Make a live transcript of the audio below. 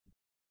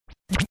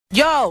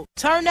Yo,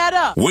 turn that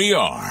up. We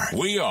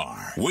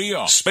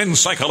are Spin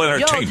Cycle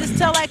Entertainment. Yo, just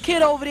tell that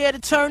kid over there to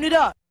turn it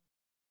up.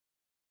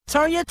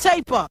 Turn your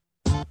tape up.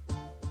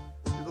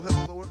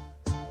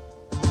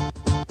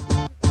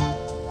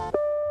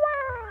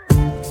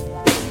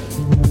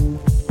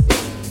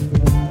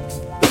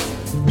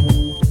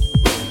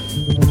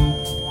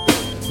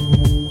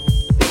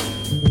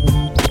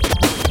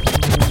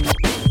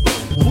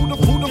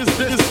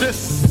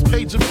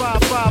 Page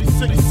 55,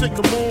 city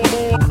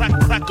sycamore,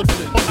 crack a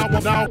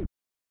bit. Now,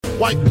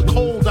 wipe the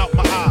cold out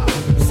my eye.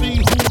 See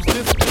who's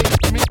this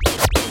page me?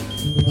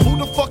 Who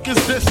the fuck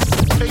is this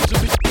page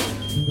of me?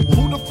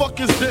 Who the fuck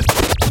is this?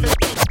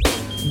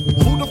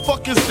 Who the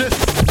fuck is this?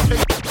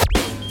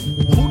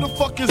 Who the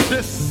fuck is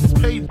this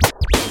page?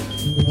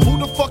 Who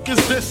the fuck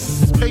is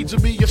this? Page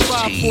of me at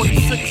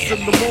 5:46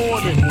 in the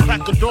morning,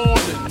 crack of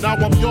dawning. Now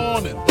I'm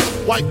yawning.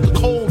 Wipe the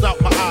cold out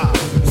my eye.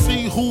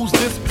 See who's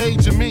this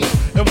page of me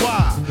and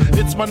why?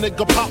 It's my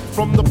nigga Pop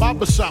from the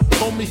barber shop.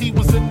 Told me he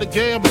was in the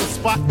gambling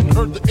spot and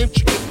heard the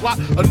intricate plot.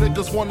 A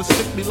niggas wanna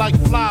stick me like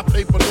fly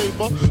paper,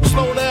 neighbor.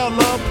 Slow down,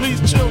 love, please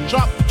chill,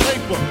 drop the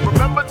paper.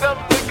 Remember them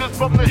niggas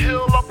from the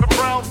hill up in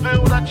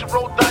Brownville that you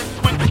rolled dice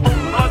with?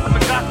 Smoke blood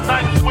and got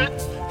nice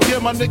with? Yeah,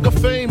 my nigga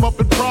Fame up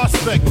in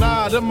Prospect.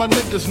 Nah, them my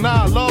niggas,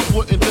 nah, love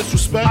wouldn't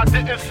disrespect. I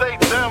didn't say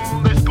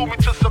them, they schooled me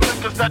to some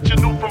niggas that you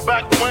knew from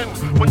back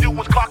when you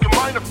was clocking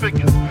minor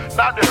figures.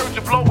 Now they heard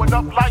you blowing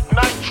up like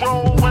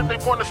nitro, and they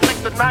wanna stick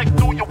the knife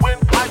through your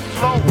windpipe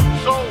slow.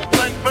 So,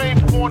 thank Fame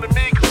for warning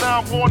me, cause now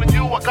I'm warning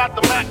you. I got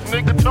the Mac,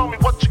 nigga, tell me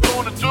what you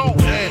gonna do.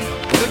 Damn,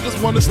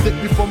 niggas wanna stick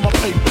me for my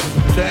paper.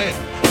 Damn,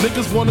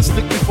 niggas wanna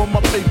stick me for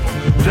my paper.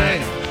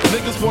 Damn,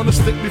 niggas wanna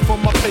stick me for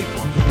my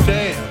paper.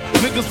 Damn,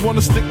 niggas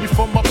wanna stick me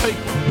for my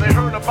paper. They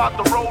heard about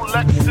the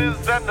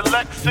Rolexes and the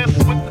Lexus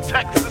with the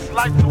Texas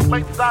license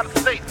plates out of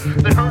state.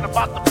 They heard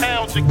about the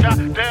pounds you got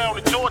down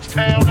in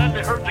Georgetown, and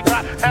they heard you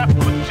got half of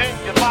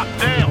Virginia locked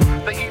down.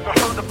 They even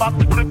heard about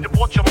the clip you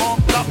bought your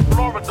mom up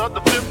Florida,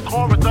 the 5th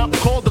corridor.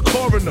 Call the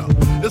coroner.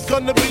 It's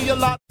gonna be a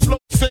lot of slow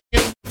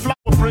singing,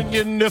 flower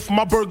bringing if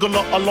my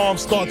burglar alarm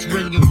starts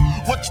ringing.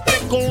 What you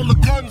think all the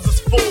guns is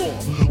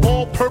for?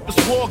 All-purpose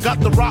war got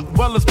the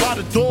Rockwellers by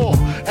the door,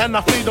 and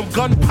I feed them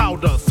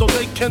gunpowder so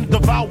they can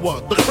devour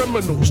the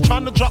criminals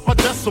trying to drop my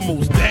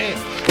decimals. Damn,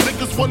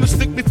 niggas wanna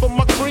stick me for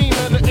my cream,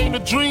 and it ain't a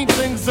dream.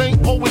 Things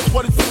ain't always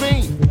what it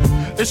seems.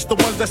 It's the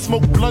ones that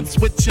smoke blunts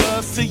with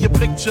ya, see your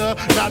picture.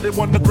 Now they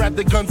wanna grab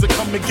their guns and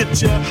come and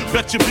get ya.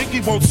 Bet your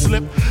Biggie won't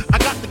slip. I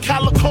got the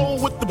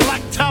calico with the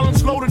black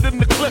talons loaded in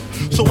the clip,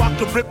 so I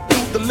can rip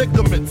through the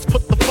ligaments.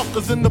 Put the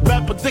fuckers in the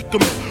bad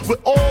predicament where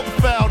all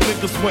the foul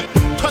niggas went.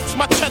 Touch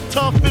my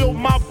cheddar, feel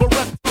my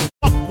beretta.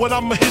 When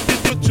I'ma hit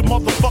it with your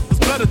motherfuckers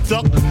better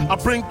duck. I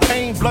bring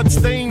pain, blood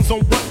stains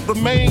on what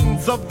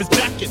remains of his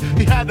jacket.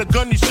 He had a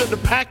gun, he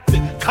should've packed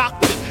it,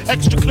 cocked it.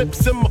 Extra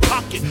clips in my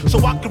pocket,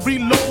 so I can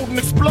reload and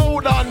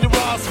explode on your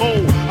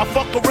asshole. I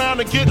fuck around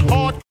and get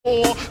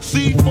hardcore.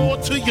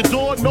 C4 to your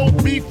door, no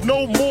beef,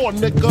 no more,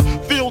 nigga.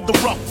 Feel the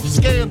rough,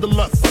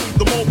 scandalous.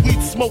 The more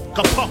weed smoke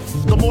I puff,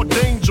 the more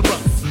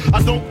dangerous.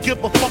 I don't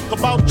give a fuck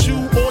about you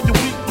or your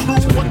weak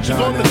crew. What you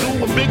gonna do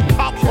when Big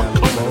Pop will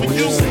come for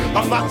you?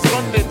 I'm not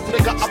gunning,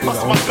 nigga, I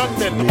bust my gun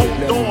then.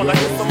 Hold on, I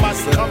hear somebody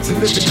come to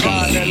live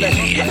in LA.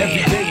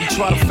 Every day we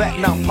try to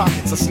fatten our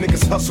pockets. Us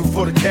niggas hustle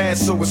for the cash,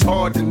 so it's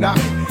hard to knock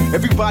it.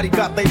 Everybody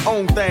got their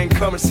own thing,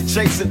 currency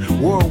chasing.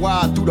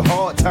 Worldwide through the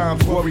hard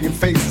times, worrying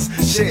faces.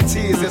 Shed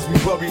tears as we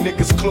bury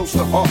niggas close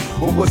to heart.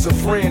 What was a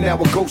friend, now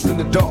a ghost in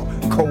the dark.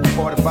 Cold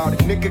part about it,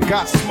 nigga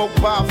got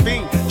smoked by a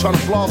fiend. Trying to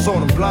floss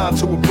on him, blind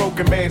to a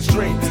broken man's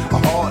dream. A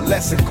hard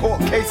lesson, court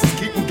cases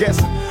keep him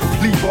guessing.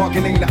 Plea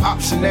bargain ain't an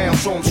option now,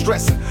 so I'm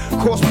stressing.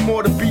 Cost me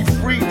more to be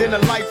free than a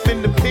life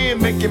in the pen.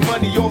 Making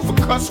money off of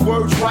cuss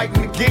words,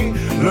 writing again.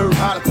 Learn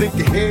how to think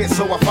ahead,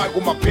 so I fight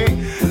with my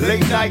pen.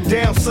 Late night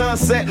down,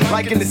 sunset,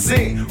 like in the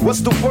sin.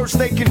 What's the worst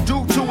they can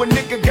do to a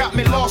nigga? Got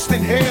me lost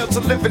in hell to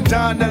live and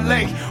die in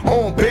LA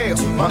on bail.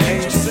 My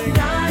angel sing.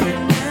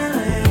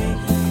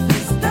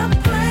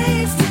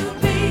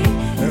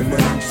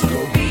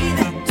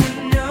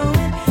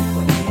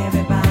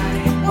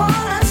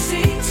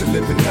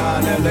 Living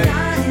down LA.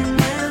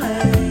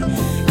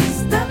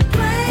 It's the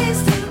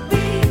place to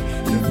be.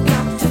 You've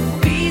got to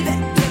be there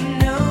to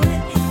know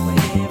it. Where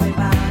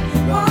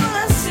everybody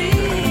wanna see.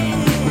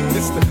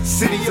 It's the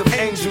city of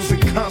angels in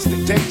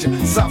constant danger.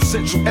 South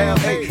Central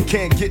LA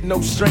can't get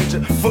no stranger.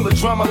 Full of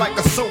drama like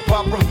a soap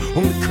opera.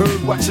 On the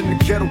curb watching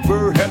the ghetto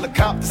bird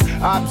helicopters.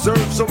 I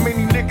observe so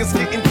many niggas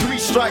getting 3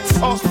 strikes,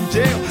 tossed from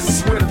jail. I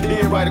swear to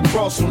pin right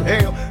across from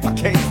hell. I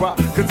can't cry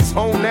cause it's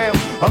home now.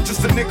 I'm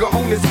just a nigga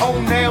on his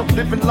own now.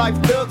 Living life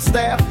thug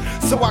style.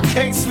 So I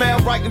can't smile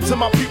right into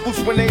my peoples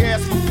when they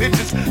ask for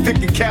pictures.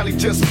 Thinking Cali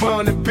just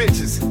fun and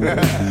bitches.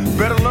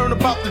 Better learn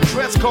about the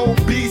dress code,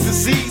 B's and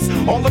C's.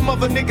 All them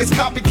other niggas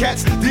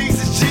copycats,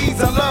 D's is G's.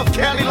 I love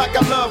Cali like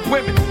I love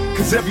women.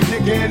 Cause every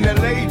nigga in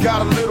LA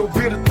got a little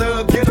bit of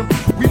thug in him.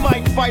 We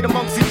might fight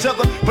amongst each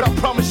other, but I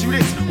promise you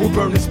this, we'll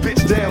burn this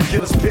bitch down,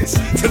 get us pissed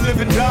to live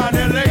and die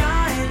in LA.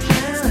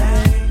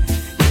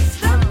 It's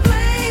the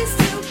place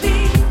to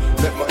be.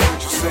 Let my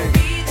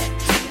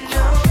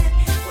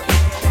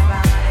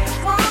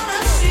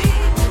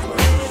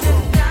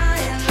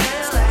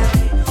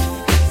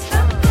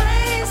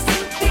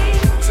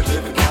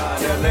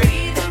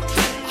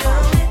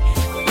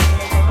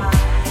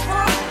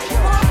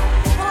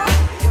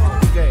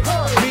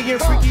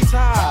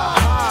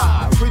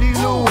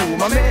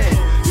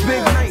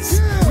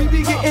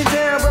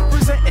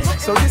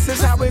So this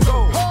is how it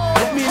goes.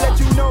 Let me let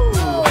you know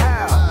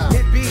how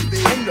it be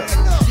in the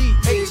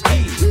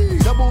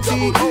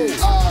G-H-E-double-D-O.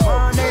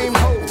 My name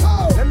Ho.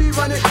 Let me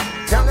run it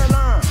down the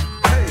line.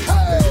 Hey,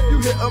 if you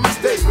hit a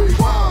mistake,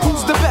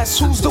 who's the best?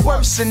 Who's the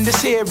worst in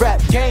this here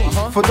rap game?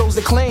 For those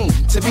that claim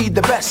to be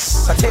the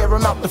best, I tear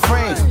them out the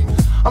frame.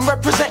 I'm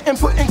representing,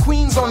 putting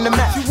Queens on the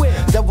map.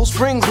 Devil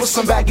Springs with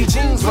some baggy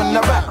jeans when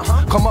I rap.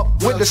 Come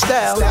up with a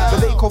style,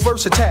 but they call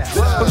versatile.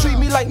 Don't treat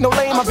me like no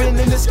lame, I've been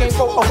in this game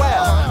for a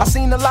while. I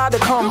seen a lot to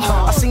come,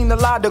 I seen a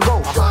lot to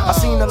go. I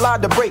seen a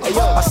lot to break,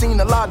 I seen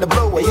a lot to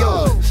blow.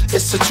 Yo,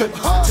 it's a trip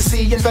to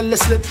see and fella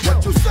slip.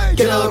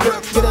 Get a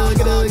grip, get a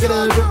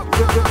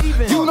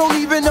grip. You don't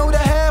even know the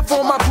half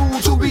on my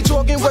crew to be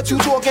talking what you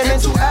talking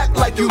and to act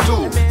like you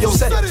do. Yo,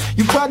 said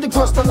you tried to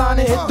cross the line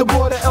and hit the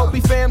border.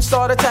 LB fam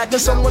start attacking,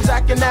 someone's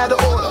acting out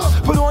of order.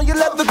 Put on your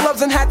leather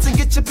gloves and hats and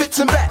get your pits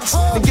and bats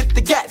and get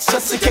the gats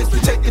just in case we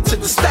take it to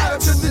the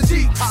stats. The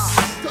Jeeps,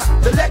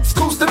 the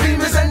Lexus, the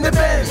Beamers and the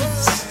Benz,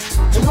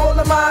 and all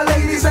of my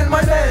ladies and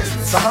my men,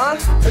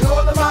 and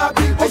all of my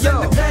people in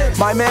the pen.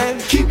 My man,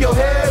 keep your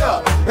head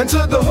up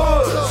into the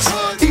hoods.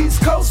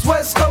 East Coast,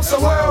 West Coast,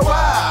 and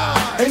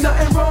worldwide. Ain't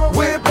nothing wrong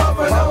with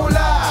Bubba, no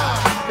lie.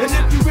 And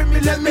if you with me,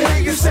 let me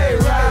hear you say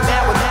right.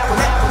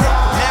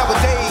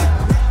 Nowadays,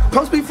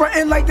 punks be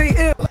frontin' like they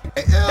ill.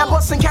 Now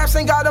bustin' caps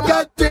ain't got them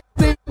goddamn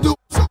thing to do.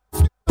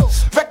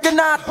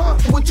 Recognize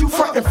what you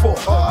frontin' for.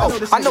 Oh,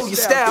 I know your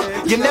style,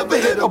 you never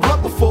hit a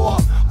blunt before.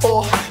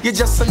 Or you're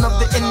just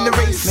another in the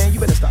race. Man, you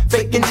better stop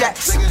faking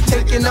jacks,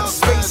 taking up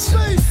space.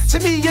 To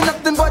me, you're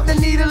nothing but the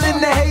needle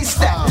in the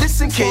haystack.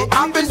 Listen, kid,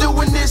 I've been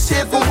doing this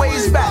here for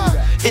ways back.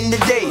 In the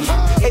day,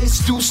 Ace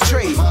Deuce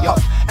trade, yo,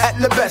 at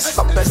the best,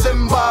 up at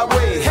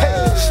Zimbabwe.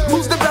 Hey,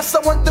 who's the best? I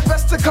want the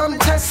best to come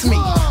test me,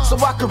 so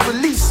I can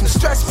release some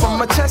stress from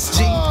my chest,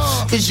 G.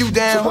 Is you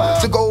down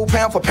to go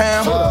pound for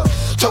pound,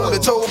 toe to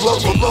toe, blow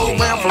for blow,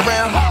 round for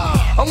round?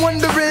 I'm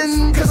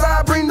wondering, cause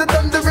I bring the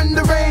thunder and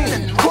the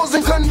rain,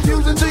 causing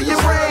confusion to your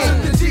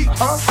brain.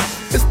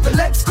 It's the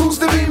Lexus,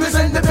 the Beamers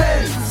and the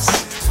Benz,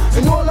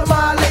 and all of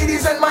my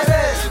ladies and my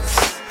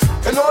Benz,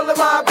 and all of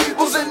my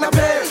peoples in the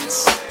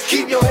Benz.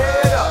 Keep your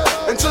head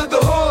up into the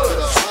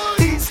hoods,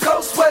 East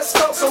Coast, West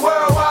Coast, and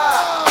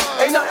worldwide.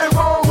 Ain't nothing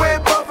wrong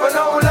with Bubba,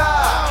 no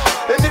lie.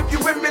 And if you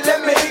with me,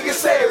 let me hear you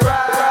say it right.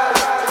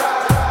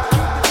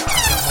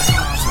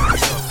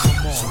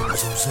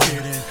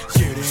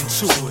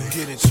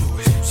 Get into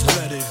it,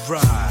 let it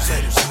ride,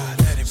 let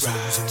it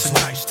ride.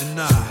 Tonight's the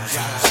night.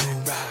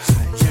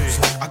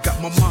 Yeah, I got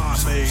my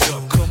mind made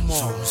up. Come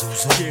on,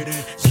 get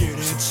into it,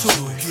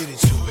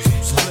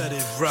 let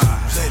it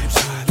ride, let it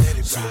ride.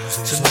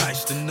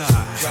 Tonight's the night.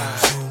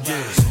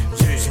 Yeah,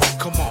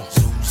 come on.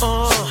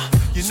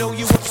 You know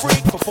you a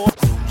freak before.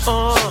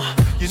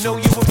 You know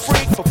you a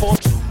freak before.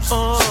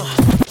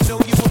 You know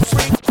you a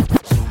freak.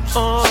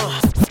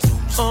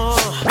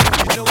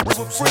 You know you a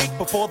freak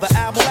before the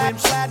album went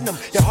platinum.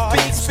 Your heart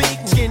speak,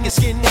 skin,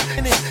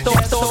 in it. Throw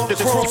the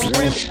chrome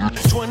rim,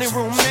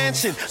 20-room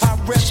mansion. I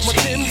rest my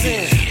Timbs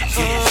in.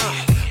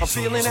 I'm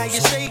feeling how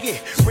you shake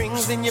it,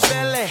 rings in your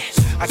belly.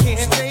 I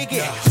can't take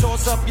it.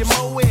 Toss up your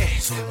moe,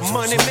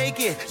 money make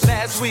it.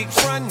 Last week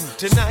frontin',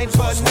 tonight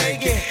butt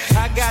naked.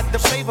 I got the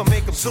flavor,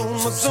 make 'em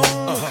zoom.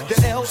 The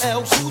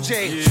LL Cool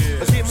J,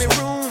 give me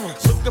room.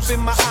 Look up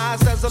in my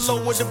eyes as I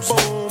lower the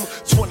boom.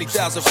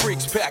 20,000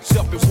 freaks packed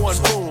up in one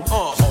room.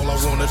 All I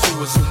wanna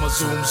do is zoom. What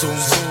you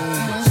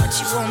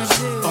wanna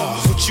do?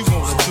 What you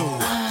wanna do?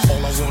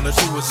 All I wanna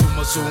do is zoom.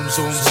 What you wanna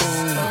do?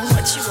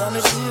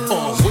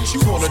 What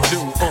you wanna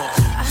do?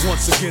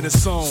 Once again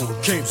it's on,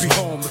 can't be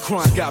home. The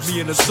crime got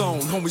me in the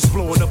zone. Homies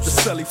blowing up the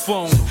celly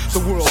phone. The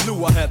world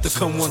knew I had to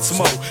come once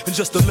more. And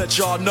just to let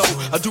y'all know,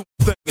 I do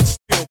thing and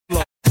still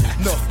blow.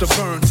 Enough to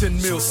burn,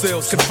 10 mil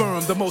sales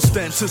confirmed. The most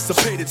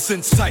anticipated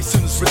since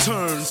Tyson's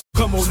returns.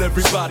 Come on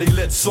everybody,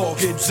 let's all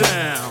get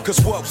down. Cause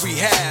what we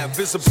have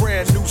is a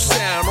brand new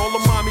sound. All the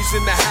mommies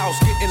in the house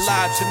getting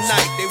live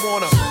tonight. They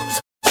wanna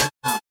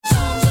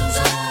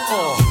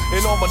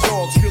and all my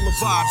dogs feel the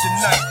vibe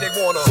tonight. They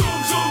wanna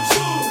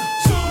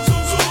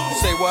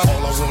say what?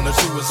 All I wanna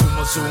do is zoom.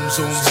 What you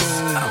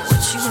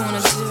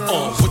wanna do?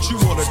 What you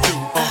wanna do?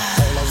 All I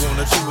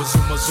wanna do is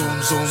zoom.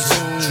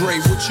 Dre,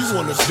 what you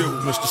wanna do?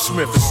 Mr.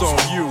 Smith, it's on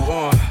you.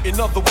 In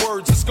other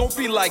words, it's gonna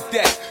be like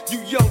that. You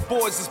young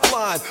boys is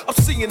blind. I'm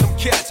seeing them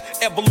cats.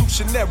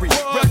 Evolutionary,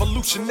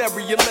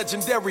 revolutionary, and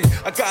legendary.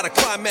 I got a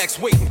climax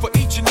waiting for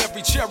each and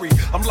every cherry.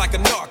 I'm like a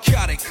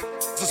narcotic.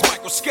 It's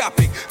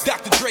microscopic.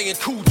 Dr. Dre and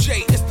Cool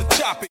J is the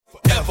topic.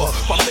 Forever.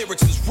 My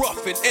lyrics is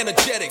rough and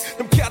energetic.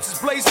 Them cats is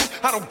blazing.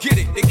 I don't get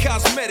it. They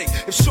cosmetic.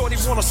 If Shorty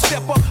wanna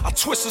step up, I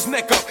twist his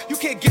neck up. You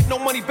can't get no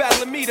money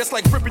battling me. That's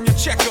like ripping your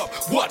check up.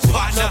 What,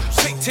 partner?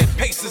 Take 10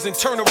 paces and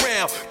turn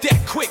around.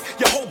 That quick,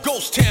 your whole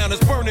ghost town is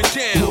burning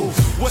down.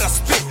 What I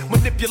spit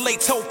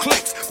manipulates whole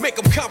clicks. Make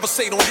them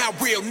conversate on how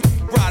real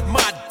ride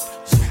my.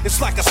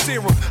 It's like a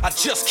serum. I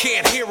just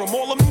can't hear them.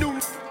 All them new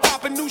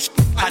popping new shit.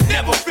 I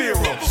never fear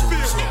them. As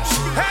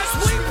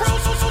we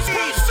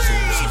proceed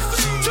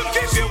to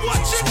give you what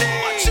you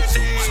need.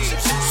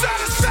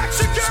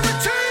 Satisfaction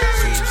guaranteed.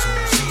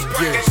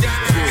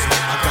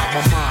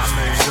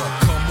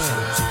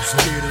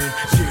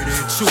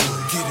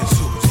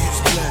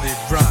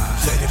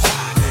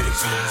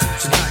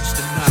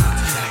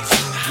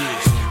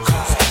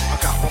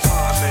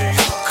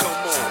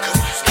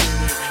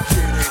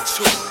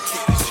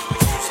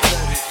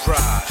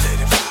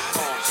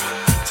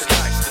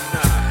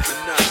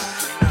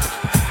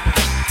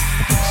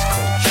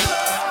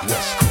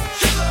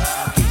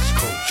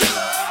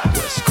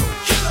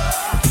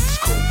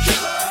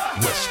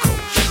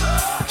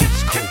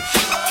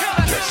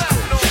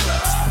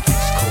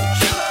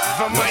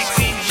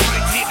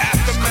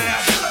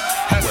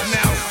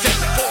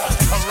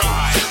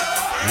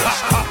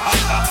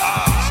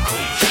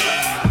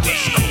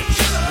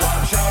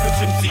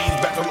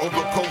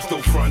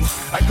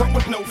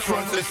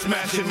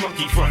 smashing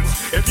monkey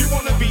fronts. If you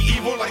wanna be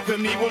evil like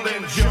an evil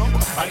and jump,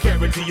 I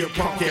guarantee your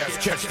punk ass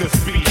catch the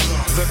speed.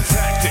 The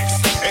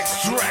tactics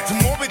extract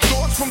morbid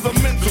thoughts from the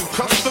mental,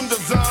 custom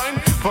design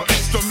for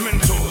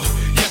instrumental.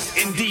 Yes,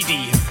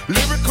 indeedy,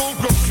 lyrical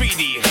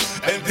graffiti,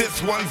 and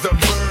this one's a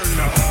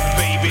burner,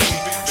 baby.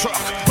 Truck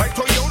like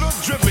Toyota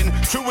driven,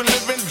 true and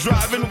living,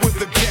 driving with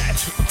the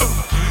gas.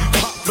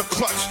 Pop the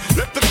clutch,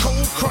 let the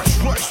cold crush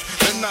rush,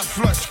 then I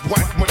flush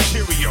white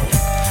material.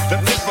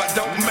 That if I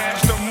don't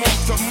mash the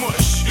moth to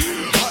mush,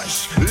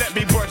 hush, let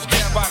me brush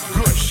dab I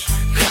gush.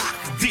 Cock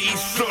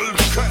diesel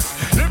cuts,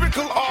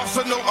 lyrical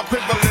arsenal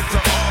equivalent to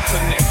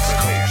arsenic.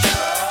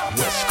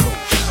 West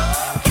Coast,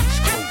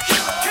 East Coast,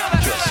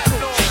 West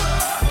Coast,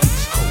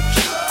 East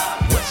Coast,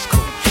 West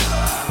Coast,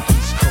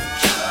 East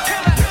Coast,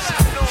 West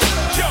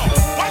Coast. Yo,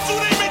 why do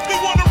they make me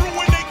wanna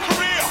ruin their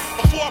career?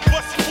 Before I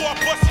bust it, before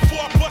I bust it, before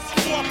I bust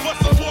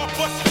it, before I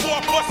bust it, before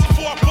I bust it, before I bust it,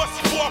 before I bust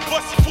it, before I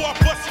bust it, before I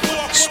bust it, before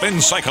I bust it.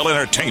 Spin Cycle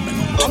Entertainment.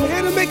 I'm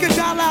here to make $1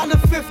 out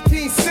of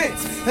 15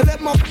 cents and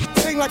let my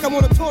sing like I'm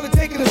on a toilet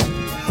taking a.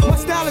 My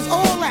style is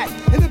all that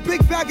in a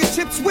big bag of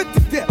chips with the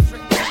dip.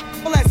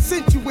 All that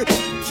sent you with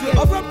it.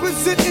 I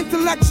represent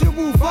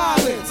intellectual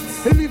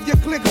violence and leave your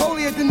clique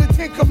holier than the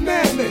 10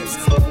 Commandments.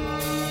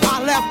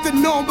 I left the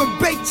norm and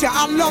bait ya.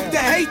 I love to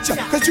hate ya,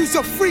 cause you's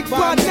a freak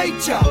by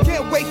nature.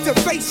 Can't wait to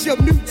face ya,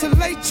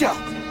 mutilate ya.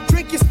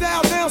 Drink your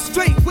style down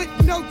straight with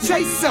no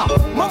chaser.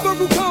 My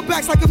verbal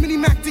comebacks like a mini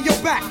Mac to your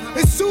back.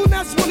 As soon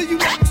as one of you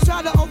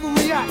try to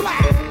overreact,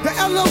 the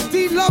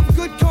LOD love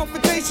good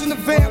confrontation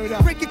affair.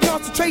 Break your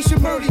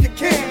concentration, murder your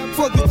can.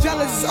 For the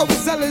jealous,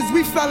 overzealous,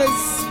 we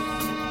fellas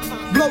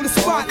blow the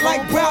spot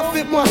like Brad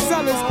Pitt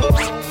Marcellus.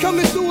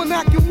 Coming through and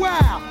acting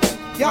wild.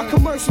 Y'all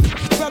commercial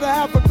better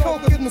have a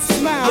coke and a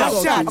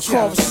smile. Yo, I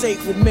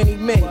conversate with many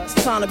men. It's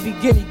time to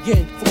begin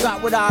again.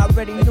 Forgot what I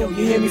already knew.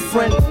 You hear me,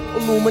 friend?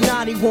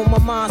 Illuminati want my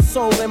mind,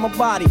 soul, and my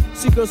body.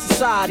 Secret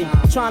society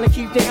trying to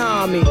keep their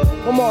eye on me.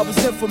 My mob is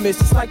infamous.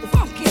 It's like the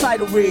fucking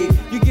title read.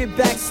 You get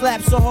back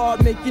slapped so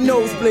hard, make your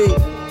nose bleed.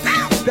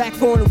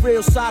 Back on the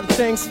real side of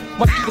things,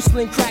 my niggas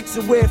sling cracks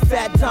and wear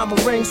fat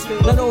diamond rings.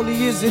 Not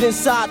only is it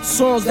inside the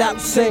songs that we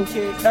sing,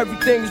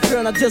 everything is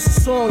real, not just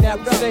a song that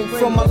we sing.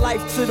 From my life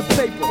to the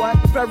paper,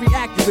 very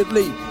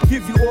accurately.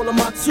 Give you all of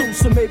my two,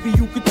 so maybe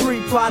you could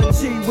three.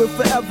 Prodigy with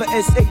forever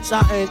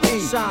S-H-I-N-E.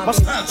 My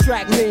style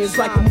track millions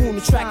like the moon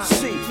attract the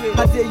sea.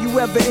 How dare you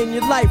ever in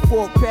your life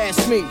walk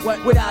past me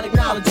without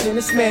acknowledging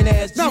this man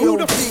as G.O.D. Now who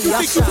the f*** you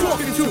think you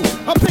talking to?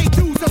 I pay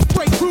dues, I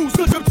spray crews,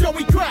 look up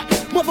Joey Crack.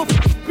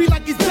 Motherfucker be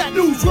like he's bad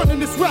news running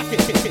this racket.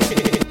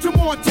 To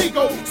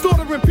Montego,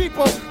 slaughtering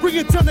people,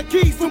 bringing ton of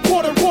keys from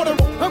water.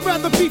 I'd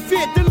rather be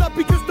feared than love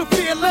because the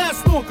fear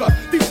lasts longer.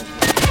 These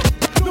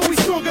know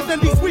he's stronger than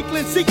these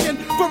weaklings seeking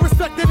for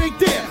respect that ain't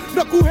there.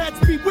 Knuckleheads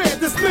beware,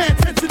 this man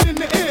tension in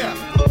the air.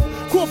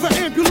 Call for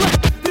ambulance,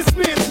 this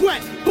man's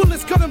wet.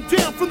 Bullets cut him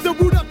down from the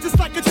root up just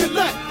like a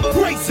Gillette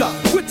razor,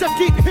 which I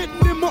keep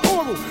hitting in my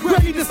oral,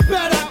 ready to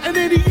spat out and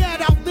any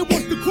ad out that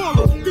wants to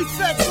quarrel. These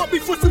feds want me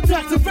for some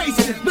tax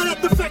evasion, not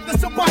at the fact that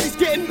somebody's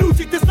getting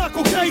music that's not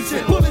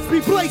Caucasian. Bullets be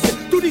blazing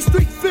through these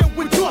streets filled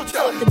with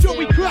torture.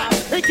 Joey Crack,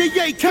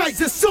 aka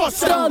Kaiser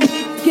Saucer. Thug,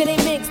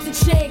 getting mixed and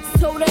shakes.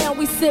 Toe down,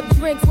 we sip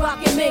drinks,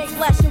 rockin' mix,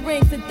 flashing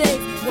rings and things.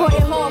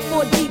 Frontin' hard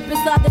for deep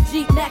inside the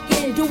Jeep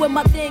neckin', doing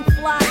my thing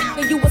fly,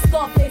 and you a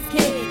Scarface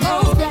king.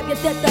 Oh, grab your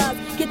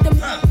tetas, get them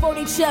for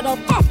they cheddar.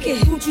 Fuck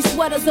it, Gucci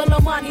sweaters and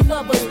Armani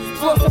lovers.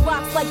 Floss the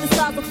rocks like the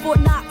size of Fort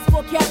Knox.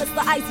 4 carats,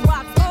 the ice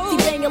rocks. See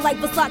banging like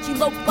Versace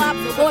low pop.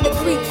 On the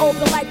creek,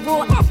 open like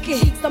raw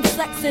cheeks. I'm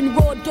sexing,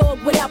 raw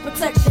dog without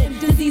protection.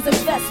 Disease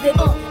infested,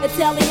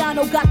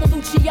 Italiano got the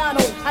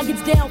Luciano. I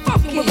get down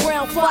fucking with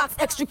Brown Fox.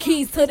 Extra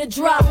keys to the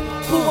drop.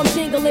 Boo, I'm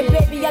jingling,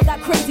 baby. I got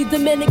crazy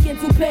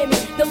Dominicans who pay me.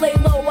 To lay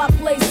low, I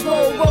play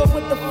slow. Roll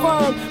with the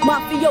firm.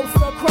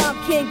 Mafiosa, crime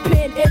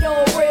kingpin. It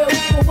all real.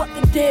 So what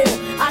the deal?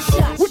 I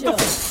shot What ya.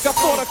 the f? I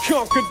thought I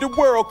conquered the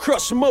world,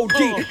 crush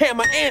Moji,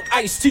 Hammer and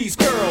Ice-T's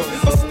girl.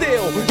 But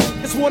still,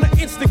 just wanna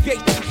instigate.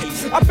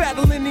 I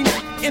battle any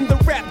in the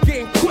rap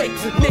game quick.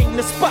 Name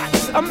the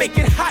spots, I make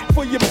it hot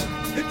for you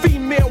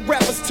female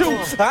rappers too.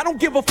 I don't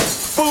give a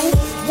fool.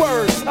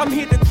 Words, I'm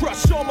here to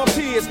crush all my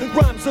peers.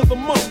 Rhymes of the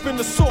month in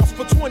the source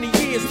for 20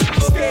 years.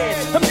 Scared,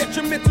 I'm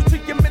detrimental to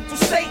your mental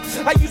state.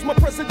 I use my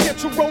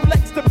presidential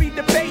Rolex to be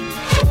debate.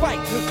 Right,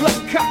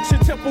 Glock cocks,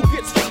 your temple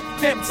gets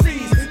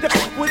MCs. The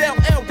fuck with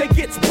LL, they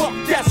gets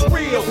bucked, that's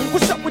real.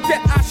 What's up with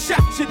that? I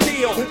shot your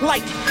deal.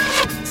 Like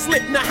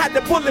Slipknot had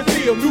the bullet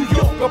feel. New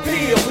York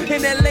appeal.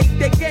 In LA,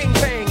 they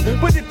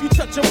gangbang. But if you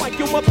touch a mic,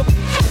 your mother.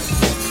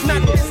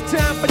 Not this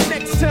time, but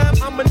next time,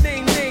 I'ma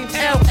name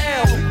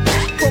LL.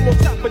 From on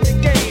top of the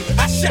game,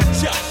 I shot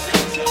ya.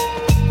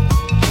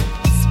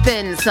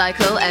 Spin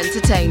Cycle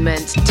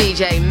Entertainment.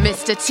 DJ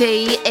Mr.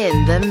 T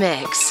in the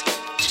mix.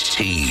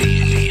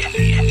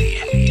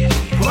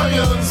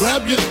 Players,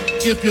 grab your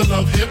if you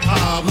love hip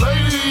hop.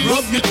 Ladies,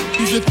 rub your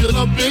if you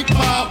love Big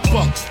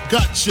Papa.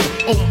 Gotcha.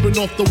 Open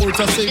off the words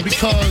I say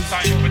because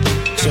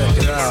Check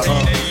it out.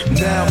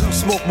 Now who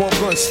smoke more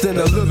blunts than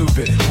a little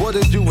bit? What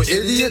are you, an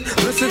idiot?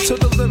 Listen to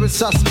the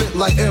lyrics I spit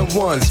like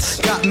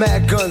M1s. Got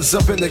mad guns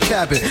up in the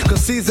cabin,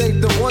 cause these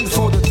ain't the one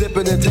for the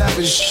dipping and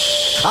dabbing.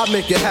 I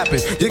make it happen.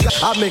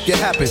 I make it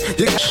happen.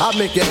 I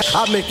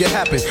make it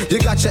happen. You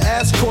got your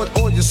ass caught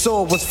on your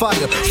soul was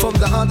fire from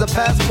the Honda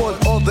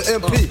Passport or the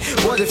MP.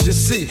 What if you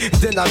see?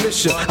 Then I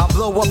miss you. I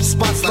blow up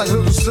spots like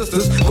little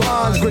sisters. Go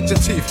on, grit your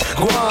teeth.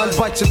 Go on,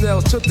 bite your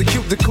nails. Took the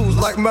cuticles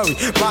like Murray.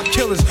 My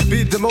killers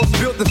be the most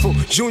beautiful.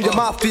 Junior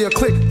Mafia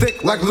click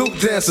thick like Luke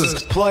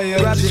dancers.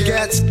 Grab your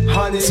gats,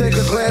 honey. Take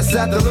a glance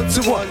at the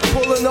little one.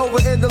 Pulling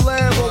over in the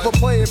Land Rover,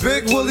 playing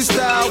Big Willie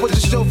style with the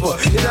chauffeur.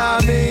 You know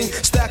what I mean?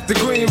 Stack the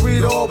green,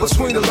 read all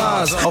between the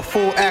lines. A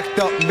full act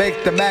up,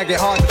 make the maggot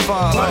hard to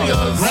find.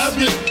 Players, grab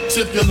it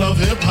if you love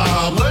hip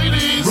hop.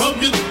 Ladies, rub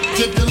it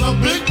if you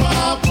love Big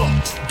Papa.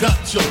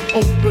 Gotcha,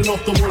 open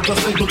off the words I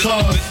say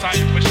because.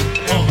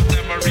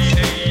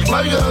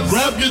 Players,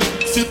 grab it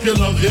if you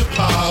love hip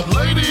hop.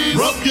 Ladies,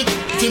 rub it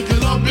if you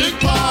love Big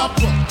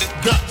Papa.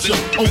 Gotcha,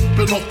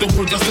 open off the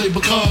words I say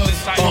because.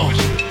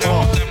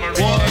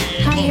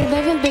 How you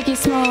living, Biggie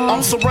Small?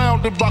 I'm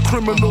surrounded by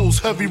criminals,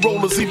 heavy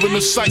rollers, even the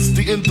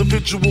shiesty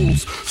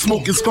individuals.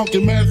 Smoking skunk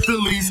and mad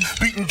Phillies,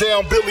 beating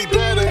down Billy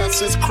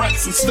badasses,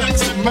 cracks and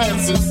stacks and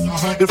masses.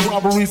 If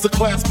robbery's a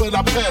class, but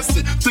I pass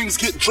it. Things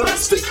get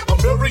drastic, I'm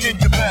burying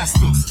you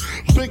bastards.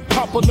 Big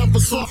Papa never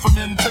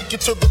softening, take you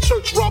to the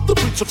church, rob the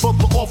preacher for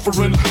the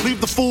offering.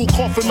 Leave the fool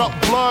coughing up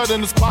blood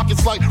in his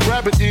pockets like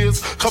rabbit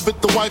ears.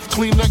 Covet the wife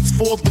Kleenex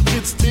for the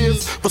kids'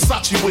 tears.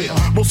 Versace wear,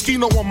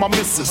 Moschino on my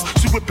missus.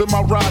 She whipping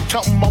my ride,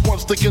 counting my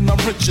ones, thinking I'm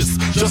richest.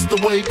 Just the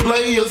way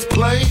players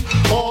play,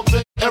 all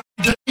day, every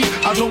day.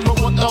 I don't know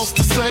what else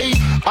to say.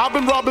 I've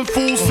been robbing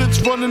fools since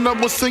running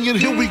up with singing,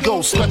 here we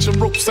go. Snatching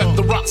ropes at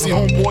the Roxy,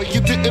 homeboy. You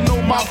didn't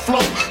know my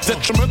flow.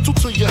 Detrimental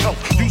to your health.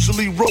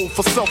 Usually roll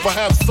for self. I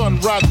have son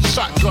riding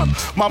shotgun.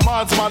 My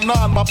mind's my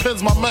 9, my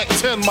pen's my Mac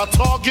 10. My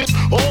target,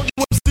 all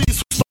you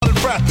MCs who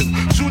started rapping.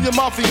 Junior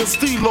Mafia and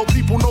Stilo,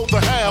 people know the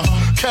half.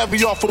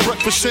 Caviar for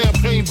breakfast,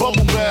 champagne,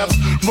 bubble baths.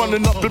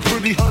 Running up in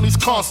pretty honeys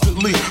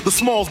constantly. The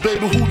Smalls,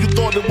 baby, who you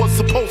thought it was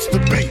supposed to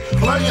be.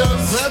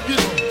 Players, rap it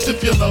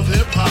if you love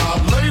hip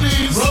hop.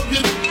 Ladies, rub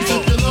it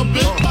if you love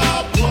Big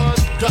Papa.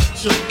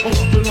 Gotcha,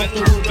 open up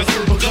the words I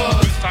say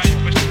because.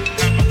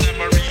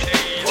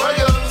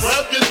 Players,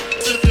 rap it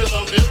if you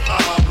love hip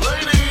hop.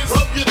 Ladies,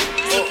 rub it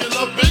if you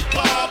love Big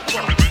Papa.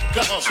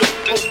 Gotcha,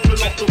 open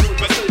up the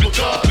words I say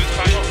because.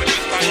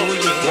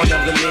 One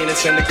of the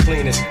meanest and the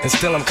cleanest, and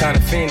still I'm kinda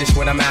fiendish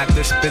when I'm at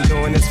this. Been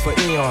doing this for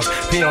eons,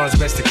 peons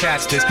best to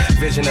catch this.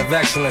 Vision of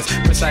excellence,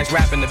 precise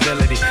rapping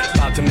ability.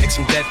 About to make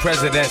some dead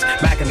presidents,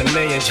 back in the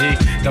million G.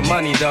 The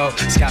money though,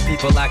 it's got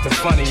people acting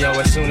funny yo.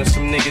 As soon as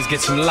some niggas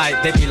get some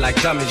light, they be like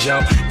dummies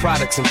yo.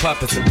 Products and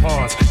puppets and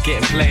pawns,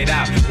 getting played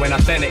out. When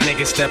authentic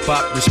niggas step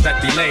up,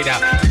 respect be laid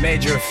out.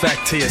 Major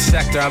effect to your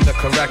sector, I'm the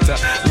corrector.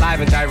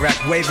 Live and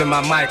direct, waving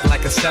my mic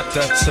like a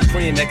scepter.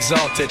 Supreme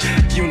exalted,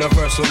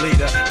 universal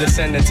leader.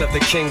 Descendants of the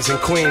kings and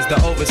queens, the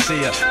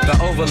overseer, the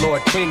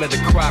overlord, cream of the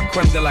crop,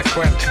 creme de la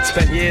creme.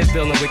 Spent years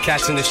building with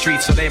cats in the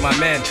streets, so they my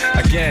men.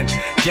 Again,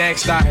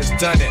 Gangstar has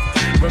done it.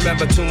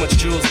 Remember too much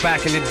jewels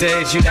back in the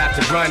days, you'd have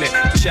to run it.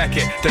 Check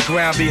it, the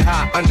ground be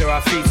hot under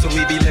our feet, so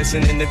we be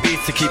listening to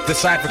beats to keep the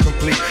cipher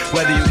complete.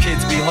 Whether you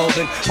kids be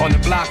holding on the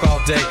block all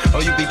day,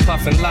 or you be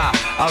puffing loud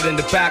out in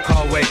the back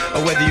hallway,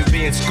 or whether you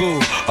be in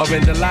school or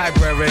in the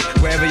library,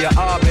 wherever you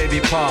are, baby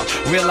Paul,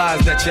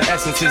 realize that your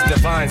essence is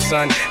divine,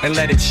 son, and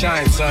let it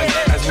shine, son,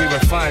 as we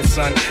refine,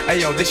 son.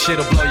 Hey yo, this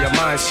shit'll blow your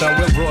mind, son.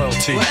 We're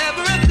royalty.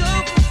 Wherever I go,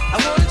 I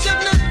wanna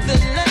accept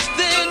nothing less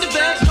than the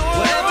best.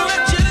 Whatever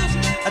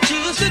I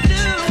choose to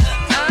do.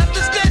 I have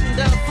to stand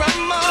out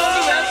from all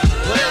the rest.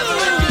 Whatever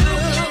I do,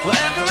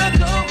 wherever I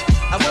go,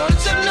 I wanna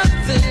accept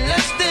nothing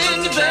less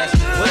than the best.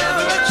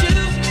 Whatever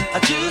I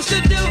choose to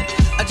do.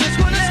 I just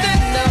wanna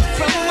stand out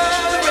from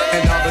all the rest.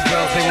 And all the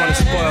girls, they wanna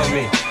spoil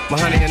me. My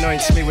honey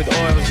anoints me with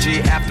oils,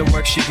 G. After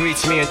work, she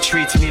greets me and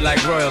treats me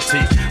like royalty.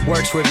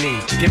 Works with me,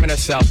 giving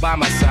herself by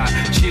my side.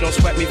 She don't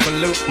sweat me for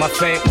loot, my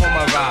fame or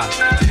my ride.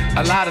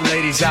 A lot of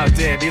ladies out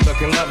there be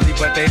looking lovely,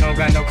 but they don't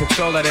got no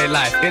control of their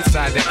life.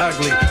 Inside they're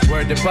ugly.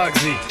 Word to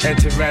Bugsy,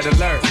 enter red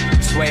alert.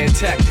 Swaying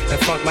tech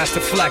and Funkmaster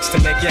Flex to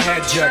make your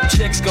head jerk.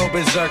 Chicks go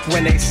berserk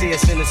when they see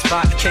us in the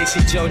spot. Casey,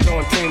 JoJo,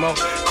 and Primo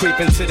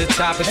creeping to the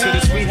top, and to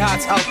the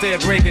sweethearts out there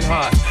breaking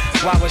hearts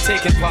while we're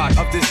taking part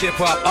of this hip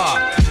hop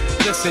art.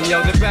 Listen,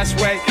 yo, the best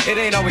way, it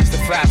ain't always the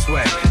fast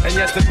way. And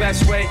yes, the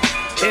best way,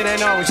 it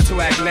ain't always to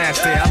act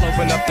nasty. I'll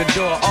open up the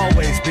door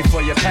always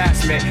before you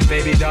pass me,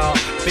 baby doll,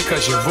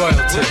 because you're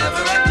royalty.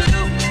 Whatever I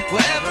do,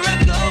 wherever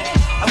I go,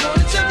 I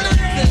wanna accept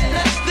nothing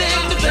less than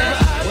the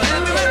best.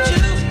 Whatever I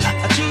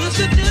choose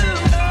to do.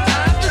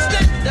 I have to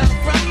stand out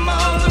from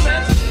all the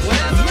rest.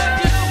 Whatever I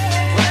do,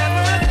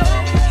 wherever I go,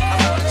 I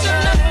wanna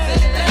accept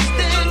nothing less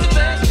than the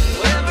best.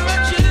 Whatever I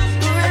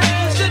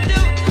choose to do.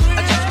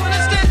 I just wanna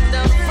stand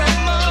out from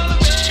all the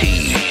rest.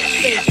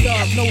 Fake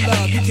love, no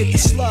love, you get the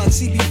slug.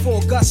 See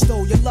before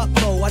gusto, your luck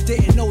low. I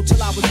didn't know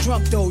till I was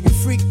drunk though. You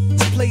freak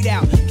it's played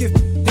out. Give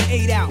the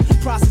 8 out.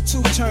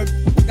 Prostitute turn,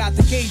 got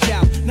the gauge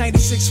out.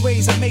 96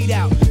 ways I made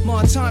out.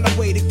 Montana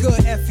way, the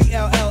good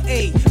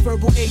FELLA.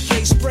 Verbal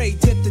AK spray,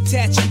 dip the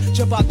tattoo.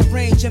 Jump out the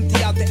range,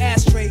 empty out the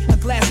ashtray. A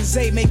glass of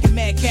Zay, making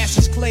mad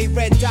cashes. Clay,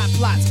 red dot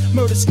plots.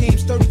 Murder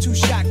schemes, 32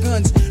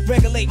 shotguns.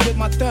 Regulate with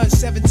my thuns,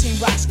 17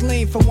 rocks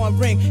gleam for one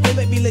ring. They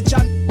let me let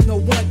y'all know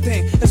one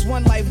thing. There's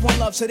one life, one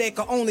love, so there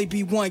can only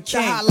be one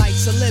king. The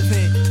highlights of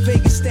living.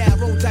 Vegas style,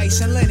 roll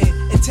dice and linen.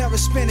 And terror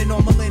spinning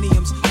on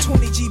millenniums.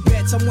 20G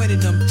bets, I'm winning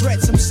them.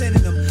 Threats, I'm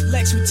sending them.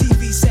 Lex with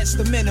TV sets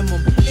the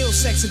minimum. Ill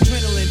sex,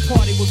 adrenaline,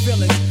 party with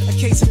villains. A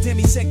case of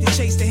demisec to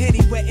chase the Henny,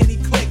 wet any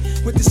click.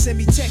 With the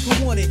semi-tech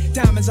who want it.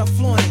 Diamonds, I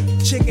flaunt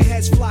it. Chicken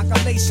heads flock,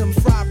 I lace them.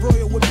 Fried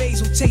broil with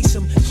basil, taste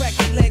them. Crack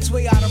their legs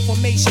way out of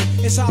formation.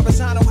 It's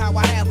horizontal how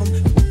I have them.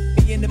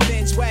 In the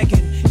Benz wagon.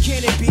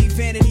 Can it be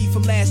vanity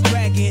from Last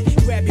Dragon?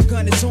 Grab your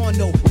gun, it's on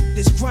though.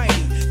 This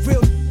grimy.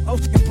 Real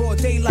in broad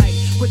daylight.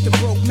 With the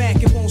broke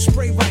Mac, it won't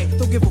spray right.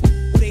 Don't give a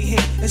who they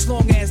hit as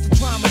long as the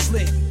drama's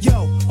lit.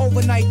 Yo,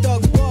 overnight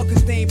thugs bug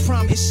cause they ain't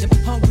promised.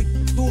 Hungry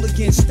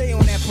hooligans, stay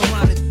on that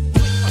piranha.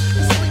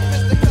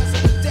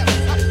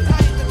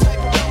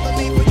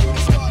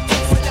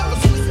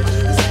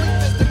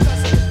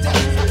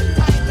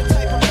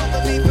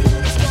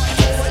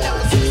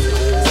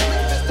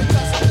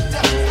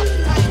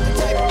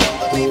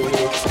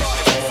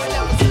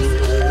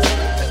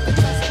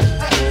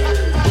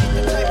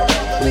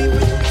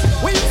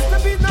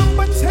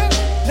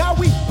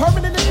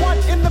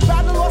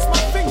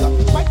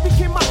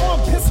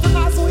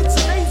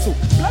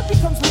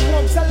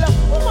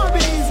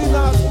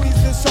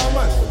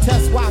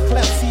 Test why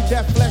cleft, see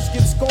that flesh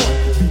get scorned.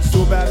 Beat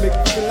so bad, make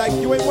you feel like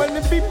you ain't wanting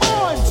to be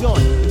born,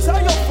 John. Tell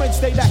your friends,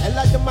 stay the hell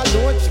out of my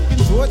lord. Chicken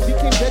George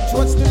became dead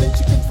George, stealing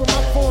chickens from my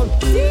farm.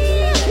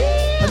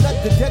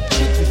 Another dead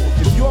pigeon.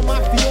 If you're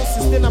my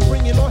theosis, then I'm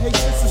bringing on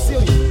Haitian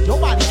Cecilia.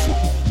 Nobody shoot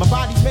me. My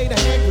body's made a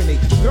hand grenade.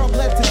 Girl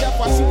bled to death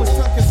while she was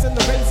tucked in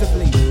the razor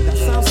blade. That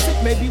sounds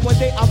sick, maybe one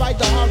day I'll write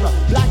the horror.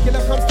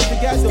 Blackula comes to the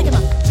ghetto.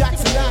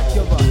 Jackson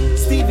Acura.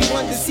 Stevie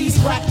Wonder sees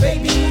crack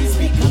babies.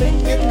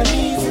 Becoming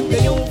enemies with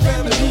their own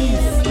families.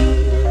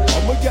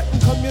 I'ma get them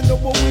come, you know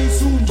what we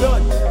soon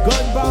done.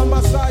 Gun by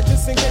my side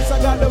just in case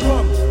I got the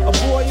rum. A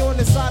boy on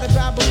the side of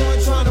Babylon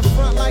trying to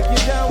front like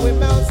you're down with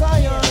Mount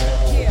Zion.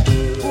 Yeah.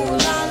 Ooh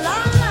la la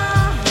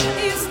la,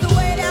 it's the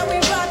way that we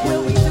rock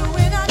when we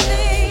doing our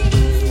thing.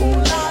 Ooh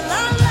la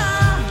la la,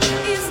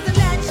 it's the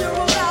natural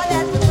law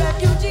that the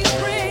refugees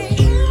bring.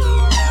 Ooh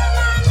la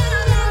la la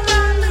la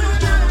la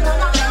la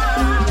la la.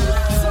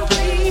 So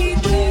we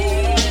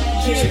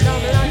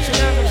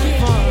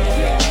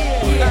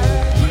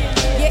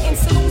yeah, in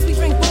saloons we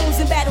drink booze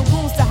and battle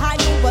rooms to high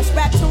noon. Bust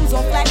rap tunes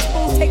on flat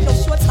spoons, take no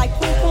shorts like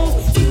poo poos.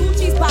 See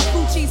Gucci's, pop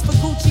Gucci's for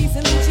Gucci's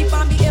and Lucci.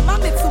 Find me in my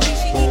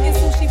Mitsubishi eating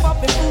sushi,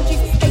 bumping Fuji.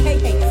 Hey, hey,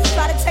 hey,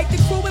 try to take the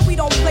crew and we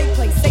don't play.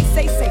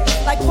 Say,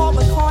 like Paul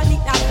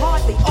McCartney, not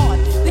hardly on.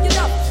 Look it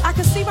up, I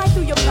can see right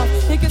through your bluff.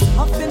 Niggas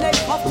huffing they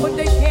puff, but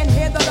they can't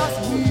handle us.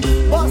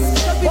 We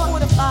bust, cause we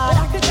mortified.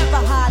 I could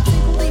never hide,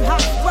 singly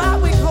hot,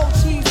 ride with cold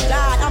cheese,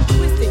 died. I'm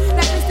twisted,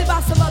 not twisted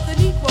by some other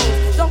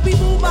Negroes. Don't be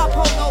moved by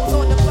polos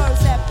on the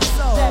first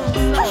episode.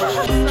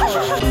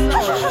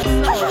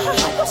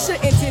 You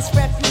shouldn't diss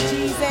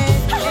refugees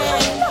and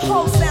the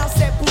whole sound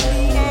set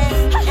booty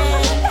and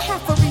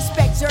have to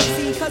respect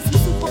Jersey, cause we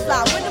super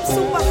fly when I'm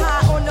super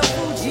high on the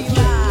Fuji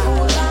line.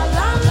 Ooh la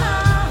la la,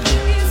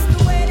 it's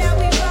the way that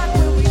we rock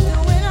when we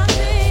doing our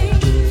thing.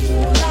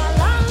 Ooh la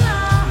la la,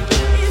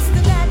 it's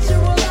the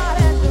natural law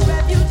that the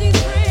refugees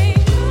bring.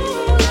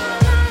 Ooh la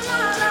la la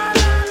la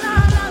la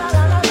la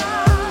la la la.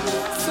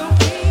 So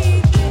we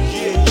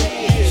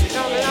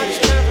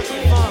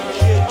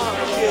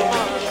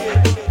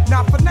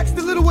Now for next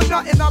to little or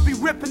nothing, I'll be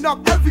ripping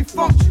up every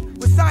function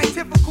with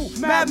scientifical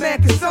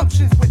madman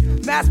consumptions,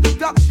 with mass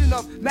production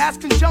of mass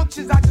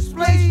conjunctions. I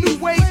display new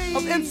ways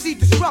of MC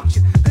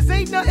destruction. Cause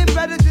ain't nothing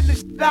better than the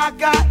shit I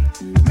got.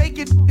 Make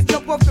it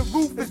jump off the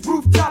roof, it's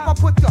rooftop. I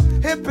put the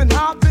hip and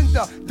hop in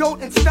the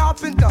don't and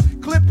stop in the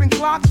clip and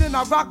clock. Then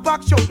I rock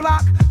box your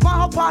block. My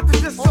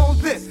hypothesis on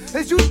this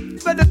is you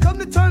better come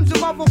to terms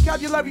with my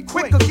vocabulary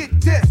quick or get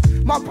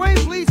dissed. My brain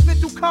bleeds me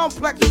through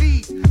complex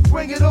feeds.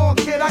 Bring it on,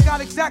 kid, I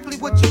got exactly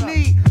what you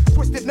need.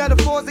 Twisted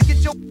metaphors that get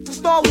your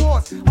Star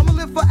Wars. I'ma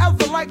live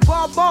forever like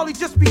Bob Marley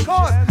just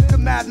because. The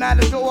mad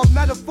matador of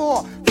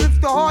metaphor flips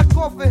the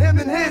hardcore for him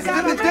and his,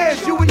 them and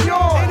theirs, you and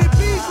yours. And it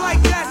beats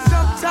like that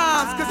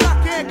sometimes, cause I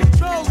can't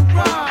control the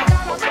rhyme.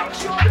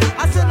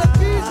 I said it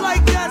beats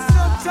like that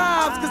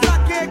sometimes, cause I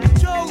can't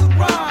control the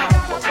rhyme.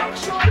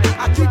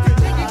 I keep it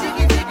diggy,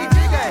 diggy, diggy,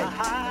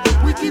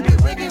 diggy. We keep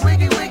it wiggy,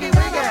 wiggy, wiggy,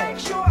 wiggy.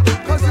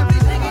 Cause it be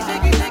diggy,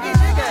 diggy, diggy,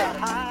 diggy.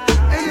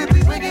 And it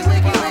be wiggy,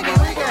 wiggy, wiggy,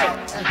 wiggy.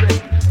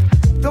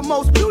 The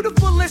most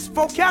beautifulest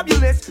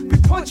vocabulist be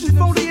punching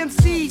for the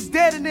MCs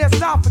dead in their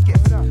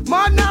esophagus.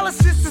 My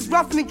analysis is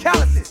rough and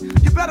calluses.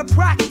 You better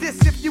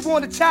practice if you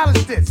want to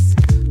challenge this.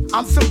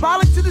 I'm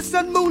symbolic to the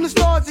sun, moon, and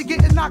stars. You're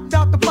getting knocked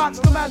out the box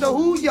no matter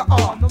who you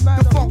are.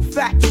 The funk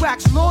fact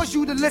tracks lures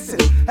you to listen.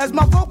 As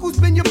my vocals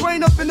bend your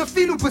brain up in a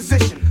fetal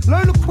position.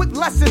 Learn a quick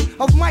lesson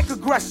of mic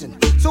aggression.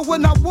 So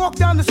when I walk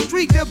down the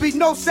street, there'll be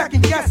no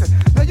second guessing.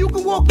 Now you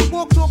can walk the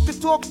walk, talk the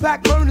talk,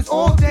 pack burners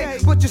all day,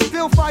 but you're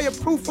still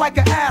fireproof like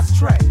an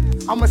ashtray.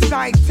 I'm a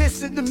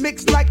scientist in the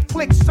mix like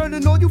clicks,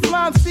 turning all you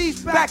flying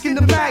seeds back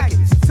into maggots.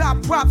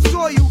 Top props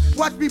saw you,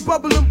 watch me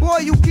bubble and boil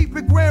you, keep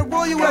it grand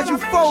royal as you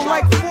fold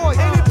like foil.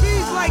 And it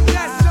bees like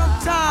that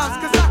sometimes,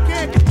 cause I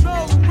can't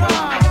control the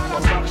rhyme.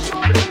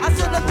 I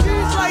said the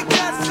bees like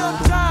that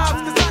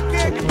sometimes, cause I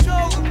can't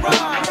control the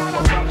rhyme.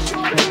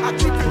 I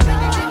keep it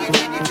ringing, ringing,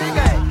 ringing,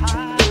 ringing.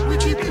 We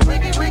keep it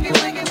ringing, ringing,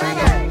 ringing,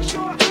 ringing.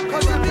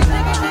 Cause it be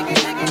ringing, ringing,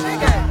 ringing,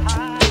 ringing.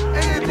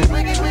 And it be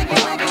ringing,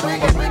 ringing, ringing,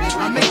 ringing, ringing.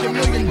 I make $1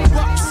 million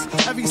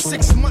every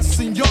 6 months,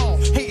 and y'all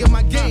hating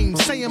my game,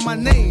 saying my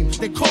name.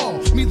 They call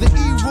me the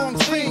E wrong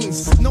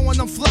things, knowing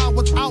I'm fly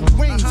without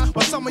wings.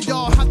 While some of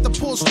y'all have to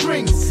pull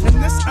strings. In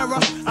this era,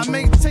 I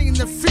maintain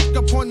the freak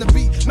upon the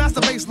beat.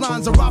 Master bass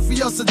lines of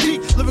Raphael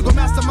Sadiq, lyrical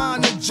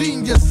mastermind, a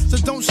genius. So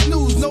don't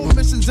snooze, no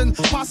missions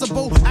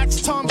impossible.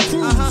 Ask Tom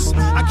Cruise.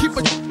 I keep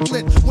it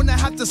lit when I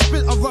have to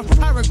spit a rough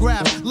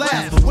paragraph.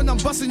 Laugh when I'm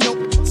busting your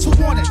who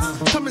want it.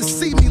 Come and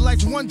see me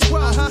like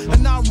 112,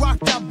 and I rock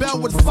that bell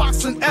with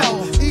Fox and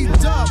L.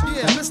 E-Dub,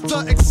 yeah,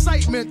 Mr.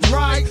 Excitement,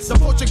 right? The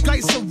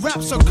Portuguese of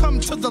rap, so come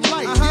to the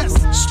light. Yes,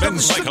 Spin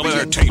Cycle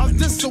Entertainment. of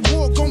this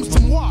award goes to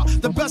moi,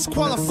 the best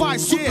qualified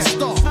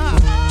superstar.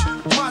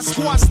 My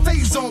squad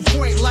stays on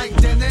point like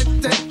that.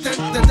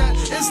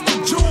 It's the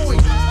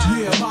joint.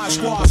 Yeah, my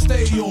squad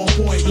stay on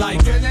point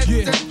like that.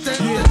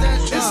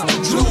 It's the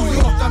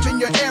joint. I'm in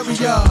your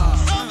area.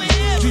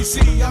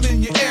 DC, I'm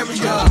in your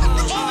area.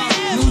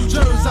 New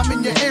Jersey, I'm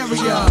in your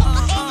area.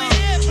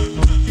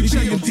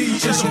 D&D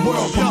is a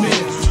world premiere.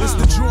 It's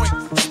the joint,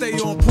 stay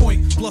on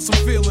point, plus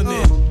I'm feeling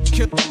it.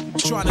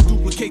 Trying to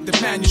duplicate the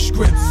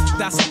manuscript,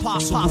 that's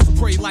impossible.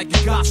 Pray like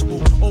a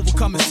gospel,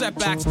 overcoming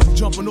setbacks,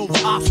 jumping over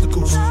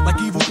obstacles. Like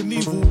Evil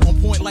Knievel, on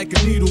point like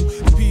a needle.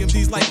 The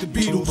PMD's like the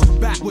Beatles,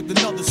 back with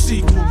another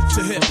sequel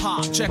to hip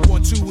hop. Check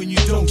 1, 2 and you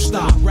don't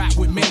stop. Rap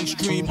with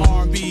mainstream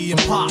R&B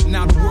and pop.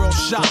 Now the world's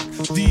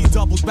shocked. D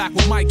doubles back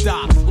with Mike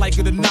Doc. Like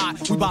it or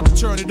not, we about to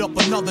turn it up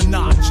another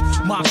notch.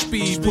 Mach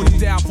speed, put it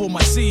down for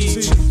my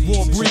siege.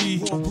 Raw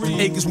breed,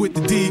 acres with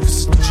the D,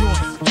 cause it's the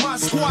joint. My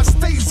squad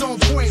stays on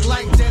point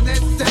like that.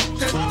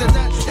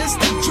 It's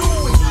the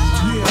joint.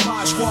 Yeah,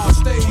 my squad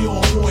stay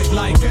on point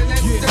like that.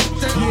 It's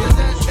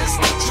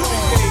the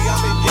joint.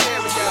 I'm in your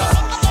area.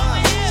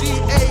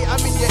 GA,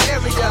 I'm in your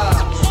area.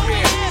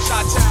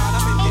 Chi-Town,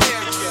 I'm in your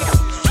area.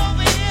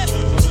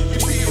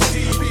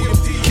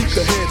 Keep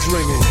the heads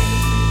ringing.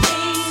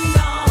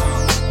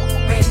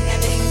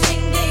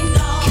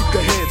 Keep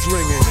the heads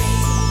ringing.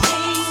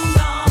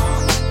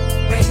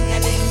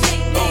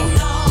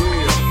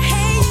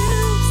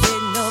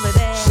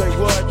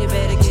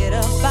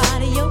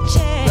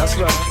 That's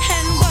right.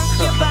 And work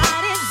your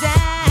body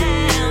down.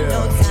 Yeah.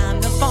 No time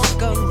to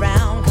funk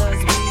around, cause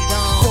we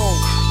gon' Funk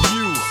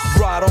you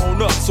right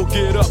on up, so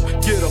get up,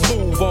 get a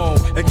move on,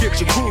 and get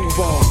your groove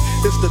on.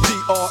 It's the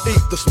DRE,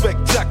 the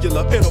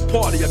spectacular. In a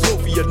party, I go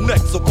for your neck,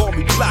 so call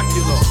me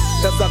Blackula.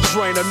 As I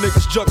drain a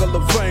nigga's jugular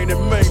vein and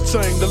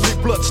maintain the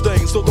leak blood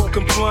stain, so don't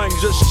complain,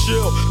 just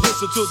chill.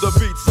 Listen to the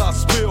beats I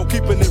spill,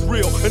 keeping it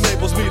real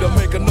enables me to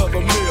make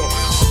another meal.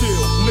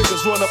 Still,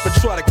 niggas run up and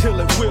try to kill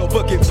it will,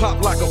 but get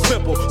popped like a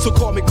pimple. So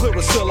call me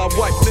Clearasil, I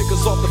wipe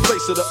niggas off the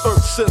face of the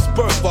earth since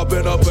birth. I've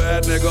been a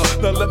bad nigga,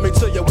 now let me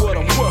tell you what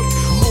I'm worth.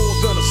 More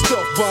than a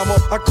stealth bomber,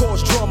 I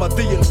cause drama,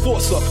 the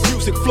enforcer.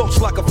 Music floats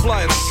like a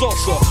flying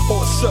saucer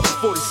on a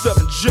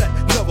 747 jet.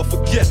 Never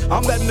forget,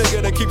 I'm that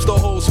nigga that keeps the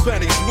whole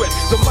panties wet.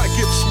 The mic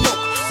gets smoked.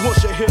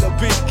 Once you hit a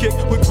beat kick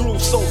with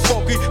grooves so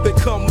funky, they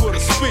come with a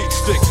speed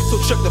stick. So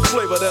check the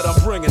flavor that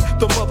I'm bringing.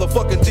 The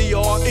motherfucking DRE,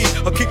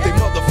 I'll keep they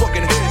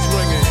motherfucking heads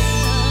ringing.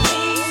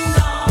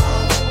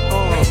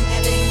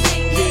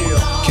 Yeah,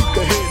 keep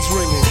the heads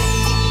ringing.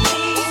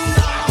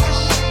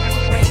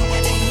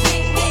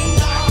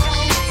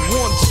 1,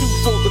 2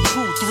 for the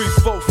crew, 3,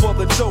 4 for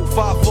the dough,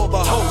 5 for the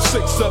hoe,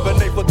 6,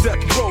 7, 8 for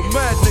death row.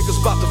 Mad niggas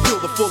about to feel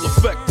the full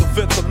effect of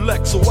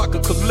intellect, so I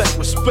can collect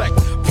respect.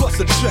 Plus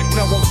a check,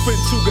 now I'm fin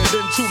to get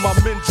into my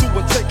men too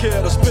and take care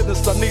of this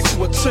business I need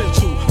to attend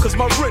to. Cause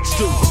my rich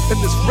do, and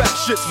this rap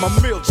shit's my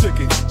meal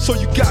ticket. So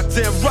you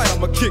goddamn right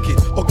I'ma kick it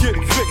or get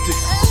evicted.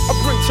 I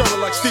bring terror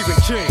like Stephen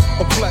King,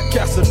 a black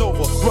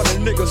Casanova,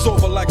 running niggas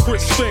over like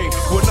Christine.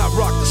 When I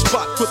rock the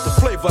spot with the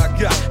flavor I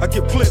got, I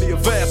get plenty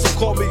of ass, so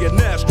call me an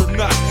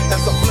astronaut.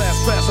 As I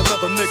blast past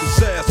another nigga's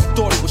ass,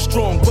 thought he was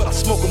strong, but I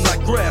smoke him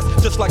like grass,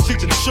 just like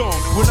Cheech and Chong.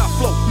 When I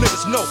flow,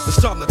 niggas know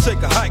it's time to take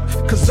a hike.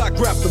 Cause I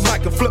grab the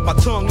mic and flip my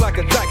tongue like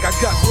a dyke. I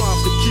got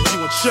rhymes to keep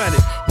you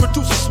enchanted.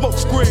 Produce a smoke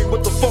screen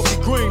with the funky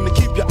green to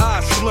keep your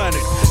eyes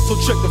slanted. So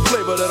check the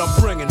flavor that I'm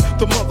bringing.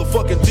 The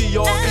motherfucking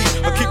DRE,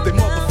 I keep they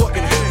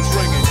motherfucking hands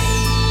ringing.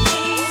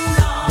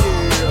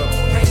 Yeah,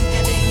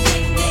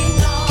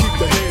 keep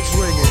the heads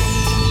ringing.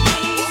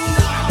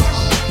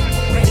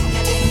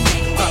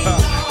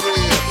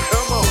 Yeah.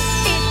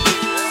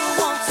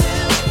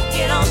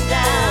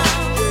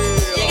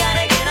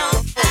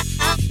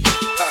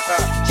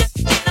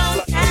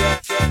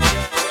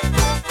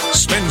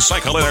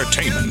 Cycle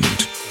Entertainment.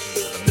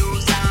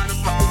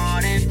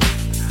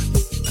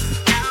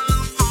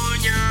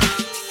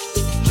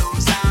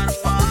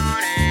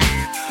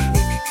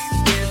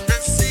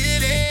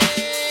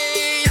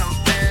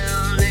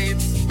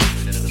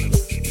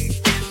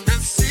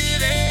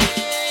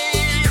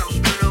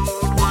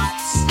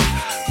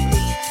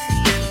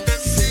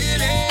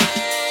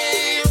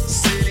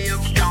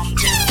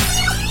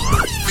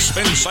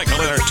 Spin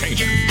Cycle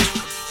Entertainment.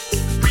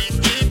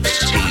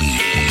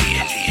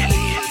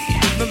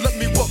 Now let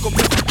me welcome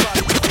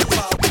everybody to the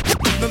wild.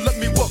 Now let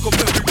me welcome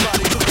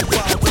everybody to the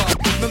wild wild.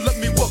 Now let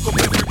me welcome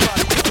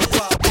everybody to the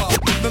wild wild.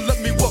 Now let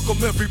me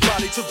welcome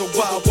everybody to the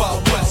wild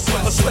wild west.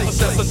 A state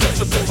that's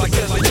untouchable like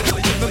Elliot.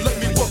 Now let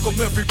me welcome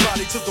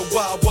everybody to the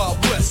wild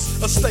wild west.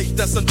 A state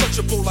that's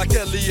untouchable like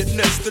Elliot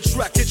Ness. The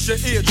track hits your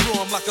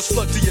eardrum like a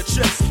slug to your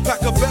chest.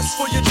 Pack a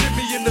vest for your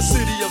Jimmy in the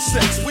city of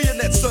sex. We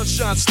in that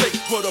sunshine state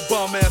where the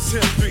bomb ass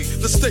hemp be.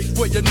 The state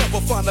where you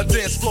never find a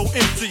dance floor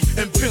empty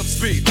and pimp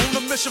speed.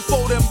 On a mission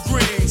for them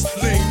greens.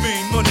 Lean,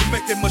 mean, money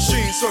making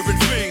machines serving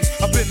fiends.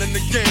 I've been in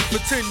the game for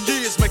 10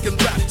 years making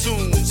rap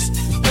tunes.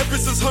 Ever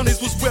since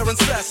Honeys was wearing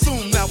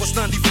Sassoon, now it's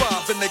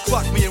 95 and they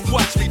clock me and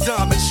watch me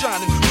diamond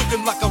shining,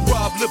 looking like a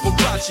Rob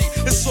Liberace.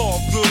 It's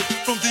all good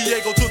from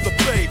Diego to the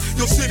Bay.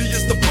 Your city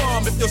is the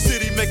bomb if your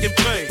city making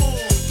pay.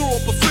 Throw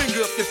up a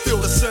finger if you feel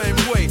the same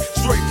way.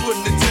 Straight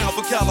putting it down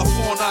for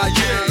California,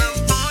 yeah.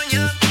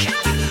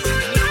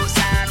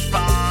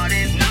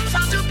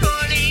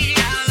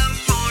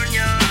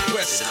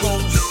 West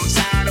Coast.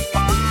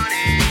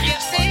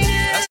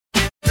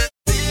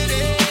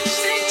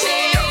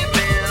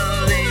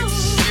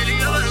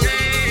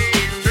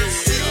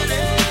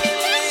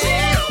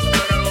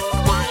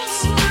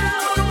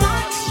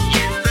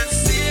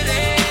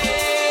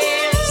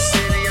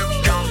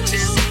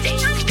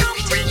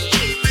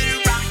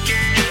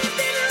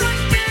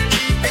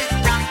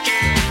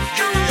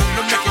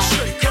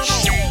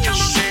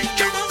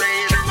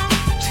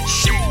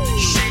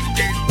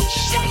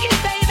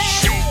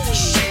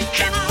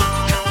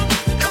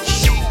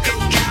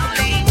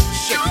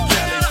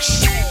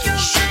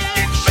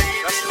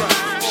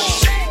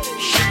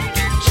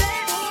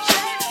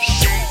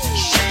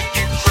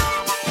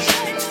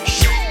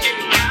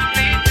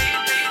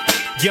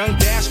 Young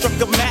Dad struck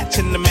a match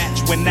and the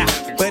match went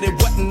out, but it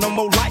wasn't no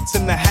more lights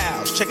in the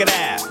house. Check it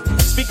out.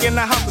 Speaking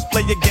of house, let's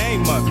play a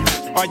game of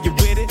it. Are you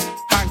with it?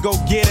 I go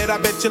get it. I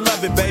bet you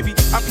love it, baby.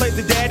 I play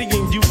the daddy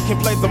and you can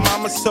play the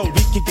mama, so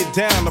we can get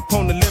down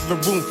upon the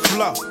living room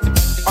floor.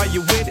 Are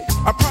you with it?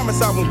 I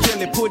promise I won't kill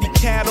it. Put the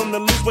cat on the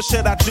loose. What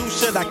should I do?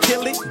 Should I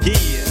kill it? Yeah.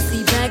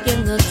 See, back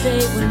in the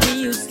day when we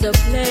used to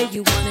play,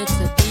 you wanted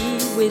to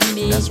be with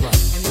me. That's right.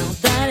 And now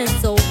that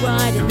is so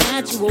right and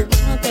natural,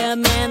 out there,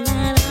 man,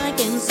 that I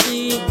can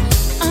see.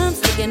 I'm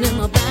sticking in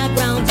my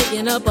background,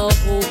 digging up a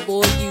hole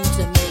for you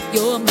to make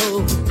your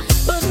move.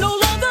 But no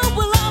longer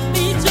will I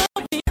be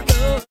jumping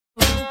through.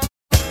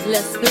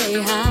 Let's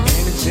play high.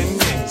 Let's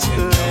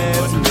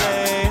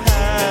play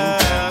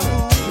high.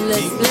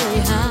 Let's play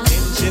high.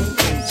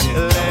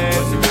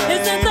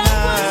 Isn't that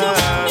what you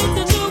want me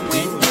to do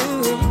with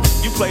you?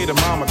 You play the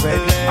mama,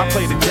 baby. I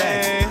play the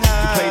daddy.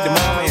 You play the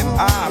mama and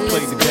I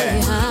play the daddy.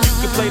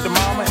 You can play the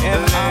mama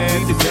and I be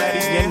the daddy.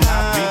 And I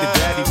be the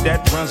daddy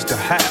that runs the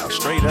house.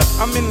 Straight up.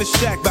 I'm in the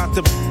shack about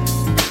to...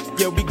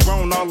 Yeah, we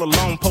grown all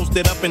alone,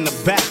 posted up in the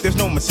back, there's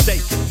no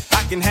mistake.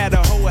 I can have the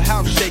whole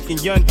house shaking,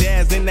 young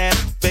Daz in that,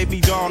 baby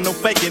doll, no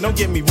faking, don't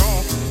get me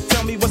wrong.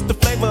 Tell me what's the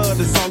flavor of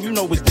the song, you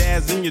know it's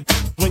Daz in your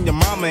when your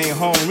mama ain't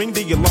home. Ring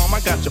the alarm,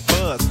 I got your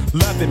buzz,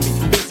 loving me,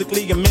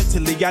 physically and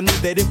mentally, I knew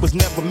that it was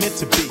never meant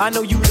to be. I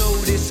know you know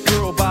this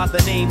girl by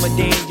the name of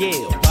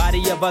Danielle,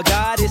 body of a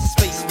goddess,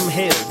 space from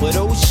hell, but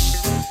oh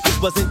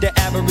this wasn't the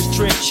average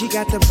trip, she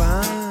got the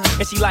vibe,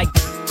 and she like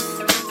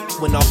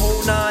when a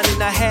whole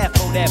 9.5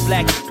 for that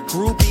black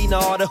groupie. And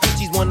all the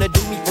hoochies wanna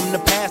do me from the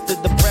past to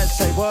the present.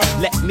 Say what?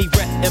 Let me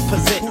rep and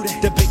present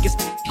the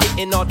biggest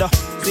hitting all the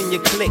hooks in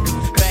your clique.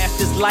 Fast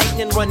as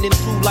lightning running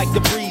through like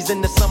the breeze in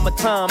the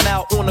summertime.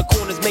 Out on the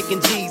corners making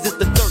G's, it's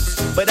the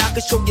thirst. But I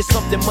could show you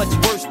something much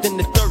worse than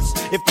the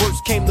thirst, if worse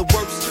came to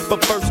worst.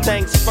 But first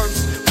things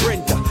first,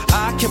 Brenda,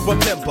 I can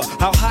remember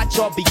how hot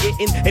y'all be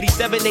getting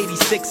 87,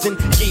 86, and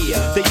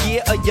yeah, the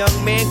year a young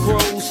man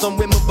grows. Some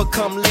women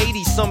become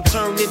ladies, some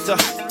turn into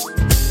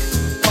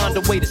find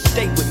a way to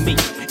stay with me.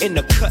 In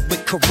the cut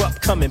with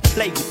Corrupt, come and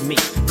play with me.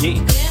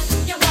 Yeah.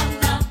 If you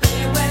wanna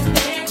play with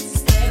me,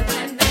 stay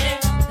with me,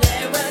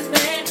 play with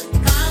me.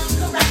 Come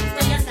correct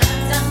when you start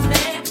to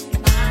me,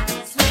 my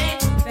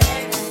sweet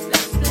baby.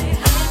 Let's play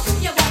high.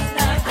 If you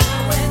wanna play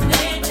with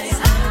me,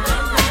 stay with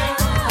me,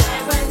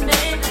 play with me.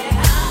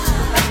 Come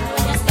correct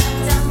when you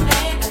start to me,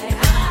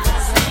 my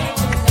sweet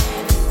baby.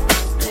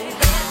 Let's play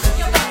high. If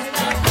you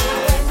wanna play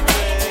with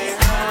me,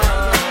 stay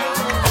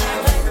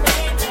with me,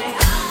 play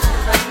high.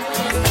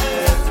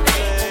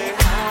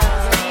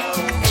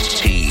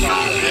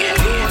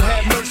 Lord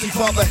have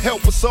Father,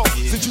 help us all.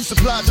 Since you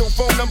supplied your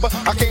phone number,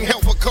 I can't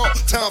help but call.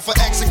 Time for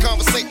action,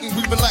 conversating,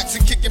 we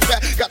relaxing, kicking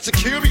back. Got you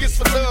curious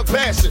for love,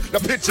 passion. Now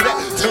picture that,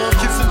 tongue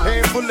kissing,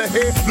 hand full of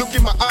hair. Look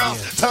in my eyes,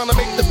 time to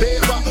make the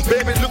bed rock.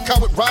 Baby, look how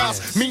it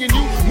rise. Me and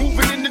you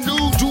moving in the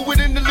nude, do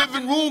it in the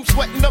living room,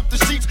 sweating up the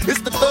sheets.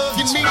 It's the thug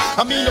in me.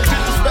 I mean, I'm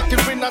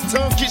disrespecting when I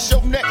tongue kiss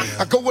your neck.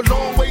 I go a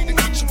long way to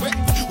get you wet.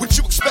 What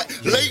you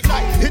expect? Late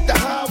night, hit the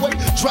highway,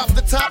 drop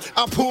the top.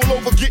 I pull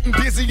over, getting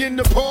busy in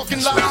the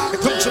parking lot. And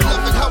don't you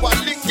love it how I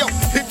lick your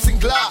hips and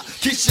glide?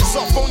 Kiss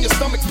yourself on your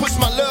stomach, push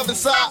my love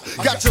inside.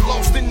 Got you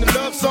lost in the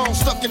love song,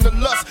 stuck in the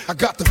lust. I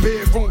got the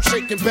bedroom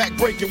shaking, back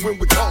breaking when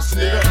we're tossing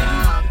it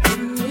up.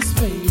 Goodness,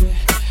 baby,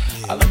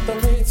 I love the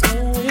way it's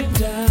going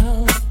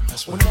down.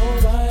 When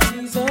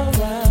nobody's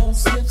around,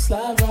 slip,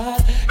 slide,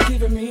 ride,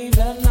 giving me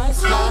that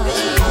nice ride.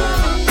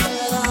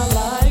 And I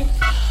like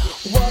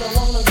what I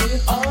wanna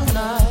get all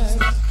night.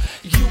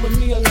 You and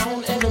me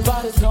alone,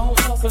 everybody's gonna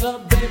toss it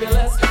up, baby.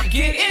 Let's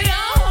get it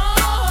on.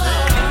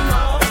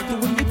 The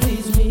way you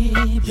please me,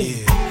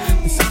 baby.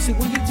 The sexy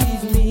way you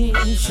tease me,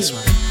 that's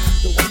right.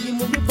 The way you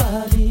move your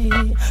body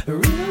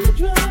really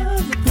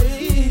drives me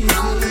crazy.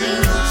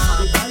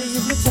 Your body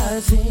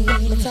hypnotizing.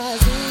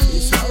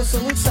 It's all so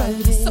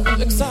exciting. So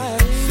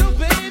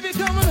baby,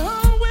 come on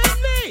home with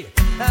me.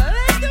 I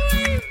like the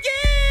way you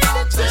give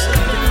it to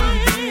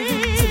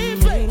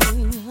me.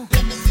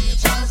 Let me see you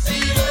try to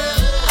see it.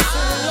 I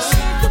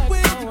like the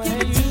way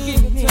you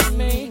give it to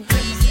me.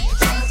 Let me see you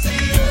try to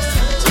see it.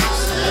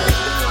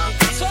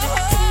 So I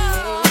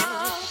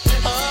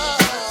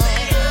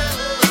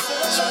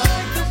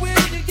like the way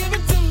you give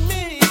it to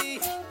me.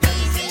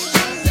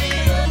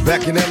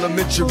 Back in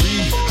elementary,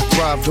 I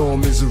thrived on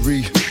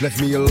misery. Left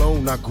me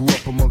alone, I grew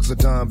up amongst a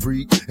dying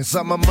breed.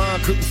 Inside my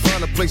mind, couldn't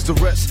find a place to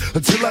rest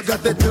until I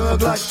got that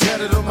thug like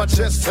tatted on my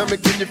chest. Tell me,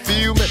 can you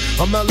feel me?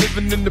 I'm not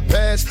living in the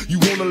past, you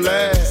wanna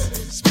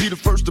last. Be the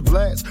first to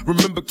blast.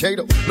 Remember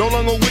Kato, no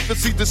longer with the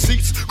seat, the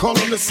seats. Call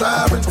on the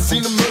sirens,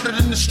 seen them murdered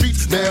in the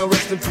streets. Now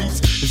rest in peace.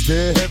 Is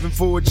there heaven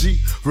for a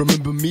G?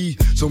 Remember me,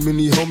 so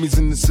many homies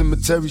in the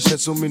cemetery shed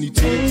so many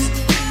tears.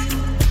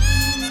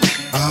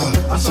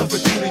 I suffered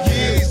through the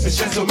years and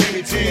shed so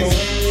many tears.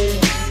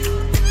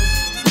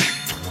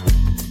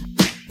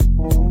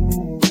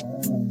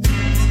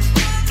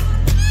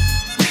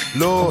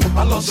 Lord,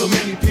 I lost so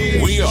many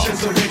peers. We are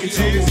so many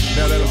tears.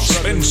 Now that I'm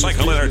Spin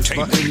Cycle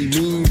Entertainment. By any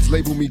means,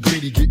 label me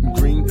greedy, getting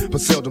green,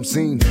 but seldom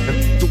seen.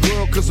 And the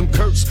world, cause I'm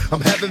cursed.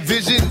 I'm having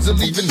visions of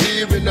leaving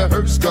here in the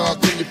hearse.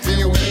 God, can you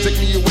feel? Take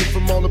me away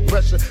from all the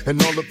pressure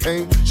and all the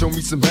pain. Show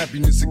me some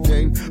happiness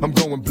again. I'm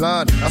going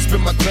blind. I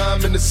spend my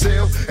time in the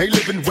cell, ain't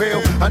living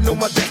well. I know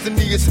my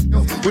destiny is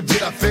hell, but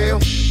did I fail?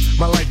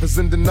 My life is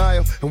in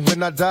denial, and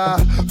when I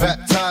die,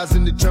 baptized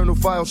in the eternal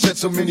fire, shed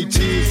so many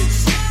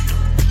tears.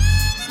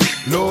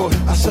 Lord,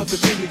 I suffered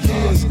through the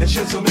years and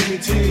shed so many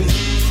tears.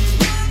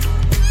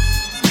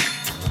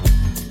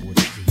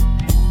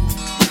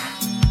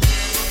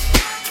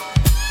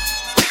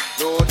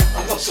 Lord,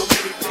 I lost so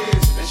many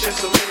tears and shed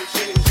so many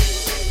tears.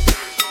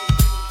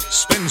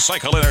 Spin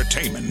Cycle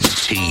Entertainment.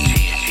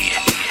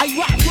 I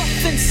rock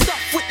rough and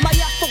stuff with my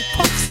Afro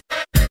puffs.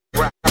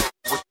 Rock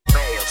with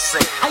male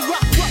sing. I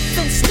rock rough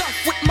and stuff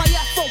with my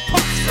Afro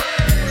puffs.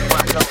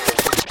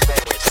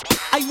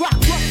 I rock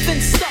rough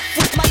and stuff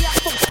with my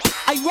Afro.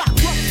 I rock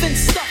rough and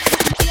stuff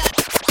with my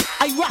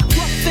I rock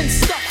rough and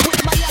stuff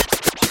with my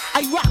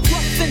I rock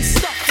rough and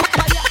stuff with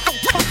my Afro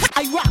puffs.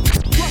 I rock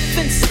rough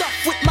and stuff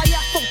with my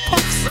Afro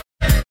puffs.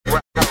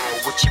 Rock on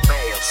with your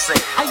male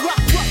sing. I rock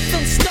rough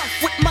and stuff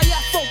with my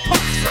Afro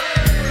puffs.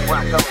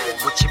 Rock on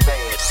with your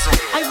male sing.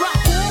 I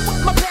rock on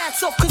with my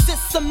pants off cause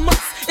it's a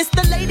must. It's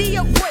the lady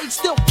of rage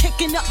still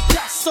kicking up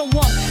dust. So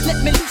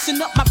let me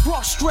loosen up my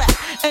bra strap.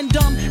 And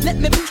let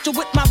me boost you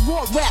with my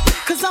raw rap.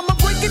 Cause I'ma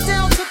break it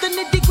down to the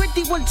nitty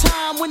gritty one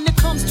time. When it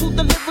comes to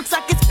the lyrics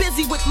I get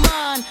busy with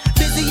mine.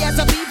 Busy as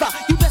a beaver,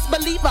 you best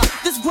believe her.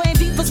 This grand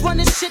diva's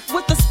running shit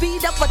with the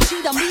speed of a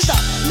cheetah. Me the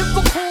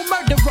lyrical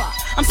murderer,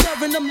 I'm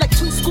serving them like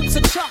 2 scoops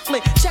of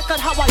chocolate. Check out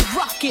how I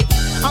rock it.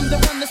 I'm the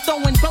one that's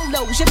throwing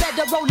bolos. You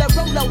better roll a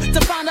Rolo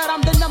to find out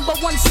I'm the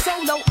 #1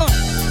 solo.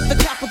 The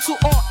capital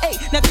R-A,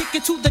 now kick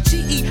it to the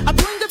G-E. I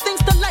bring the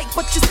things to light,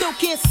 but you still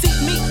can't see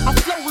me. I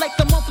flow like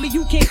the monthly,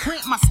 you can't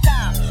cramp my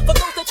style. For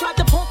those that tried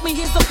to punk me,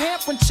 here's a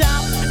parent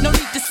child. No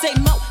need to say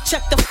mo,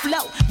 check the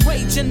flow.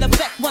 Rage in the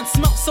back, one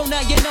smoke, so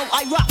now you know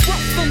I rock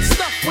rough and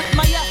stuff with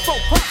my Afro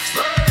puffs.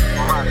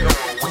 Rock on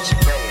with your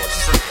male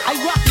sing. I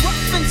rock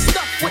rough and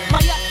stuff with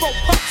my Afro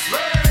puffs.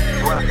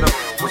 Rock on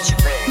with your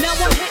male sing. Now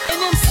I'm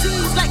hitting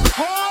MCs like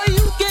how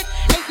you get.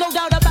 Ain't no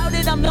doubt about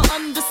it, I'm the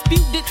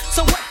undisputed.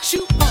 So what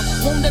you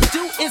wanna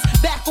do is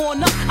back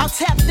on up. I'll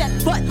tap that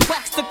butt,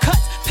 wax the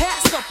cuts,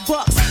 pass the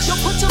bucks. Yo,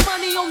 put your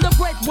money on the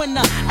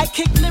breadwinner. I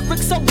kick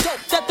lyrics so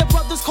dope that the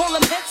brothers call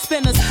them head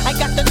spinners. I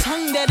got the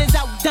tongue that is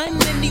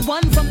outdone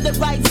anyone, from the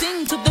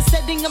rising to the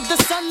setting of the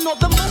sun or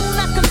the moon.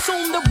 I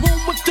consume the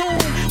room with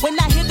doom when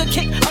I hear the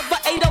kick of a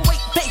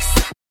 808 bass.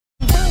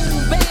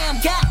 Boom, bam,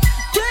 god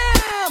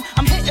damn,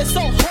 I'm hitting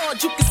so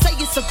hard you can say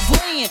it's a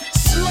grand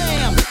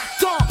slam.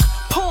 Dunk,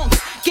 punks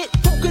get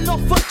broken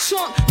off a chunk.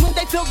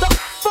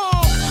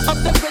 of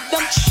the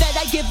rhythm that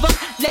I give them.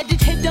 Let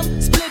it hit them,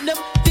 split them,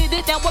 fit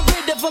it, now we're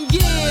rid of them.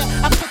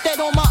 Yeah, I put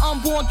that on my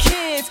unborn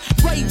kids.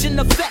 Rage in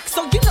effect,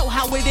 so you know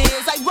how it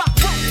is. I rock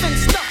rough and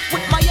stuff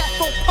with my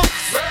Afro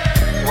pumps.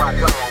 Rock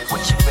on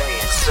with your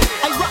band, sing.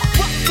 I rock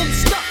rough and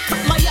stuff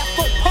with my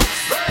Afro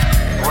pumps.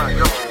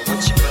 Rock on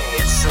with your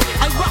band, sing.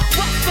 I rock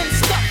rough and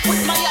stuff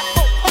with my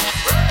Afro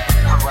pumps.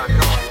 I rock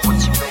on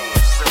with your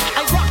band, sing.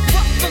 I rock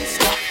rough and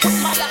stuff with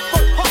my Afro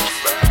pumps.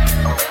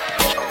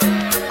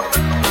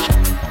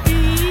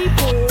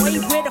 B-boy,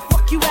 where the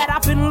fuck you at?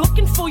 I've been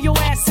looking for your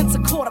ass since a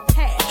quarter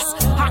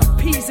past. Hot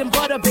peas and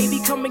butter, baby,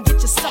 come and get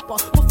your supper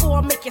before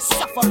I make you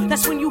suffer.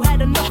 That's when you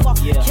had enough of.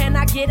 Can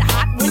I get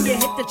hot when you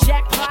hit the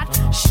jackpot?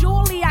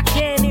 Surely I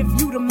can if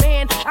you the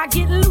man. I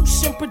get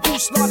loose and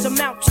produce large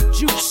amounts of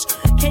juice.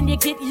 Can you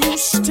get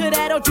used to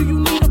that, or do you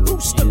need a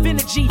boost of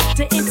energy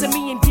to enter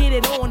me and get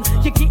it on?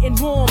 You're getting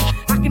warm,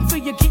 I can feel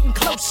you getting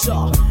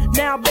closer.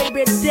 Now,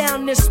 baby,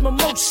 down this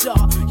mimosa.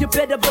 You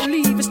better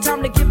believe it's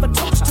time to give a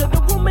toast to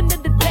the woman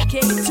of the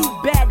decade. Too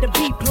bad to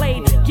be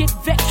played. Get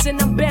vexed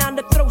and I'm bound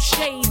to throw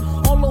shade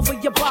all over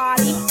your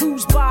body.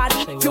 Whose body?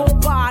 Your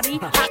body.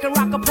 I can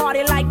rock a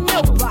party like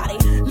nobody.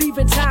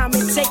 Leaving time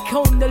and take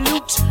home the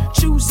loot.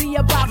 Choosy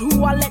about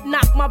who I let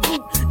knock my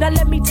boot. Now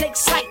let me take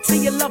sight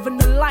till you're loving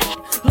the light.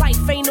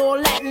 Life ain't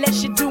all that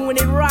unless you're doing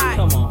it right.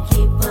 Come on.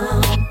 Keep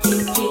on,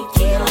 keep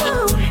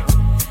on.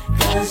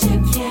 Cause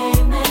you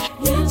came and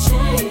you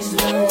changed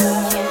the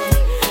world.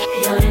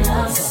 Your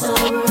love's so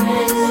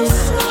reckless.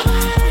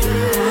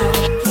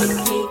 Keep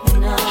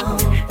keeping on.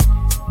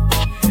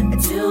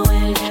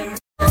 Doing it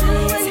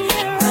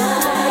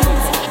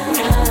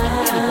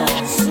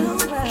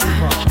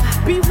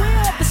right.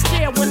 Beware of the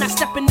stare when I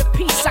step into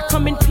peace. I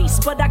come in peace,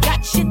 but I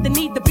got shit that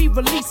need to be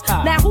released.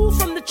 Now who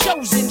from the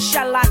chosen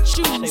shall I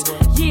choose?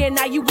 Yeah,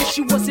 now you wish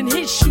you was in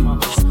his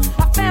shoes.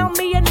 I found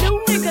me a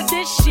new nigga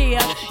this year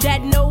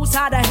that knows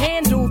how to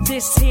handle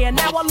this here.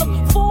 Now I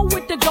look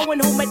forward to going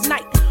home at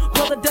night.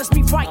 Brother does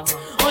me right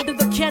under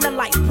the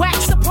candlelight.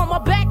 Wax upon my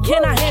back,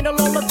 can I handle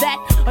all of that?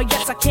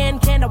 Yes I can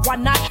I? Why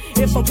not?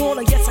 If I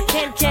wanna, yes I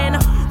can.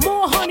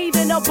 More honey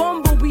than a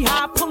bumblebee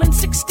hive, pulling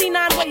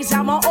 69 ways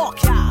out my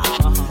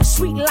archive.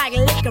 Sweet like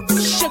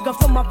licorice, sugar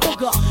from my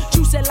booger,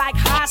 juicy like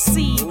high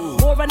C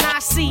or an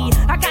IC.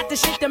 I got the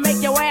shit to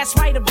make your ass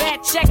write a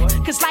bad check.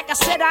 Cause like I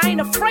said, I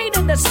ain't afraid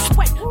of the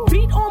sweat.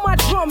 Beat on my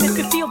drum if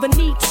you feel the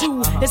need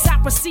to, as I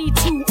proceed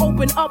to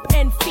open up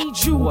and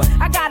feed you.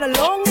 I got a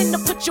longing to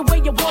put you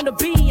where you wanna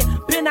be.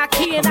 Been I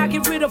key and I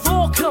get rid of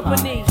all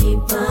company.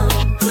 Keep on,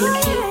 keep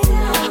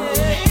on.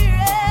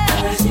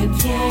 Cause you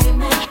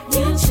came and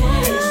you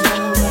changed the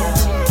world.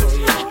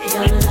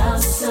 Your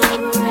love's so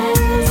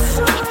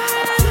reckless.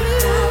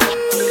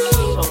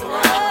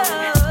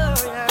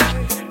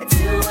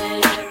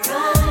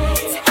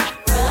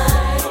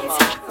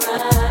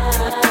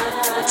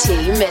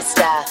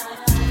 Mister.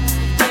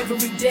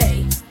 Every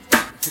day,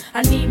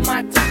 I need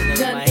my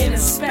done in a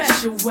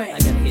special way.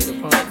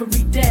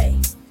 Every day.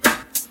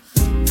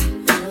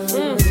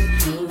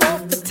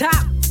 Off the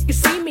top, you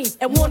see me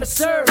and wanna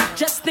serve.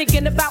 Just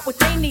thinking about what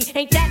they need,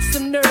 ain't that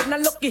some nerve? Now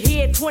look at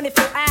here,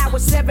 24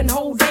 hours, 7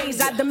 whole days.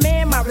 I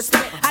demand my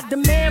respect, I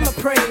demand my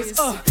praise.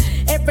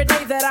 Every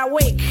day that I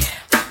wake,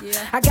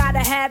 I gotta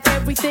have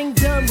everything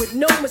done with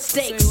no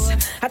mistakes.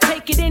 I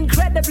take it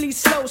incredibly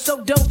slow,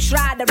 so don't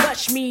try to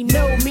rush me.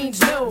 No means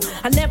no,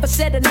 I never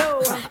said a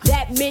no.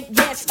 That meant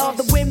yes, all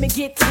the women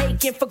get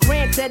taken for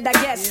granted, I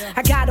guess.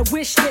 I got a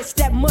wish list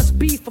that must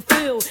be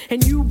fulfilled,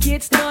 and you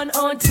get none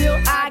until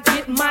I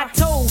get my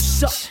toes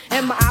sucked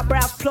and my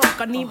eyebrows plucked.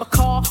 I need my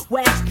car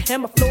waxed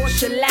and my floor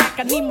shellac.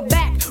 I need my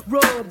back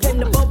rubbed and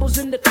the bubbles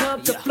in the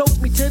tub to float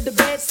me to the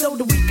bed so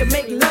that we can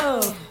make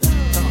love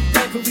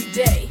every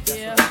day.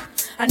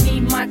 I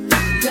need my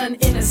done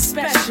in a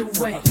special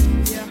way.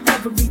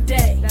 Every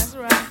day. That's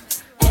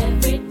right.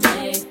 Every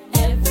day,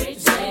 every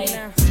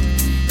day,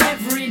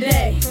 every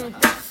day.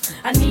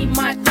 I need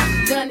my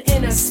done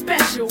in a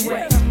special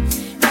way.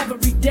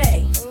 Every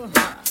day.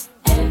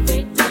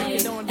 Every day.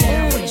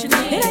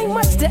 It ain't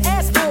much to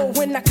ask for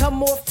when I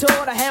come off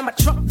tour. I have my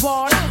truck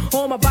barred,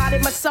 on my body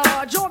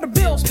massage, all the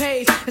bills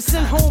paid, and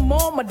send home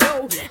all my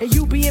dough. And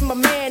you being my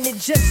man, it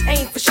just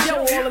ain't for show.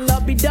 All the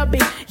lovey-dovey,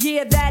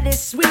 yeah, that is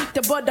sweet.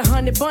 The butter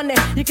honey bunny,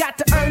 you got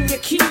to earn your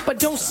keep, but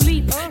don't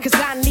sleep, cause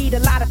I need a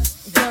lot of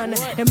done.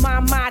 And my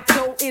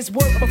motto is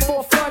work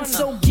before fun,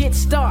 so get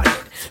started.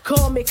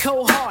 Call me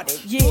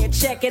cold-hearted, yeah,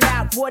 check it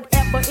out,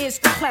 whatever is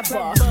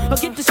clever. Or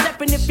get to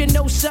stepping if you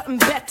know something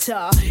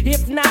better.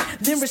 If not,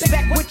 then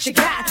respect what you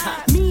got.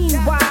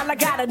 Meanwhile, I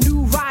got a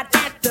new ride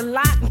at the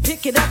lot, and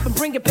pick it up and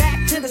bring it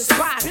back to the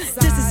spot.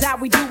 This is how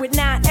we do it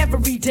now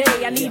every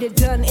day. I need it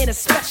done in a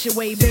special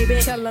way, baby.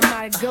 Tell them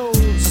how it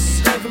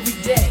goes every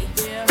day.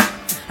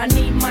 I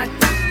need my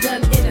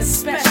done in a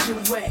special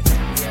way.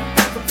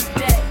 Every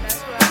day.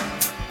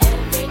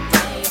 Every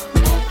day.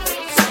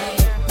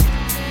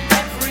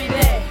 Every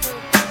day.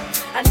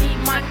 I need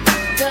my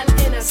done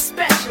in a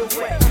special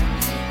way.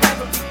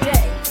 Every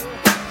day.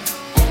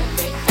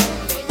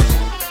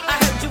 I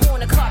heard you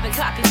want a carbon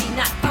copy,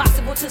 not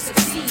possible to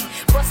succeed.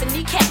 busting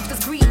kneecaps,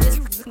 cause greed is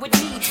with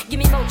me. Give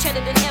me more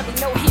cheddar than Emily,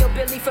 no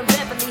hillbilly from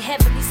Beverly,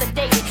 heavily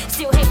sedated,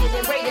 still hated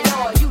and rated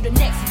R. You the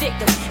next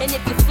victim, and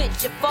if you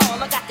flinch, you fall.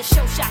 I got the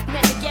show shot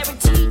method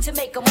guaranteed to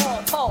make them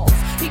all pause.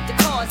 Peep the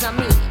cars I'm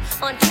in,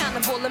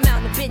 uncountable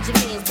amount of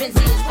Benjamins,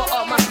 Benzines for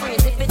all my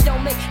friends. If it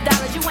don't make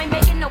dollars, you ain't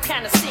making no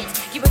kind of sense.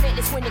 You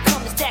relentless when it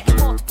comes to stacking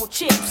multiple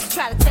chips.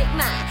 Try to take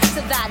mine,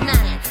 survive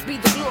 9, be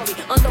the glory.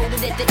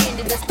 Unloaded at the end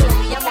of the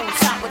story. I'm on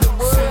top of the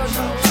world.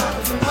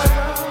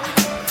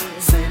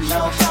 Sitting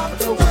on top of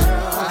the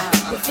world.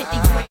 With 50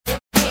 grand.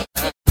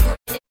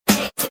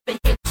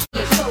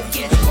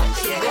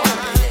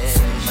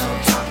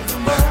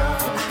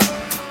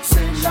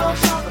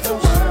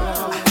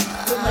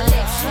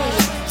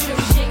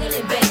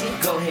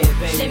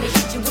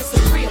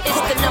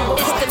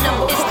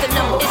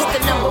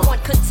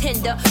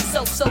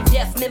 So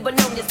deaf, member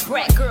known as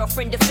brat,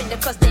 girlfriend defender,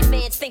 cause they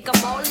man think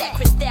I'm all that.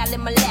 Crystal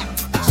in my lap,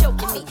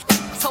 choking me,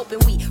 hoping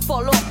we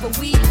fall off, but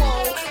we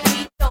won't.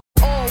 We don't.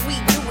 All we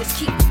do is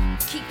keep.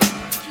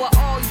 Well,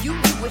 all you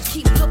do is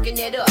keep looking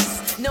at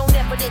us. Known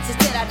evidence is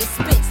that I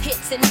dispense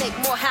hits and make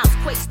more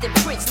housequakes than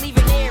Prince,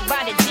 leaving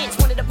everybody dense.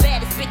 One of the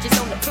baddest bitches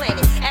on the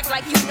planet. Act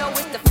like you know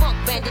it's the funk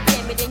bandit,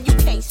 damn it, and you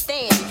can't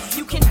stand it.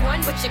 You can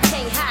run, but you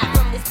can't hide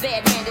from this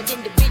bad-mannered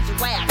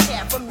individual I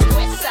care from the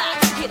west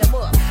side. Hit 'em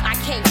up, I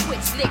can't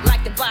quit, slick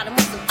like the bottom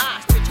of some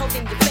ostrich.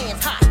 Holding the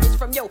fans hostage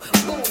from your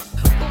boom,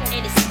 boom,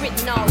 and it's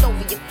written all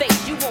over your face.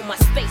 You want my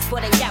space,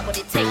 but ain't got what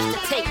it takes to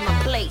take my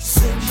place.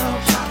 Sitting on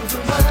top of the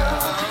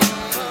world.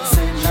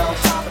 Sitting on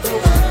top of the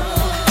world.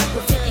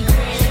 With 50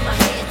 grand in my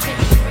hand,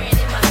 50 grand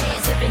in my hand,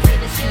 sipping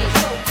Hennessy and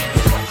Coke.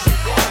 What you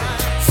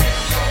want?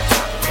 Sitting on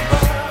top of the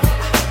world.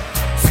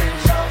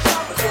 Sitting on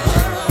top of the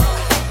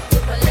world.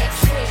 With my legs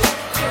swinging,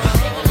 you're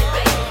jiggling,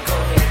 baby. Go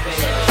ahead,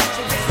 baby. Let me hit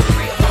you with some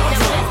real. Now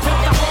let's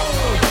take the hole.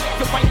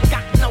 You ain't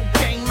got no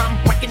game. I'm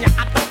breaking you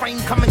out the frame,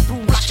 coming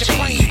through like a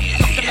train.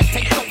 I'm gonna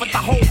take over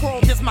the whole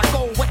world. Is my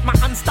goal with my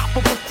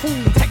unstoppable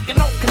crew taking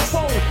no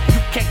control.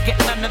 You can't get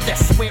none of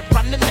this. We're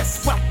running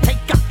this. Well, take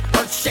up.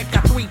 Shake a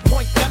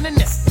 3-point gun in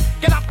this.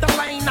 Get out the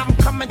lane, I'm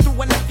coming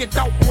through, and if you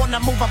don't wanna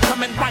move, I'm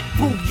coming right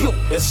through you.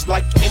 It's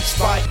like inch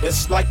by inch,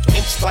 it's like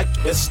inch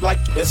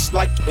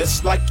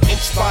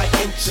by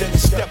inch, and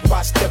step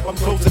by step, I'm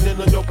closing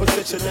in on your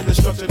position, and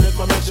destruction is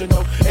my mission.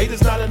 No, 8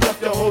 is not enough,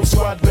 your whole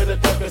squad better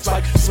duck. It's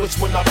like switch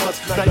when I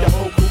bust, now your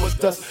whole crew is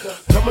dust.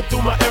 Coming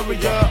through my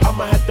area,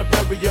 I'ma have to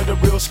bury ya. The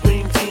real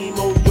scream team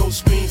on your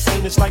screen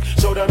scene. It's like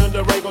showdown in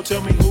the ring. Go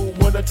tell me who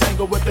wanna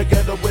tangle with the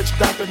ghetto witch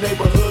doctor,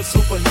 neighborhood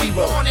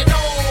superhero. On and on,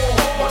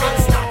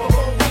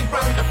 unstoppable, we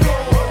run the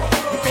floor.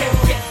 You can't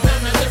get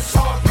none of this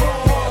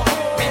hardcore.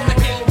 In the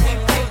game, we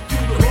take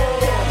you to war.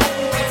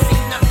 Ain't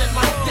seen nothing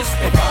like this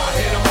before. If I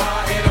hit 'em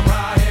high, hit 'em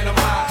high, hit 'em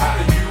high. How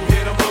do you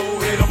hit 'em low,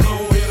 hit 'em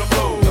low, hit 'em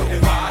low?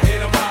 If I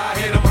hit 'em high,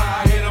 hit 'em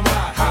high, hit 'em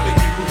high. How do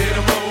you hit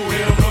 'em low,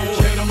 hit 'em low,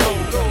 hit 'em low?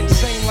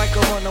 Insane like a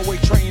runaway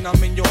train,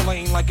 I'm in your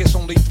lane like it's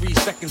only 3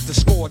 seconds to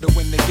score to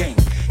win the game.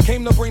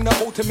 Came to bring the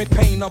ultimate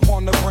pain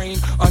upon the brain,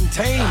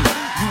 untamed.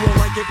 You won't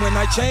like it when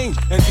I change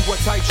into a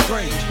type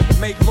strange.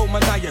 Make low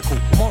maniacal,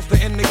 monster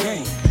in the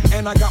game.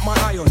 And I got my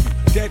eye on you,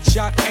 dead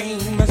shot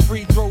aim. As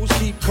free throws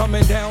keep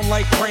coming down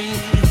like rain.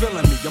 You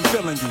feeling me, I'm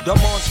feeling you, the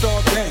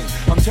monster gang.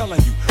 I'm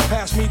telling you,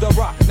 pass me the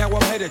rock, now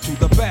I'm headed to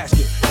the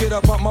basket. Get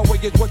up out my way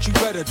is what you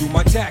better do.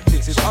 My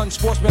tactics is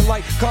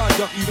unsportsmanlike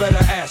conduct, you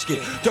better ask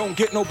it. Don't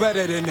get no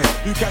better than it.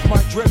 You catch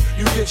my drip,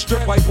 you get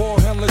stripped by ball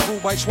handlers,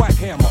 ruled by swag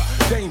hammer.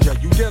 Danger,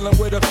 you dealing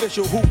with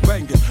official hoop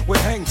bangers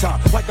with hang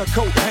time like a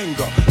coat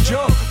hanger.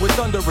 Jump with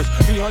thunderous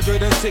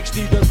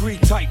 360-degree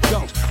tight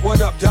dunks.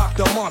 What up,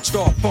 Dr.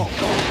 Monster Funk?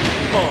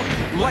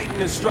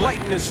 Lightning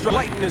strikes,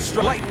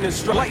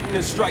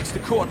 the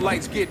court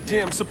lights get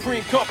dim.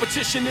 Supreme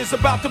competition is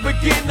about to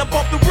begin.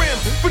 Above the rim,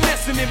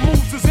 finessing it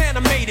moves is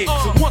animated.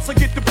 So once I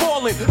get the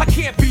ball in, I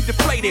can't be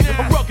deflated.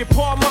 A rugged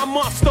part, my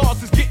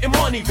monsters is getting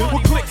money.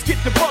 With clicks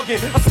get the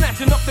bugging, I'm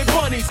snatching up their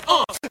bunnies.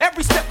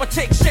 Every step I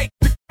take, shake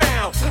the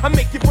ground. I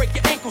make you break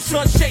your ankle,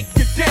 son, shake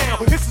you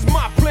down. This is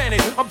my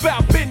planet, I'm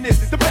about business.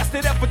 The best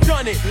that ever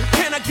done it.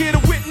 Can I get a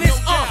witness?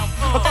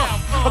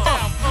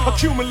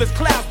 Cumulus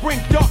clouds bring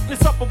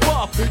darkness up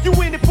above. You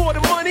in it for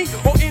the money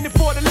or in it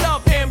for the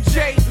love,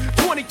 MJ?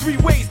 23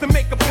 ways to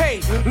make a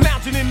pay.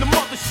 Lounging in the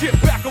mothership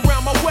back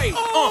around my way.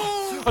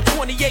 A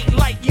 28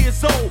 light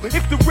years old.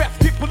 If the refs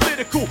get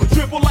political,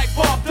 dribble like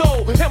Bob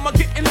Dole. Am I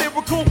getting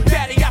lyrical?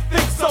 Daddy, I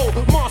think so.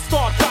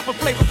 Monster, dropping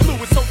flavor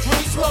fluid, so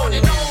drink slow.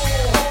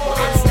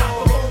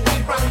 Unstoppable,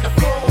 we run the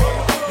floor.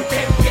 You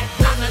can't get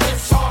none of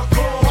this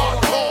hardcore.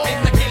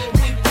 In the game,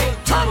 we take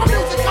turn the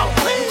music up,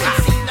 please. I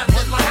see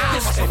nothing like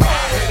this.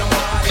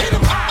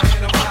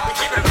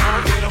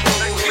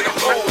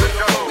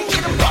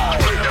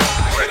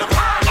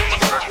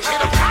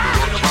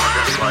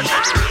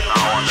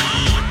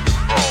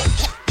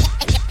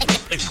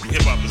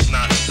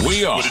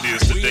 We are what it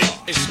is today.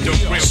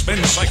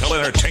 Spin Cycle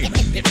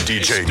Entertainment.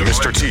 DJ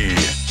Mr. T.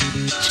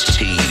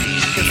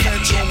 If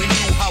heads only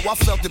knew how I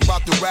felt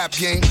about the rap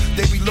game,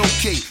 they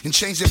relocate and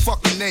change their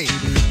fucking name.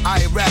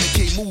 I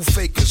eradicate move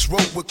fakers, roll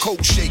with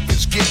coke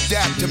shakers, get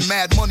dapped to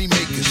mad money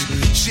makers,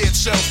 shared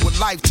cells with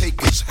life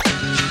takers.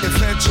 If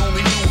heads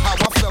only knew how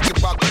I felt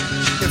about the,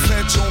 if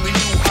heads only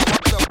knew how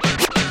I felt,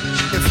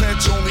 if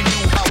heads only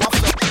knew how I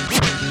felt,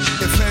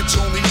 if heads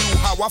only knew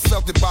how I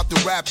felt about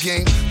the rap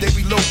game, they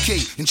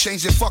relocate and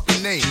change their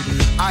fucking name.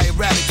 I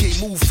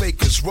eradicate move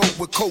fakers, roll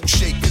with coke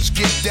shakers,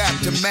 get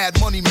dapped to mad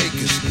money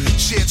makers,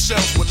 shared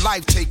cells with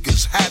life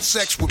takers, had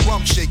sex with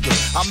rum shaker.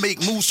 I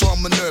make moves so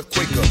I'm an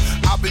earthquaker.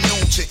 I've been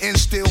known to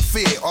instill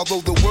fear,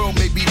 although the world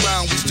may be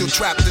round, we still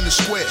trapped in the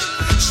square.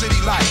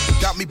 City life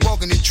got me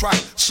bugging and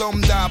trite.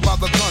 Some die by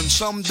the gun,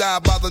 some die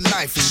by the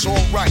knife. It's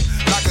alright,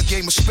 like a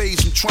game of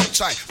spades and trump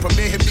tight.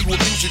 Premier hit me with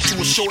music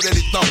to assure that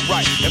it thump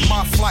right. And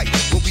my flight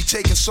will be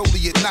taken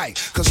solely at night,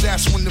 cause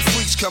that's when the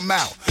freaks come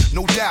out,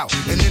 no doubt.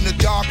 And in the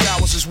dark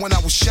hours is when I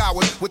was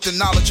showered with the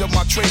knowledge of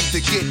my trade to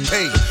get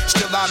paid.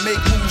 Still I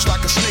make moves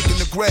like a snake in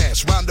the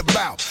grass,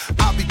 roundabout.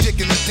 I'll be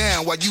digging it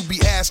down while you be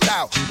assed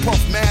out. Puff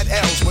mad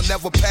L's but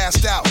never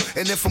passed out.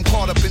 And if I'm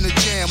caught up in the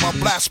jam, I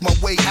blast my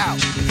way out.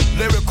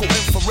 Lyrical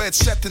infrared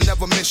set to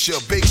never miss ya.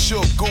 Big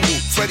Shook, Guru,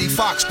 Freddie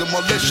Fox, the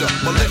militia.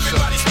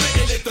 Everybody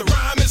spitting it, the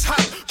rhyme is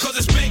hot, cause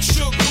it's Big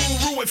Shook,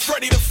 Guru, and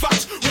Freddie the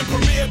Fox. When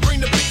Premier bring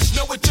the beats,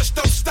 no it just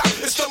don't stop,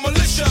 it's the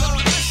militia.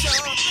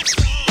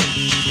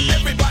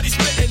 Everybody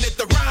spitting it,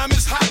 the rhyme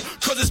is hot,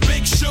 cause it's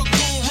Big Shook,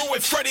 Guru,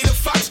 and Freddie the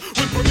Fox.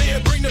 When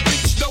Premier bring the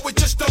beats, no it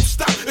just don't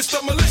stop, it's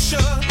the militia.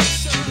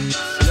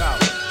 Yo,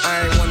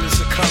 I ain't one to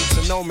succumb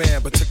to no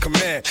man, but to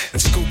command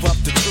and scoop up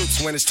the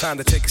troops when it's time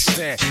to take a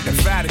stand.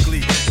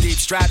 Emphatically, deep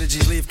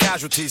strategies leave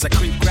casualties. I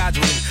creep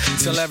gradually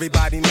till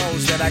everybody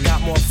knows that I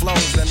got more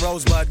flows than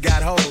Rosebud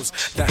got hoes.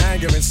 The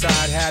anger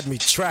inside had me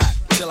trapped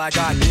till I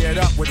got geared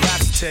up with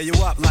raps to tear you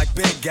up like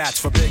big gats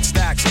for big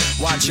stacks.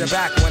 Watch your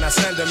back when I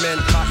send them in.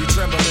 Caught you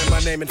trembling, my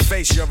name and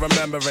face you're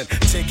remembering.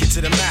 Take you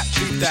to the map,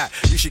 keep that.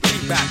 You should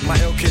keep back. My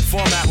ill kid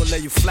format will lay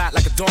you flat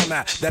like a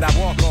doormat that I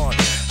walk on.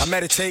 I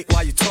meditate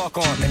while you talk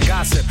on and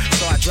gossip,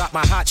 so I drop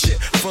my hot shit,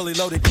 fully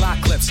loaded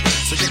Glock clips.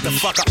 So get the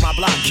fuck up my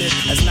block, kid.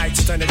 As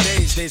nights turn to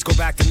days, days go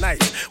back to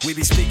nights. We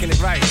be speaking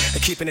it right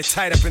and keeping it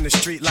tight up in the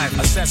street life.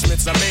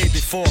 Assessments are made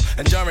before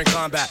and during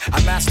combat.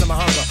 I master my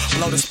hunger,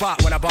 blow the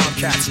spot when I bomb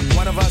cats.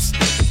 One of us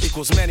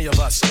equals many of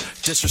us.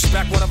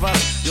 Disrespect one of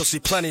us, you'll see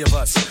plenty of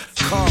us.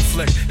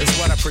 Conflict is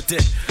what I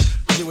predict.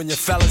 You and your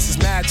fellas is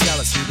mad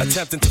jealous,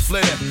 attempting to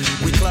flip it.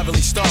 We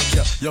cleverly stalk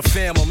ya, your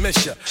fam will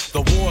miss ya.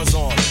 The war's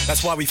on,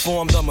 that's why we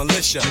formed the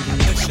militia.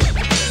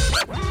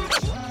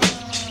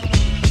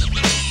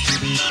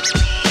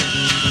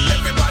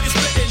 Everybody's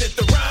spitting it,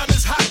 the rhyme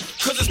is hot,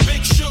 cause it's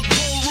Big Shook,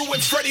 Guru,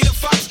 and Freddie the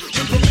Fox.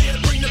 When Premier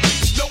bring the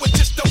beats, no it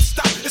just don't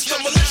stop, it's the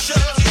militia.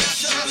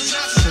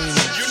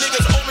 You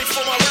niggas owe me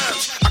for my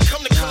rhymes, I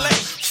come to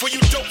collect for you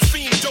dope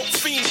fiend, dope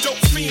fiend,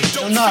 dope fiend,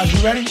 dope fiend. Nas, you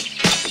ready?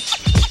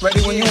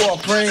 Ready when you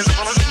walk, Prince.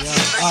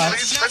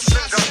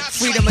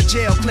 Freedom of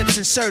jail, clips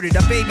inserted.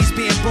 A baby's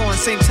being born,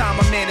 same time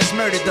a man is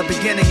murdered. The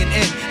beginning and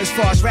end. As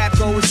far as rap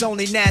go, it's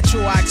only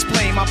natural. I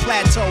explain my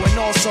plateau and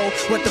also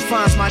what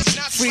defines my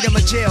freedom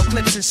of jail,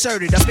 clips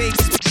inserted. A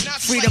baby's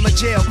freedom of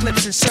jail,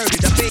 clips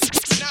inserted. A baby,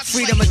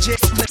 freedom of jail,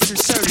 clips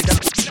inserted.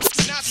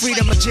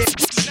 Freedom of jail,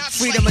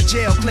 freedom of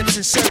jail, clips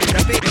inserted.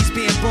 A baby's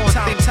being born,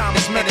 time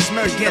is man is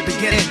murdered.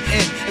 Beginning and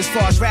end. As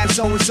far as rap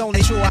go, it's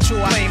only true. I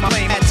claim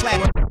that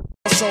flat.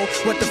 Also,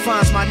 what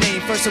defines my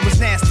name? First it was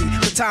nasty,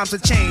 but times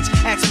have changed.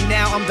 Ask me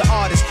now, I'm the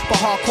artist, but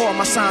hardcore,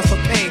 my signs for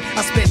pain.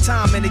 I spent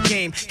time in the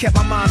game, kept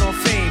my mind on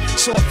fame.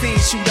 Saw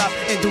fiends shoot up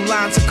and do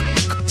lines of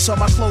saw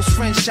my close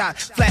friend shot,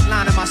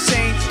 flatlining my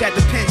sane. That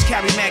depends,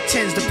 carry Mac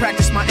 10s to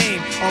practice my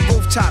aim. On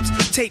rooftops,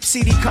 tape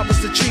CD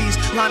covers the trees.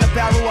 Line a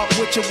barrel up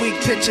with your weak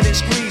picture and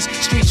squeeze.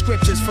 Street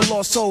scriptures for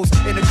lost souls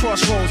in the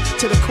crossroads.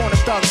 To the corner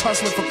thugs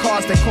hustling for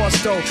cars that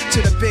cost dough.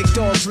 To the big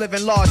dogs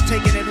living large,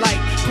 taking it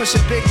light.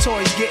 Pushing big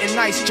toys, getting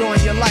nice, joy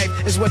in your life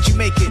is what you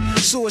make it.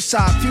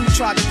 Suicide, few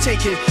tried to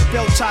take it.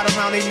 Belt tied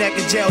around their neck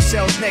and jail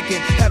cells naked.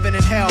 Heaven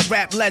and hell,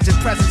 rap legend,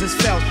 presence is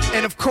felt.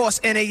 And of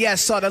course,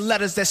 NAS are the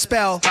letters that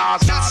spell.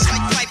 Not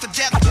like life or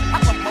death,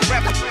 I'm a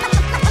rebel.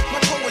 My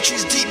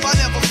poetry's deep, I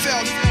never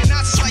felt.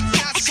 Not like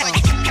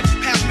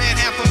half man,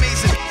 half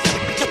amazing.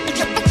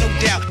 No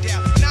doubt.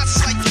 Not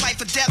like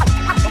life or death,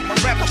 I'm a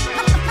rebel.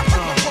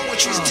 My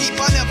poetry's deep,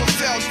 I never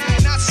felt.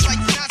 Not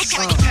like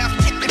half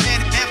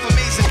man, half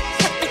amazing.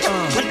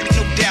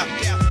 No doubt.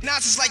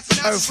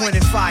 Earth, wind,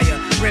 and fire,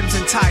 rims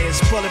and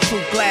tires,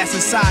 bulletproof glass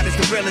inside is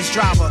the realest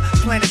driver.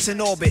 Planets in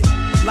orbit,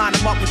 line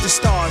them up with the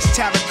stars.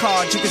 Tarot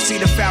cards, you can see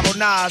the Pharaoh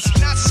Nas.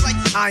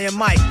 Iron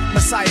Mike,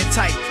 Messiah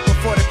type.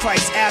 Before the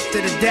Christ, after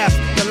the death,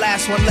 the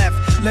last one left.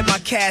 Let my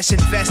cash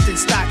invest in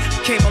stock.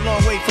 Came a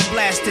long way from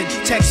blasting.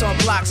 Text on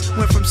blocks,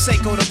 went from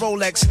Seiko to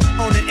Rolex.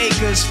 Owning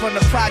acres from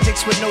the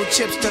projects with no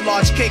chips to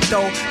large cake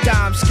though.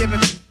 Dimes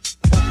giving.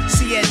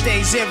 See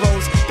siete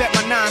zeros. Bet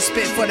my nine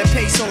spit for the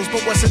pesos,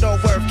 but what's it all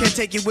worth? Can't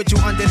take you with you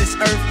under this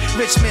earth.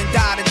 Rich men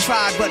died and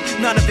tried, but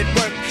none of it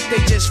worked. They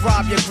just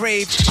rob your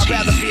grave. I'd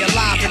rather be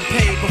alive than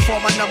paid. Before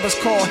my numbers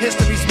call,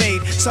 history's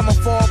made. Some will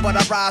fall, but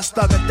I rise,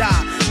 thug or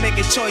die.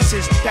 Making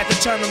choices that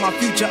determine my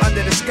future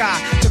under the sky.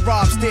 To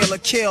rob, steal, or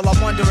kill, I'm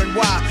wondering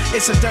why.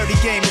 It's a dirty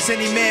game. Is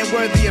any man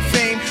worthy of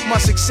fame?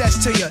 Much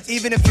success to you,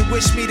 even if you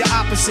wish me the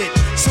opposite.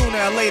 Sooner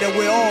or later,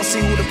 we'll all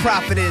see who the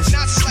prophet is.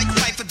 Not like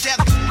life or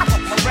death.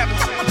 My rebel.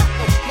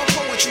 My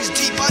poetry's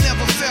deep, I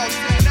never felt.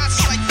 Not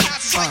like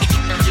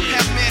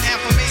half man,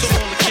 half amazing. To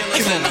all the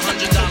killers and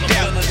 $100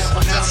 billers.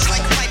 Not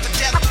like life or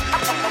death.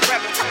 My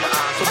rebel.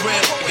 For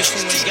real, niggas who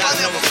ain't got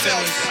no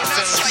feelings.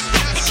 Not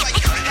like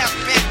half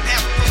man,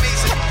 half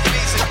amazing.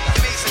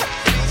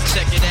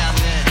 Check it out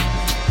now.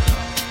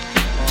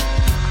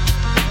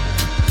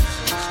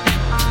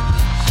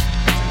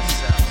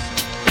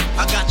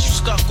 I got you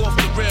stuck off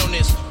the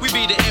realness. We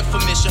be the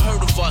infamous, you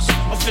heard of us.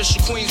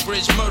 Official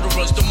Queensbridge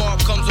murderers. The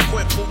mark comes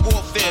equipped for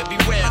warfare.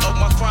 Beware of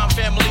my crime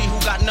family who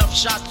got enough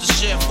shots to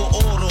share for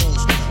all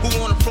those who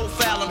wanna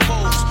profile and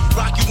pose.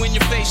 Rock you in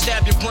your face,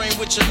 stab your brain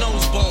with your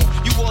nose bone.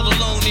 You all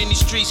alone in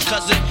these streets,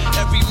 cousin.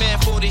 Every man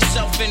for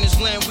theyself in his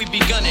land, we be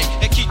gunning.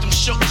 And keep them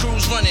shook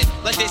crews running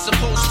like they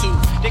supposed to.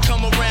 They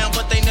come around,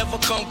 but they never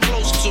come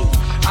close to.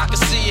 I can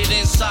see it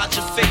inside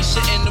your face,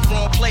 you're in the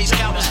wrong place.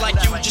 Cowards like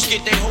you just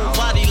get their whole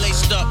body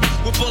laced up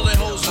with bullet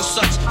holes and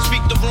such.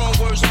 Speak the wrong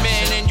words,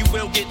 man, and you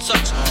will get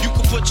touched. You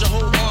can put your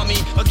whole army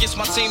against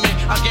my team, and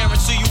I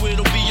guarantee you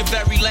it'll be your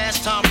very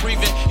last time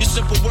breathing. Your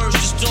simple words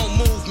just don't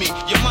move me.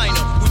 You're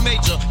minor, we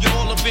major. You're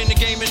all up in the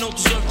game and don't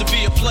deserve to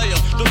be a player.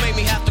 Don't make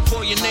me have to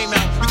call your name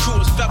out. Your crew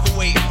is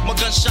featherweight. My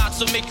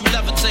gunshots will make you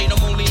levitate.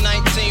 I'm only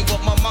 19,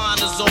 but my mind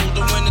is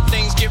older. When the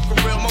things get for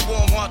real, my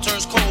warm heart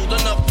turns cold.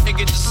 Another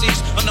nigga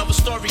deceased, another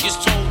story is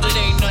told. It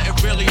ain't nothing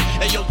really.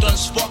 And yo, done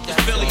sparked the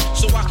Philly,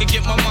 so I can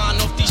get my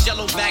mind off these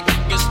yellow back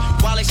niggas.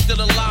 While they still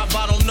alive,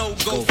 I don't know.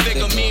 Go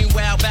figure.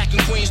 Meanwhile, back in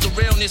Queens, the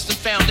realness and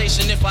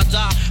foundation. If I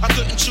die, I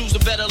couldn't choose a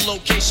better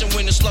location.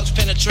 When the slugs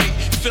penetrate,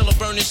 feel a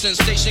burning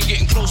sensation,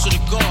 getting closer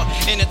to God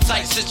in a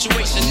tight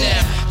situation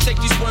now. Take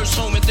these words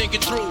home and think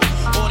it through,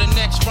 or the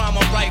next rhyme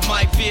I write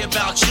might be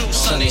about you.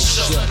 Son, they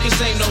shook.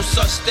 Cause ain't no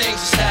such things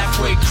as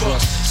halfway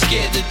crooks.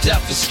 Scared to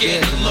death and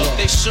scared to look.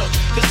 They shook.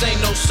 Cause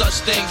ain't no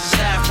such things as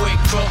halfway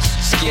crooks.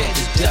 Scared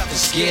to death and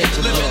scared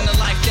to look. Living the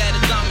life that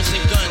is diamonds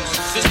and guns.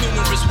 There's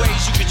numerous ways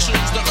you can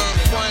choose to earn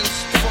funds.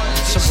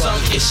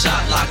 Some get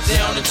shot, locked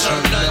down, and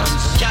turn nuns.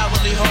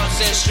 Cowardly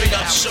hearts and straight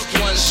up shook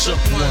ones. Shook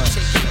ones.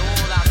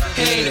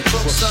 He ain't a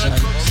crook, son.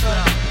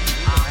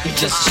 He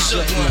just a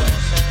shook one.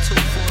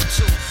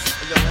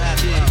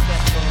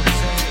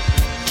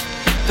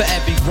 For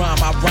every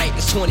rhyme I write,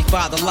 it's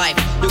 25 to life.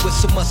 There was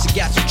so much that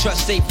got you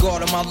trust,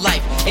 safeguard in my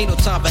life. Ain't no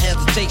time for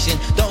hesitation,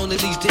 that only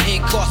leads to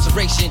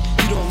incarceration.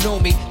 You don't know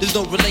me, there's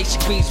no relation.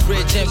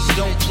 Queensbridge, and you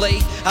don't play.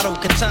 I don't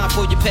got time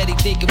for your petty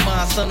thinking,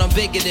 mine, son, I'm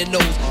bigger than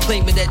those.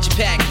 Claiming that you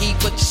pack heat,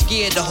 but you're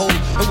scared to hold.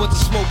 And when the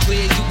smoke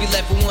clears, you be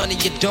left with one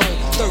and you don't.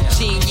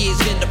 13 years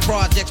in the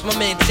projects, my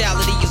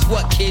mentality is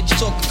what, kid? You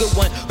talk a good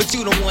one, but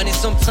you don't want it.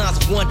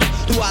 Sometimes I wonder,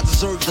 do I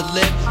deserve to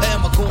live? Or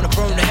am I gonna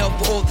burn to hell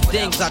for all the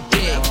things I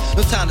did?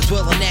 No time to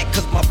dwell on that,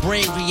 cause my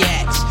brain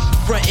reacts.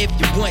 Front if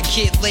you want,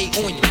 kid, lay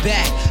on your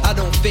back. I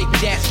don't fake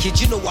jazz, kid,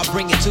 you know I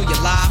bring it to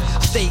your life.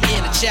 Stay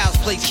in a child's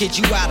place, kid,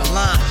 you out of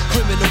line.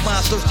 Criminal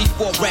minds thirsty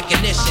for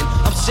recognition.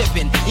 I'm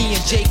sipping,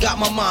 E&J got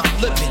my mind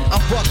flipping.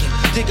 I'm bucking,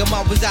 digging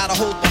my ways out of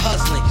hope for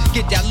hustling.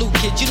 Get that loot,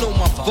 kid, you know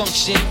my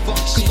function.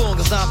 Cause long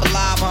as I'm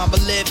alive, I'ma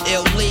live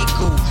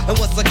illegal. And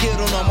once I get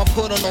on them, I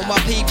put on all my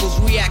peoples.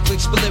 React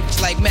quick, spit lyrics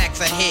like Max,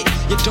 I hit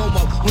your dome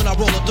up. When I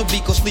roll up the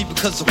beat, go sleep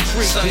because I'm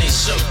free. Son ain't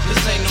shook,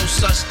 cause ain't no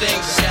such thing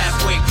as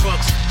halfway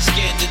crooks.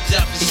 Scared to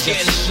death and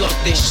scared to look,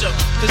 they shook.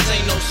 Cause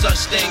ain't no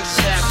such thing as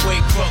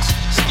halfway crooks.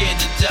 Scared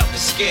to death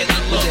and scared to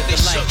look, they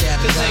shook.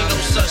 Cause ain't no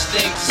such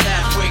thing as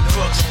halfway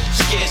crooks.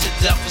 Scared to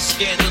death and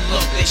scared to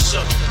look, they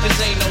shook. Cause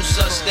ain't no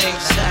such thing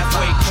as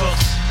halfway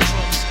crooks.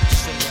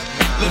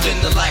 Living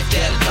the life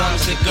that is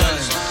diamonds and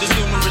guns. There's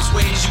numerous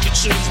ways you can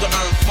choose to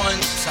earn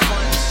funds.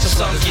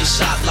 Some get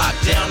shot,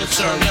 locked down, and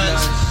turn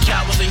nuns.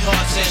 Cowardly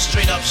hearts and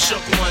straight up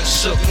shook ones,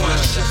 shook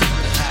ones.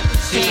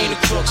 He ain't a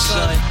crook,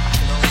 son.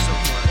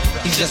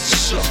 He's just a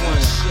shook one.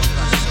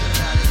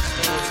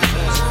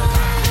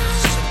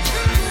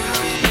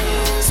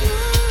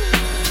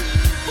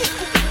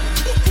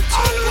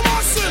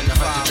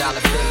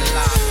 $100 bill.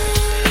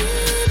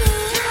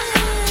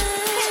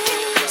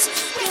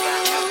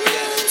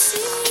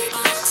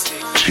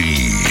 T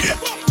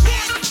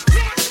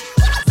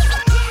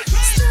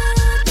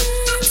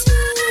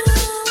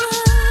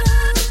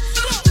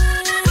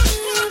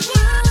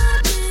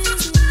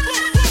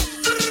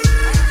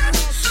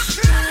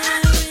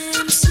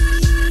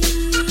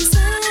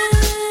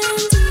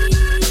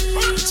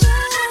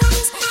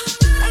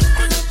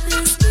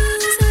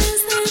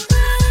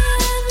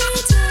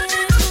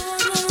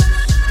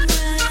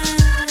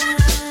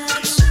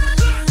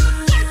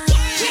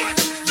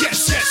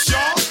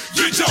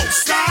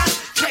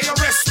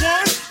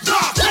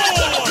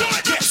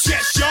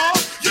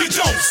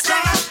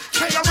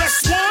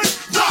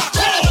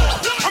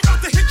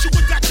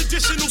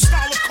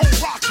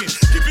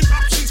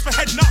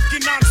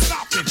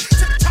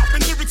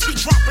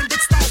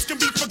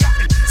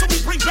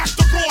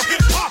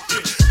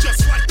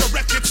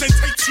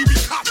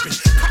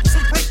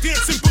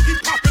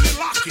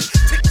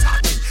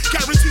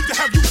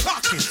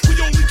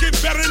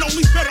better and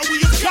only better we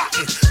have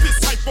gotten. This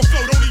type of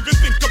flow, don't even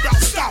think about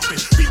stopping.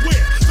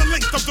 Beware, the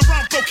length of the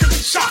rhyme flow can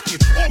be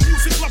shocking. All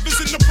music lovers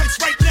in the place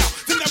right now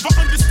that never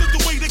understood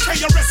the way the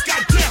KRS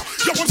got down.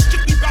 Yo, I'm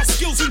strictly about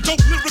skills and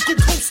dope lyrical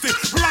coasting,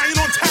 relying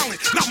on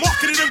talent, not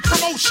marketing and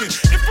promotion.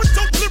 If a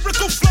dope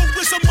lyrical flow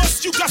is a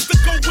must, you got to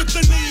go with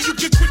the name you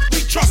can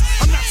quickly trust.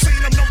 I'm not saying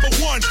I'm number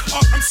one,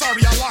 I'm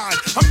sorry I lied.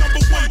 I'm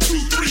number 1,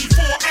 2, 3,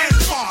 4, and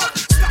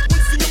 5. Stop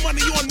wasting your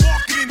money on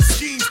marketing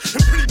schemes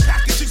and pretty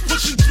packages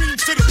pushing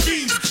dreams to the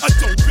fiends. A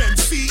dope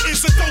MC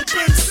is a dope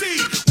MC.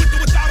 With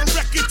or without a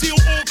record deal,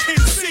 all can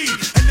see.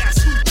 And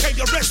that's who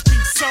KRS be,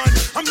 son.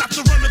 I'm not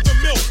the run of the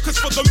mill, cause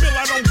for the mill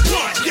I don't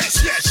run.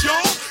 Yes, yes,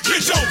 y'all,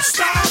 you don't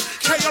stop.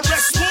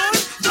 KRS One,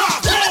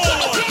 rock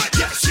on.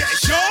 Yes,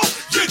 yes, y'all,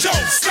 you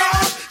don't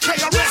stop.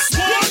 KRS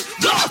One,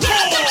 rock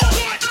on.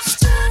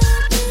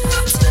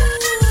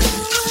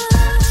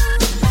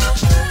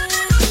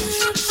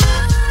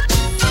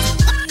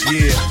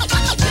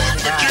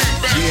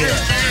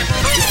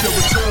 It's the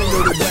return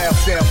of the wild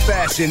style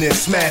fashion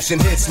is smashing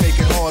hits, make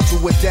it hard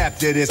to adapt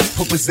to this.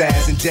 Put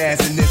pizzazz and jazz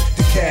in this,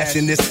 the cash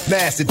in this,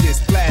 master this,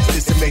 blast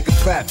this to make a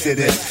clap to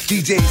this.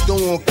 DJs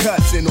don't want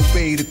cuts and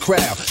obey the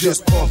crowd.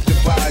 Just pump the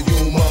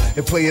volume up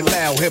and play it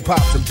loud. Hip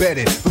hop's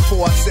embedded.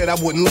 Before I said I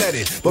wouldn't let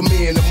it, but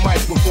me and the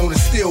microphone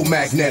is still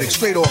magnetic.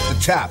 Straight off the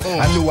top,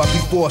 I knew I'd be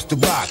forced to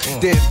rock.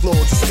 Dance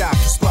floors to stop,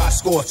 the spot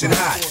scorching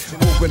hot.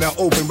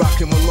 Open,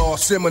 rocking my law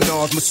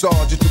seminars,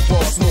 massage at the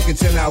bar, smoking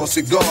 10-hour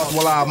cigars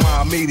while I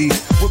mind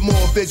meaties. With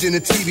more vision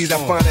than TVs, I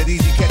find it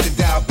easy catching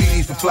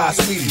diabetes from fly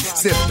sweeties.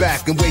 Sit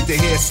back and wait to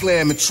hear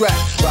slam and track.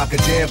 Rock a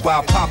jam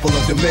by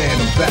popular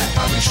demand. I'm back.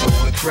 I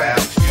control the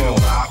crowd, you know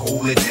I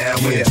hold it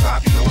down. When it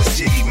drop, you know it's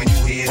jiggy when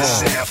you hear the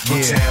sound.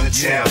 From town to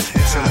town,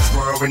 until it's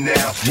world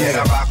renowned. And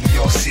I rock New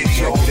York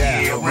City all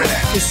year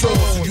round. It's on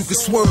so you can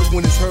swerve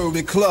when it's heard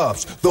in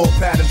clubs. Thought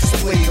patterns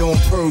displayed on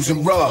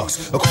Persian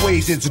rugs.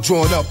 Equations are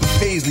drawn up in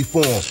Paisley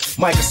form.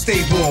 Micah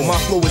stay warm, my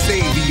flow is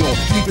avion.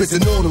 Deep as the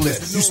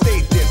Nautilus, you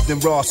stay dipped in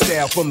raw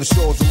style from the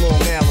shores of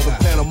Long Island to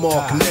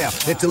Panama Canal.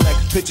 Intellect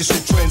pictures show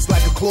trends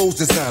like a clothes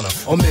designer.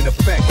 I'm in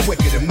effect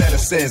quicker than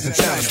medicines in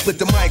China. Split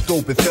the mic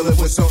open, fill it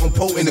with something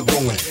potent and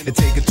going, and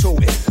take it to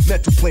it.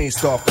 Mental planes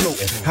start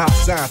floating. High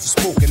science is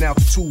spoken,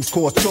 altitudes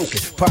cause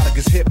choking. Product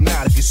is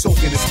hypnotic, it's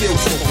soaking, it's still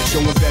soaking.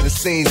 Showing better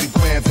scenes and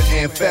grams of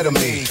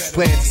amphetamine.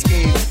 Plan to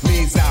scheme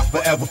means I'll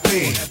forever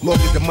fiend. Long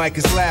as the mic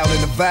is loud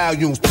and the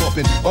volume's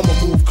pumping, I'ma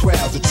move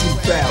crowds of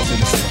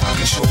 2,000. I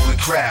control the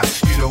crowd,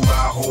 you know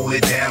I hold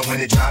it down. When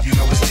it drop, you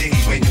know it's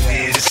jiggy when you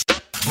hear this.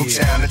 From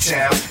town to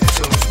town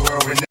until it's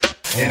world renowned.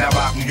 And I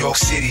rock New York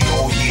City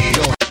all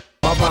year.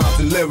 My rhymes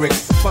and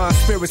lyrics find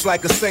spirits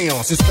like a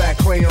seance. It's fat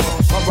crayon.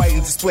 My writing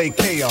display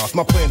chaos.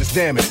 My plan is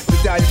damaged. The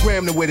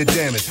diagram the way the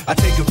damage. I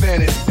take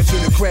advantage until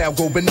the crowd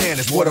go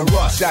bananas. What a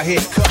rush! I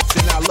hit cuts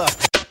and I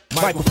lust.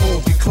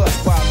 Microphones get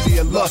clutched by the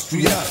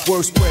illustrious.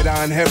 Word spread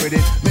I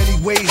inherited many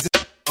ways.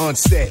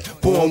 Unsaid,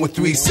 born with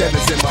 3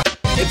 sevens in my.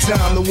 In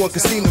time, no one can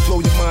seem to blow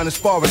your mind as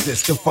far as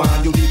this.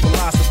 Define, you'll need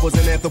philosophers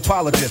and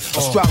anthropologists,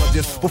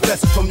 astrologists,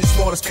 professors from the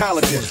smartest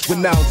colleges with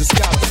knowledge and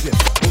scholarship.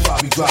 And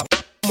Bobby drop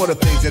some of the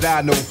things that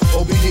I know.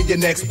 Oh, be in your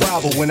next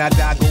Bible. When I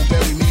die, go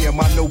bury me in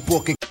my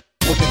notebook. And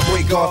what the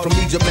great God from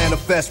Egypt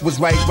manifest was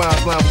right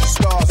rhymes line with the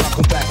stars. I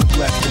come back and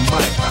bless the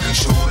mic. I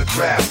control the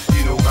crowd,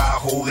 you know I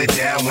hold it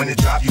down. When it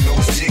drop, you know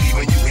it's jiggy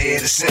when you hear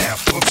the sound.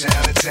 From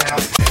town to town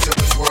until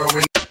it's world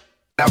renowned.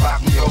 I rock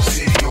New York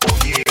City all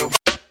year.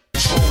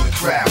 Control the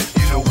crowd,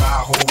 you know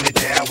I hold it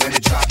down. When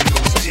it drop, you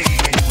know it's jiggy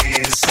when you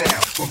hear the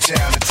sound. From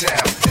town to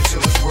town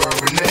until it's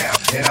world renowned.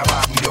 And I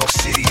rock New York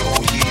City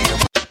all year.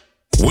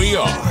 We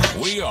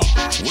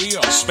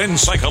are Spin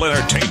Cycle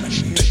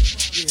Entertainment.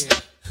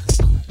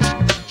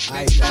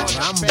 Ay,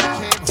 caramba.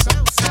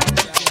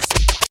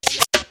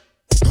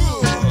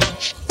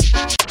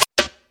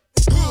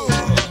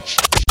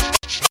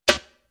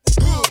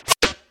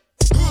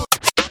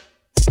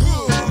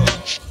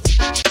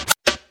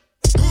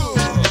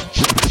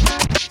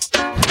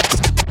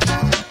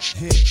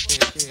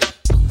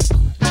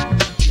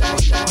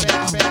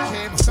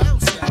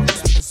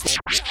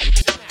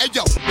 Hey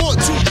yo, 1,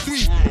 2,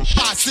 3,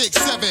 5, 6,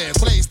 7.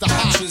 Plays the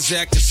hot.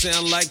 Transact can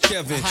sound like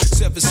Kevin.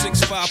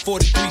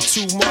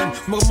 765-4321.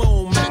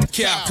 Mamone, Mac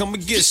Cow, come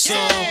and get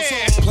some.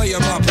 Play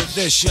my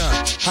position.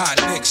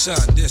 Hot Nixon,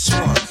 this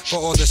one. For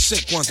all the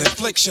sick ones,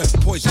 infliction.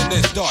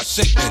 Poisonous, dark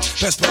sickness.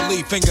 Best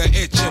believe finger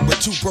itching with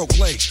 2 broke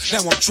legs.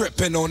 Now I'm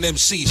tripping on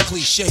MC's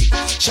cliche.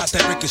 Shot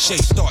that ricochet,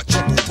 start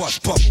trouble,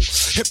 bust bubble.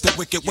 Hip the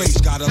wicked ways,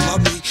 gotta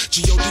love me.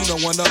 G.O.D. no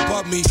one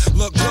above me.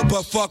 Look good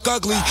but fuck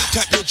ugly.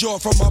 Tap your jaw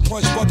from my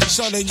punch, Bucky,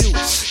 son, and you.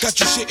 Got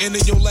you shitting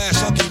in your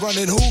last lucky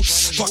running who?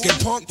 Fucking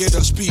punk. funk, get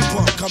a speed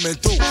bump coming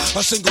through.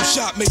 A single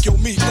shot make your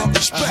meat love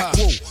respect.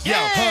 Woo. Yo,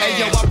 hey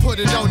yo, I put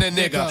it on a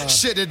nigga,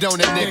 shit it on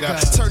a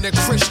nigga, turn a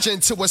Christian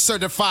to a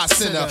certified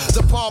sinner.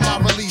 The palm I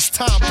release,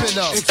 time pin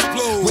up.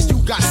 Explode. When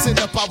you got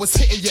sent up, I was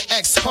hitting your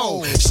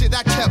ex-hoe. Shit,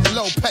 I kept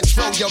low,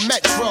 petrol, your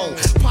metro.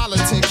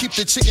 Politan, keep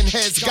the chicken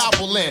heads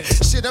gobbling.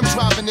 Shit, I'm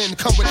driving in,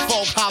 come with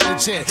fog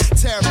halogen.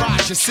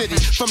 Terrorize your city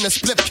from the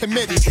split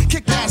committee.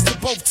 Kick ass to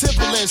both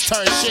Timberlands,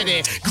 turn shit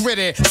in.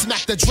 Gritty,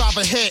 smack the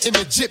driver head in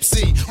the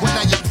gypsy. When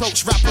I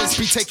approach, rappers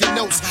be taking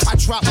notes. I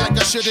drop like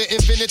I should've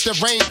invented the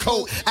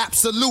raincoat.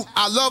 Absolute,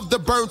 I love the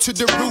burn to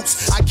the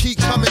roots. I keep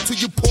coming till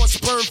you pour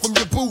sperm from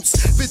your boots.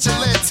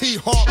 Vigilante,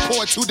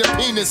 hardcore to the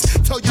penis.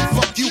 Tell you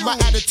fuck you, my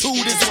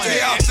attitude is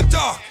Stay out the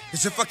dark.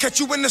 Cause if I catch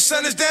you when the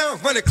sun is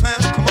down, run it, clown,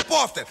 come up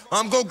off that.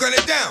 I'm gon' gun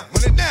it down,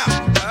 run it down.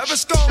 However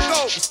it's gon'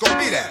 go, it's gon'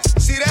 be that.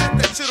 See that?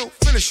 That shit'll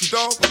finish you,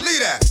 dog.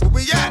 Believe that.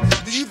 Where we at?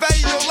 Do you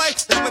value your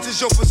life as much as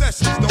your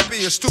possessions? Don't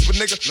be a stupid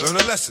nigga,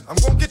 learn a lesson.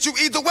 I'm gon' get you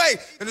either way,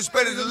 and it's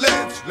better to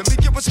live. Let me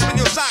get what's in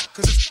your sock,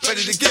 cause it's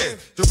better to give,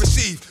 to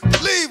receive.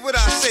 Believe what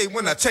I say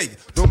when I tell you.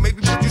 Don't make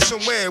me put you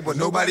somewhere where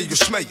nobody will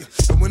smell you.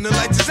 And when the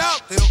lights is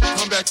out, they don't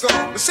come back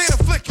on. This ain't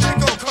a flick, you ain't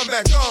gon' come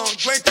back on.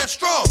 You ain't that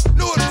strong,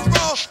 knew it was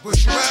wrong, but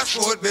you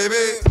asked for it, baby.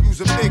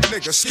 Use a big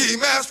nigga, ski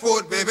mask for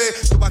it, baby.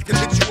 So I can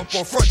hit you up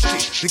on Front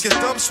Street. To get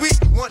dumb sweet,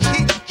 one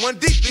heat, one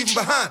deep, leave 'em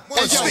behind.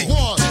 One sleep.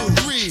 1, 2,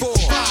 3, 4,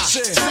 5,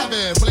 6,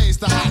 7. Blaze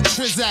the hot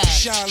trizaz.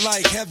 Shine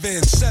like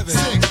heaven. 7,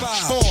 6,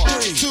 5, 4,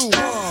 3, 2,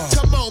 1.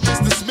 Come on,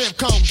 Mr. Smith,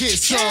 come get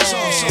some.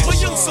 My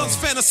young sons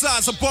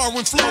fantasize of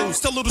borrowing flows.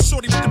 Tell little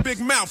shorty with the big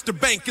mouth, the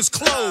bank is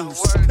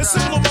closed. The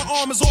symbol on my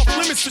arm is off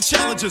limits to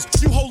challenges.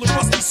 You holding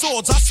rusty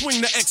swords, I swing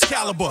the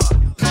Excalibur.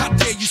 How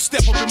dare you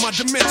step up in my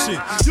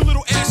dimension? Your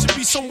little ass should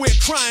be somewhere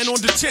crying on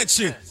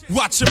detention.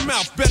 Watch your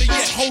mouth, better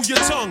yet, hold your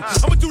tongue.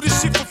 I'ma do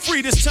this shit for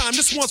free this time,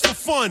 this one's for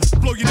fun.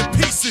 Blow you to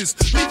pieces,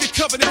 leave you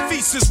covered in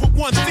feces with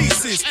one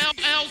thesis.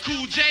 LL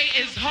Cool J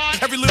is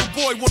hard. Every little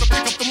boy wanna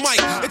pick up the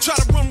mic and try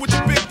to run with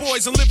the big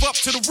boys and live up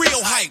to the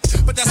real hype.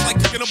 But that's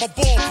like picking up a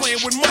ball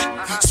playing with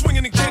Mike,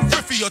 swinging in Ken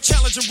Griffey or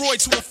challenging Roy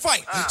to a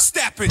fight.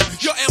 Stapping,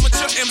 your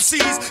amateur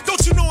MCs.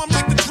 Don't you know I'm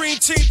like the dream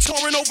team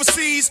touring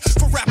overseas?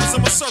 For rappers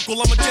in my circle,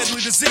 I'm a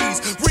deadly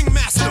disease.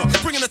 Ringmaster,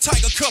 bringing a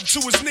tiger cub to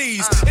his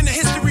knees. In the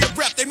history of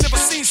rap, they've never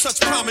seen such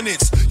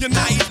prominence. Your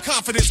naive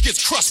confidence gets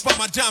crushed by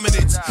my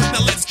dominance.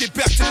 Now let's get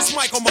back to this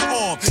mic on my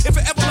arm. If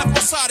it ever left my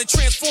side, it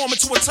transformed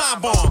into a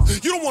time bomb.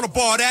 You don't wanna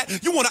bar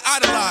that, you wanna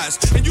idolize.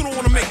 And you don't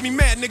wanna make me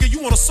mad, nigga, you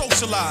wanna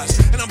socialize.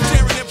 And I'm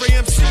daring every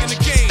MC in the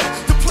game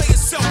to play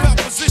itself out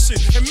position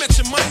and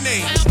mention my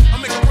name. I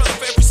make a rhyme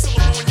for every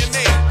syllable in your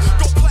name.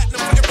 Go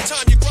platinum for every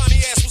time your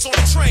grimy ass was on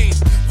the train.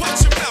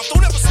 Watch your mouth,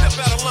 don't ever step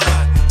out of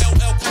line.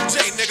 LL Cool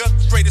J, nigga,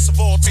 greatest of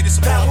all, greatest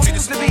of all,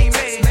 greatest of all. Be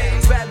made.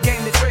 Rap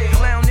game to trade.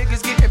 Clown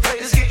niggas getting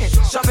played, it's getting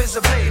sharp as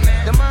a blade.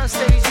 The mind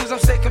stays used, I'm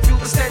stay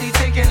computer steady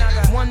thinking.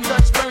 One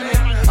Dutch burning,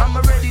 I'm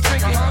already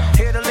drinking.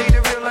 Here to lay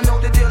the real, I know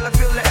the deal, I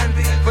feel the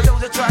envy. For those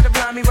that try to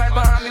blind me, right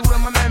behind me with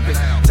my memory.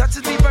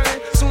 Touches me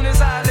burning, soon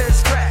as I let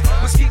crack.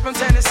 Whiskey from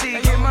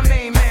Tennessee, get my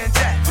main man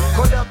Jack.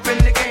 Caught up in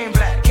the game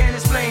black, can't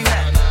explain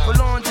that. For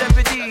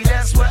longevity,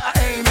 that's where I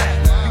aim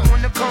at. You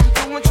wanna come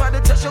through and try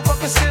to touch your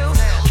fucking skills?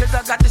 Cause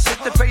I got the shit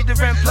to pay the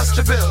rent plus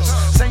the bills.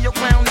 Send your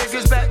clown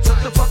niggas back to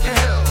the fucking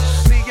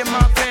hills. Me and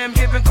my fam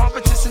giving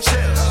competition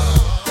chills.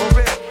 For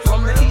real,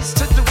 from the east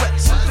to the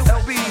west.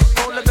 LB,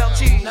 all about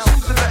cheese,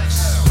 who's the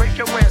best? Break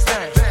your ass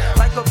down,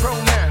 like a pro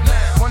man.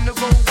 Wanna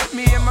go with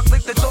me and my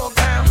click the dog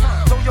down?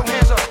 Throw your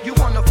hands up, you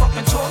wanna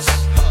fucking toss?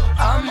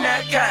 I'm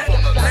that guy,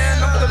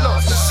 land of the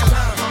lost.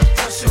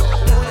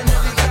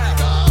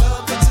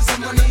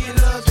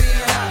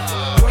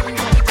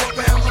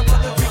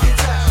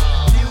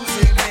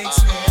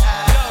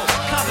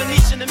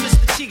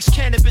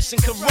 Cannabis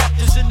and corrupt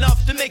is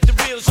enough to make the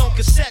reels on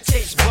cassette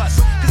tapes bust.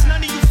 Cause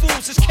none of you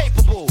fools is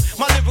capable.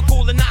 My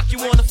lyrical will knock you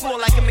on the floor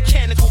like a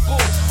mechanical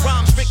bull.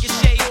 Rhymes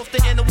ricochet off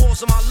the inner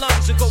walls of my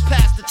lungs and go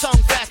past the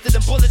tongue faster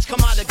than bullets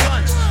come out of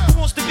guns. Who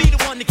wants to be the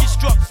one to get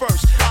struck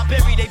first? I'll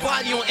bury their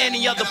body on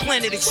any other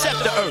planet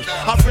except the earth.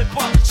 I'll rip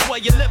up, swell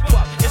your lip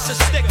up. It's a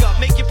stick up.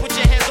 Make you put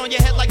your hands on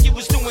your head like you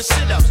was doing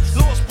sit-ups.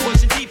 Lost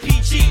Boys and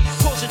DPG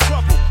causing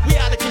trouble. We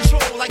out of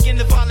control like in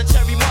the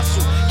voluntary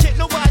muscle. Can't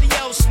nobody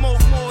else smoke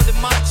more than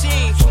my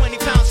team. 20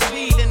 pounds of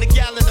weed and a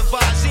gallon of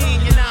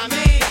Visine, you know what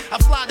I mean? I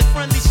fly to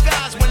friendly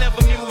skies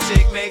whenever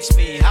music makes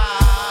me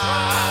high.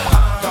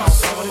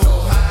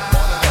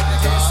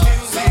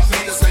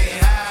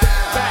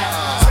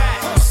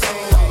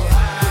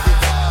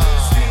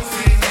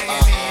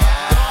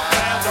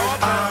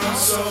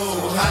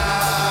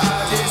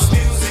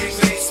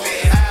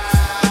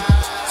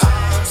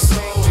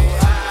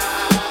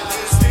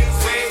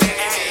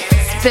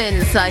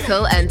 Spin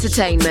Cycle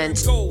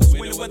Entertainment.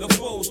 When the weather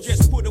flows,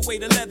 just put away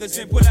the leathers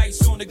and put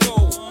ice on the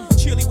gold.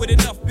 Chilly with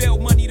enough bail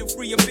money to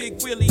free a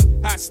big Willie.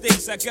 High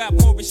stakes, I got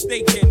more at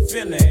stake than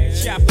Philly.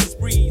 Shopping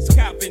sprees,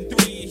 copping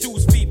threes.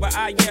 Juice feet by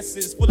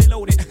IS's, fully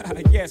loaded.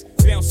 Yes,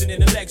 bouncing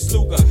in a Lex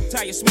Luger.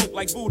 Tire smoke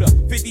like Buddha.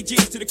 50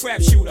 G's to the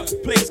crap shooter.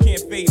 Players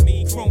can't fade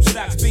me. Chrome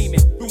stocks beaming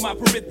through my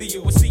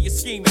peripheral. I see you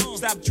scheming.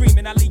 Stop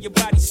dreaming, I leave your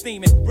body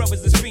steaming.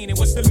 Brothers is fiending.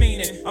 What's the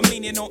meaning? I'm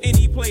meaning on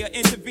any player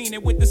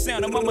intervening with the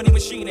sound of my money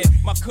machining.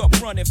 My cup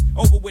running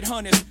over with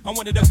hundreds. I'm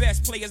one of the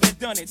best players that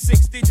done it.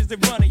 6 digits to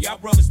run it. Y'all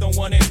brothers don't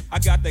want it. I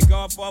got the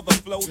Godfather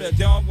flow, the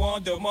Don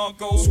Juan, the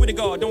Marco. Swear to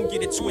God, don't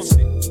get it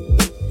twisted.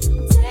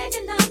 I'm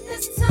taking out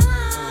this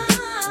time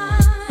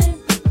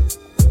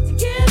to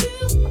give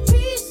you a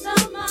piece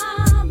of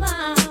my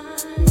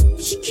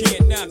mind. She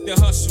can't knock the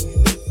hustle.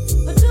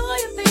 But do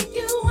you think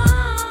you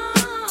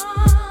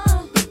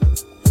are?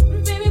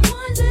 Baby,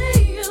 one day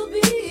you'll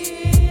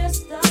be a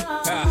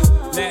star.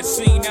 Last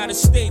scene out of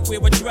state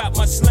where I drop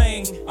my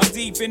slang. I'm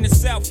deep in the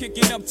south,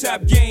 kicking up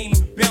top game.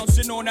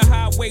 Bouncing on the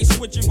highway,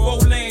 switching 4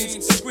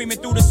 lanes. Screaming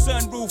through the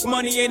sunroof,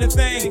 money ain't a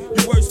thing.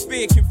 Your worst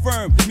fear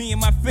confirmed. Me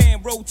and my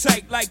fam roll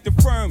tight like the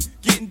firm.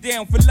 Getting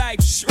down for life,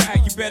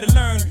 right, you better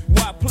learn.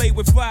 Why play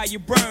with fire, you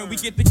burn. We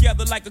get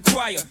together like a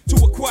choir to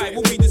acquire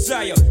what we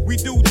desire. We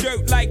do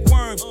dirt like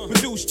worms,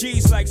 produce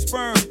G's like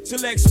sperm.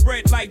 Select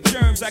spread like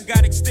germs. I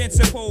got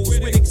extensive hoes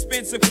with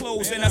expensive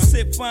clothes. And I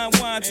sip fine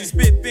wines and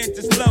spit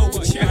vintage low.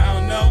 But yeah, I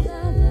don't know.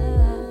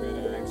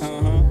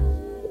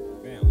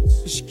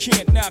 She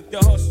can't knock the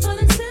hustle.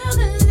 But until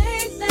then,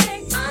 they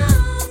think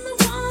I'm the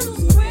one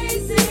who's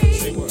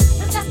crazy.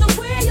 But that's the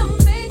way you're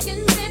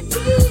making me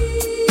feel.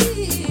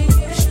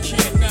 She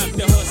can't knock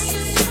the hustle.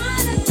 You're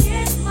trying to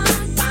get my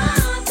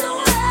mind to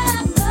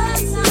have the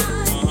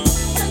time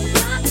to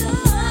knock the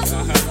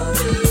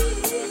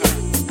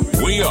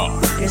hustle. We are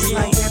It's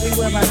like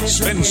everywhere I live,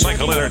 Spin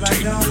Cycle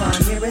Entertainment.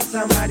 I'm hearing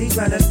somebody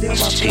trying to steal my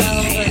flow,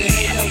 but it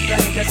ain't no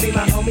thing. I see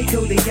my homie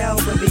Coolio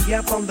will be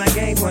up on the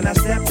game when I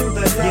step through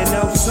the door. You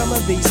know, some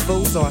of these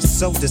fools are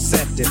so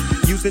deceptive,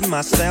 using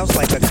my styles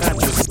like a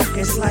contraceptive.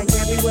 It's like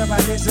everywhere I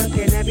listen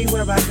and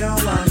everywhere I go,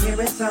 I'm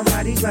hearing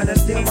somebody trying to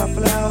steal my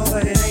flow,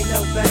 but it ain't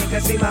no thing. I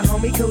see my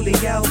homie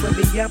Coolio will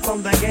be up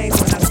on the game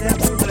when I step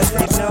through the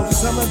door. You know,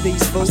 some of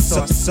these fools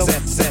are so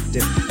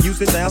deceptive,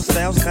 using our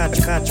styles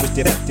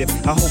contraceptive.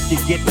 I hope you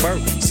get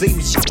burnt. See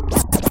me.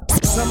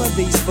 Some of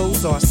these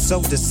fools are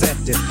so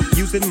deceptive,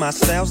 using my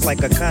styles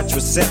like a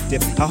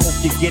contraceptive. I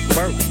hope you get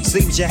burnt.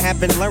 Seems you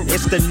haven't learned.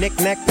 It's the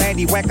knick-knack,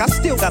 paddywhack. I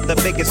still got the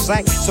biggest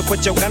sack, so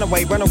put your gun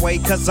away, run away,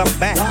 cause I'm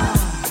back.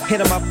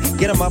 Hit 'em up,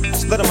 get 'em up,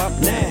 split 'em up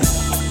now.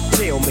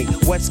 Tell me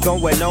what's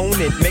going on.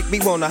 It make me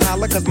wanna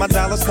holler, cause my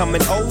dollars come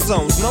in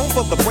ozones. Known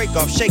for the break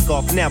off, shake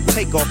off. Now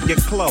take off your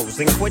clothes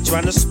and quit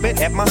trying to spit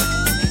at my.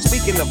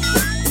 Speaking of,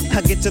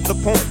 I get to the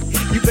point.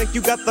 You think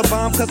you got the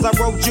bomb, cause I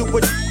wrote you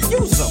with.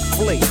 You's a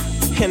flea.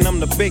 And I'm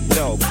the big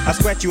dog. I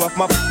scratch you off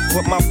my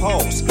with my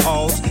paws.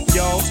 Alls,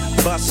 y'alls,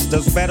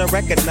 busters better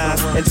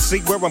recognize and see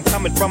where I'm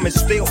coming from. And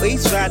still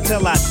east side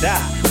till I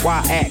die.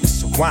 Why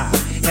ask why?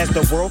 As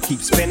the world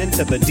keeps spinning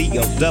to the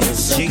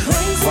D-O-double-G.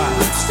 Why?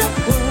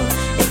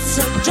 It's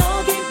a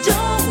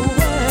doggy-dog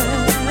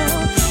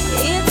world.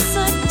 It's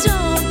a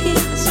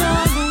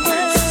doggy-dog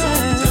world.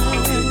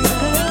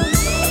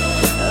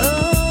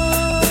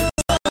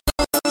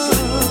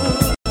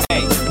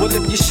 Hey, well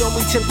if you show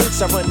me 10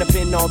 bricks, I run up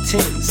in all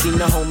 10. Seen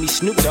the homie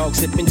Snoop Dogg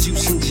sipping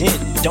juice and gin.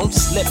 Don't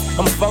slip,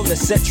 I'm full of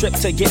set trip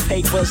to get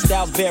paper.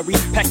 Styles vary,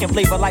 packing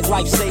flavor like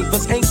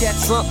lifesavers. Ain't that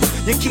something?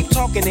 You keep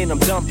talking and I'm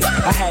dumping.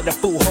 I had a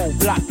full whole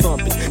block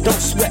thumping. Don't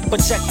sweat, but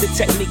check the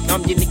technique.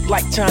 I'm unique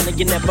like China.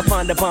 You never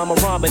find a bomber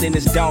rhyming in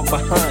this dog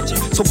behind you.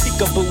 So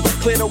peekaboo,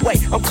 clear the way.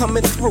 I'm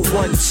coming through.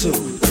 1,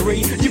 2,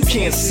 3. You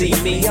can't see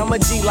me. I'm a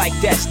G like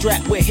that.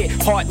 Strap with hit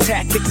hard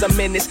tactics. I'm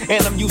in this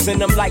and I'm using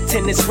them like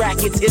tennis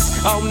rackets. It's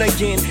on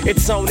again.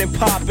 It's on and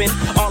popping.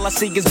 All I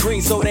see is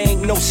green, so there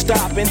ain't no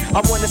stopping.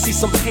 I wanna see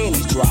some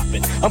panties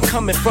dropping. I'm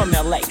coming from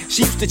LA.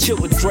 She used to chill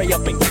with Dre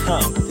up in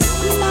Compton.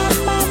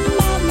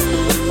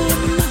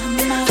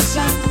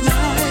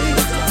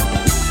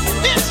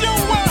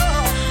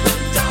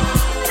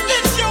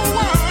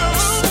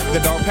 The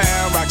Dog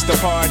Pound rocks the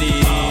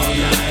party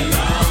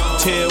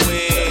till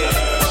it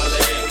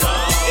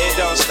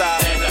don't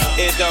stop,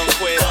 it don't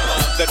quit.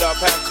 The Dog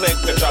Pound click,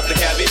 the drop the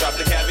cabbie, drop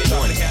the cabbie.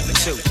 1,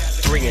 2,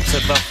 3 into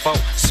the 4.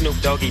 Snoop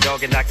Doggy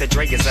Dogg and Dr.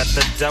 Dre is at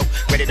the door,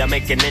 ready to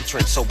make an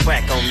entrance. So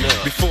back on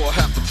up. Before I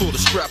have to pull the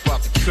strap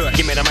out the cut,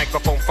 Give me the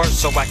microphone first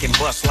so I can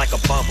bust like a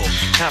bubble.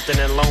 Compton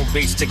and Long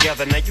Beach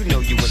together, now you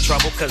know you in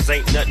trouble, cause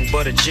ain't nothing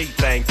but a G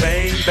thing,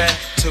 baby.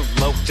 Too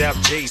low out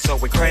G, so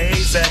we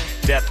crazy.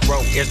 Death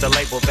Row is the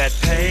label that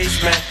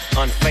pays me.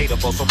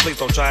 Unfadable, so please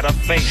don't try to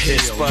fake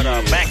this. But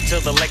back to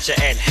the lecture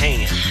at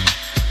hand.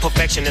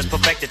 Perfection is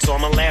perfected, so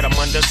I'ma let them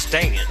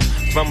understand.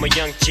 from a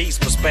young G's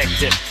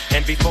perspective.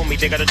 And before me,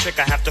 they got a trick,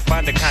 I have to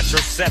find a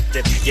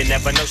contraceptive. You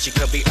never know, she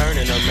could be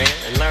earning her man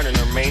and learning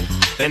her man,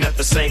 and at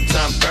the same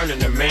time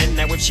burning her man.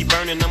 Now if she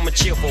burning, I'ma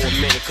chill for a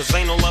minute, cause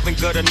ain't no loving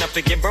good enough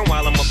to get burned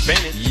while I'm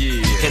offended.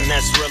 Yeah. And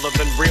that's realer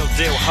than real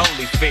deal,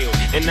 Holyfield.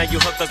 And now you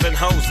hookers and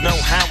hoes know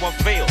how I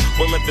feel.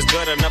 Well, if it's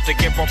good enough to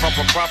get a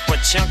proper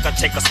chunk, I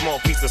take a small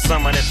piece of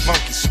some of that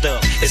funky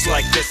stuff. It's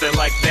like this and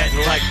like that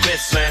and like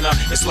this and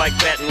it's like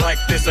that and like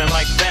this and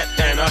like that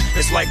and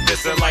it's like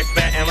this and like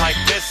that and like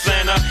this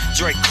and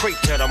Drake creep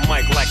to the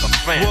mic like a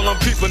fan. Well, I'm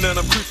peeping and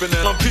I'm creeping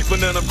and I'm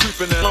peeping and I'm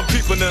creeping and I'm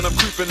peeping and I'm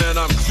creeping and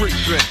I'm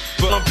creeping.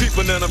 But I'm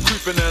peeping and I'm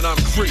creeping and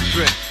I'm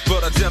creeping.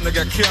 But I damn near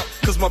got kept,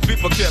 cause my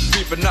beeper kept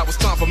beeping. Now it's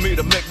time for me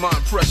to make my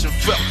impression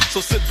felt.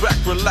 So sit back,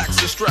 relax,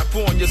 and strap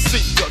on your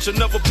seatbelt. You've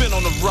never been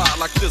on a ride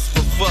like this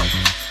before.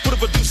 With a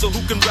producer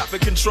who can rap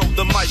and control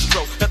the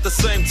maestro. At the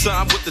same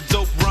time with the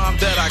dope rhyme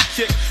that I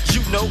kick.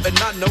 You know and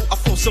I know I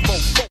flow some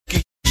old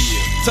funky.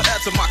 To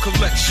add to my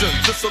collection,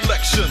 the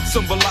selection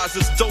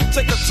symbolizes dope.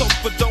 Take a toke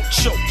but don't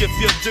choke. If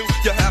you do,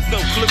 you have no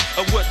clue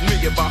of what me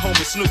and my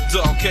homie Snoop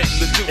Dogg came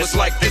to do. It's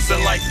like this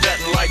and like that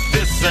and like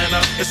this and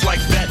it's like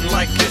that and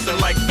like this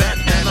and like that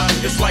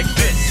and it's like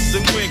this.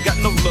 And we ain't got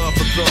no love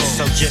for those.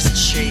 So just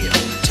chill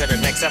till the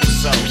next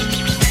episode.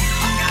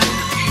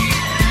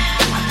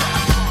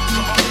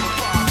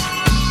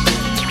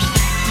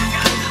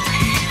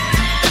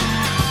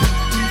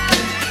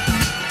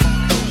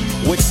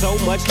 With so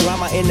much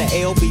drama in the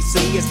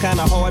LBC, it's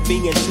kinda hard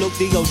being Snoop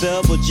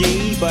D-O-double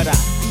G. But I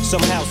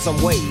somehow,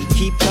 someway,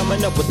 keep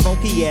coming up with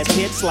funky ass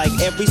hits like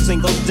every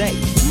single day.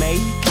 May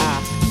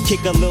I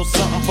kick a little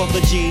something for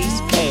the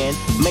G's and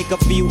make a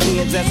few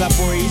ends as I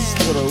breeze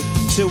through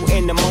 2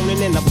 in the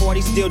morning and the party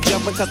still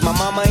jumping cause my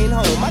mama ain't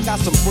home. I got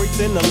some freaks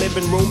in the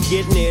living room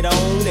getting it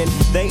on and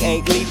they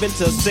ain't leaving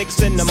till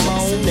 6 in the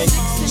morning.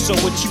 So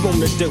what you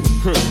wanna do?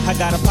 I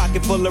got a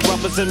pocket full of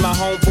rubbers and my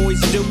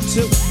homeboys do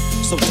too.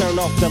 So turn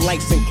off the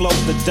lights and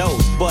close the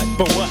doors. But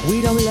what? We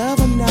don't love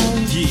them now.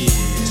 Yeah.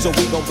 So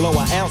we gon' blow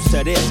an ounce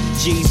to this.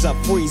 G's up,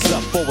 freeze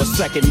up for a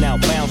second now,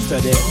 bounce to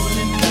this.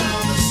 Rolling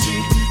down the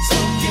street,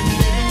 smoking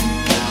in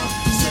now,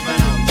 sipping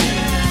on gin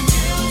and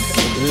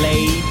juice.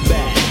 Laid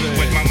back.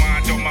 With my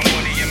mind on my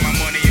money and my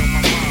money on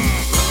my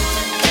mind.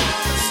 Rolling down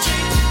the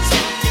street,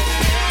 smoking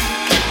in now,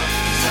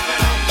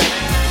 sipping on gin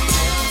and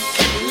juice.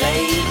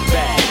 Laid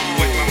back.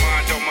 With my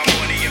mind on my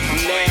money and my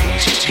money on my mind.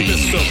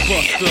 Mr.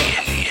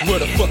 Buster. Where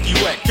the fuck you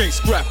at? Can't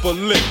scrap a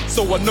lick.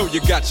 So I know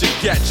you got your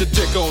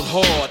dick on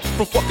hard.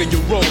 From fucking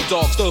your road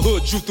dogs, the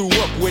hood you threw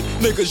up with,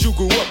 niggas you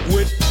grew up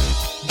with.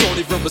 Don't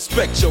even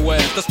respect your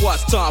ass. That's why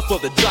it's time for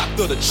the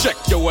doctor to check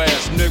your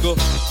ass, nigga.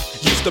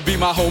 Used to be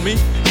my homie,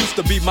 used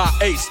to be my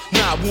ace.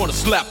 Now I wanna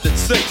slap the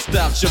taste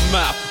out your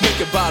mouth.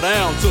 Make it bow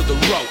down to the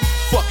rope.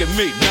 Fucking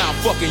me, now I'm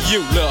fucking you,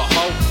 little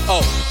hoe.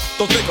 Oh,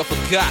 don't think I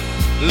forgot.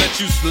 Let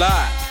you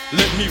slide.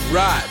 Let me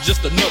ride,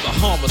 just another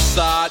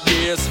homicide.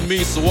 Yeah, it's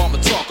me, so I'ma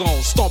talk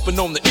on. Stomping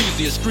on the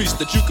easiest streets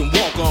that you can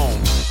walk on.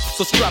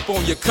 So strap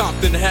on your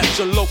Compton hat,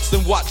 your lokes,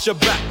 and watch your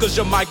back, cause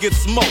you might get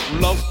smoked,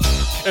 low.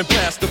 And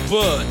pass the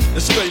bud,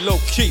 and stay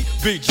low-key,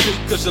 BG,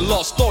 cause you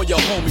lost all your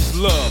homies'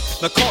 love.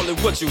 Now call it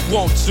what you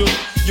want to.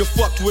 You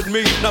fucked with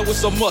me, now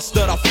it's a must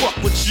that I fuck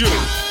with you.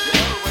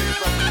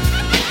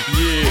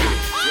 Yeah,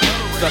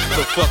 that's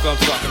the fuck I'm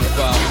talking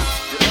about.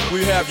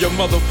 We have your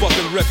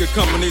motherfucking record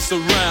company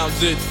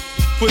surrounded.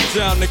 Put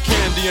down the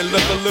candy and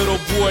let the little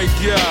boy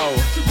go.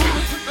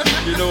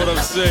 You know what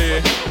I'm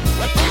saying?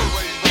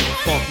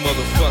 Punk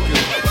motherfucker.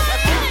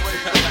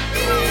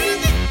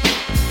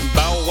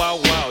 Bow wow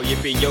wow,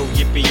 yippee yo,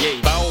 yippee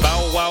yay. Bow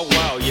bow wow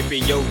wow,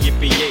 yippee yo,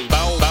 yippee yay.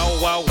 Bow bow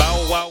wow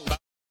bow wow.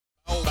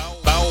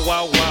 Bow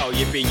wow wow,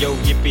 yippee yo,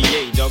 yippee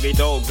yay. Doggy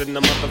dogs in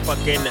the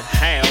motherfucking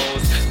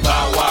house.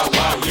 Bow wow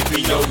wow,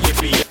 yippee yo,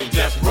 yippee yay.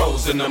 Death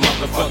Rose in the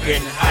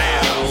motherfucking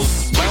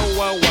house. Bow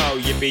wow wow,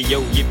 yippee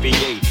yo, yippee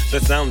yay. The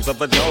sounds of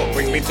a dog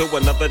bring me to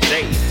another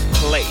day.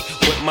 Play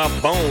with my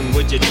bone,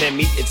 would you,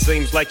 Timmy? It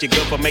seems like you're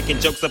good for making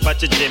jokes about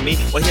your Jimmy.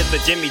 Well, here's the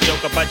Jimmy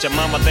joke about your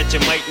mama that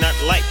you might not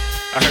like.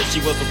 I heard she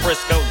was a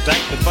Frisco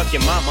dyke, but fuck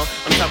your mama.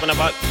 I'm talking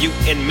about you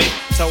and me,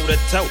 toe to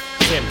toe.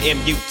 Tim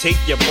M.U.T.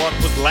 Your bark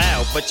was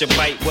loud, but your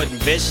bite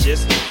wasn't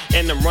vicious.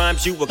 And the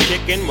rhymes you were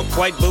kicking were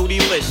quite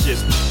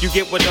bootylicious. You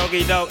get what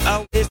doggy dog?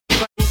 Oh, it's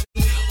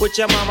crazy. With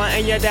your mama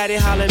and your daddy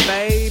hollering,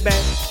 baby.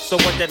 So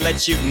what that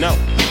lets you know?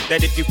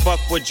 That if you fuck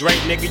with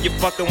Drake, nigga, you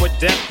fucking with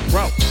Death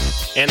Row.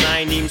 And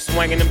I ain't even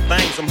swinging them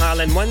things. I'm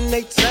hollering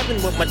 187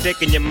 with my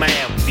dick in your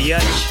mouth,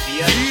 bitch.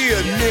 Yeah,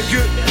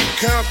 nigga.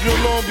 Compton and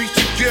Long Beach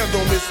together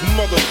on this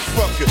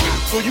motherfucker.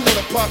 So you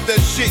wanna pop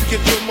that shit, get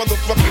your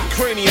motherfucking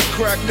cranium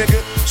cracked, nigga.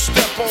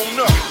 Step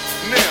on up.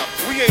 Now,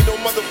 we ain't no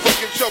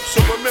motherfucking joke,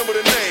 so remember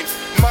the name.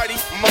 Mighty,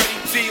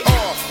 Mighty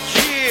DR.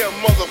 Yeah,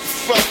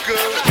 motherfucker.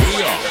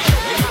 We are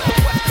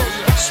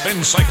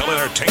Spin Cycle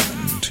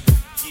Entertainment.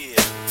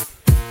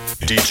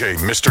 DJ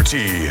Mr.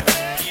 T.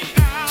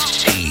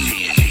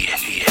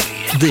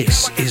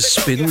 This is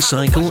Spin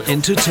Cycle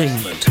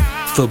Entertainment.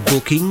 For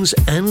bookings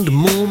and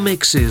more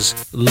mixes,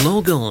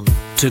 log on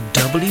to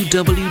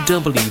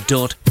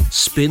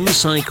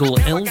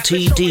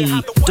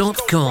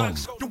www.spincycleltd.com.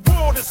 The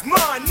world is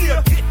mine,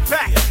 near get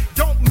back.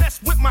 Don't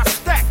mess with my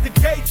stack, the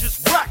gauge is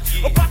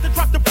racked. About to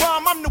drop the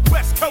bomb, I'm the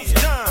West Coast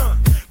Don.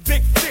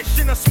 Big fish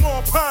in a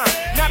small pond.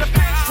 Now the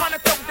fans trying to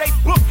throw they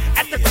book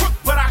at the crook,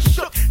 but I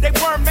shook. They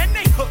worm and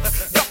they hook.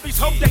 Duffies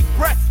hold they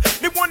breath.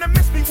 They wanna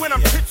miss me when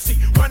I'm tipsy.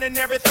 Running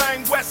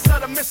everything west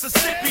of the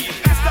Mississippi.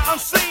 It's the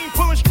unseen,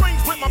 pulling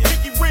strings with my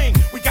pinky ring.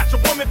 We got your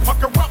woman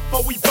pucker up,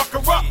 but we buck her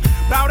up.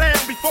 Bow down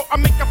before I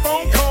make a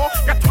phone call.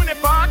 Got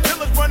 25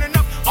 killers running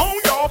up on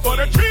y'all for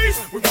the cheese.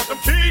 We want them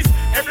keys.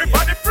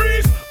 Everybody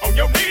freeze on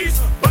your knees,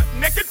 but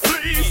naked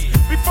please.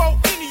 Before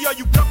any of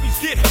you duffies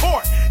get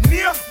hard,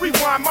 near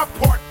rewind my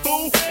part,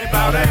 fool, and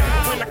bow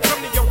down when I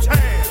come to your town.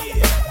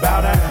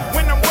 Bow down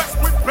when I'm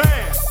westward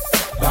bound.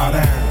 Bow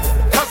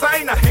down. Cause I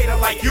ain't a hater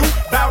like you.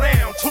 Bow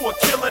down to a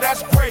killer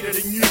that's greater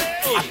than you.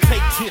 I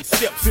take 10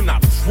 steps and I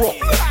drop.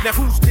 Now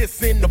who's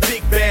this in the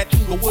big bad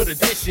Inglewood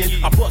edition?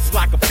 I bust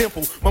like a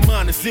pimple, my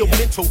mind is ill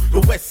mental. The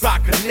west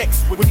side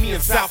connects with me in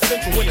South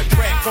Central. When a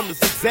track from the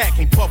zigzag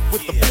can puff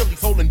with the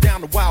Phillies, holding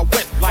down the Wild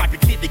West like a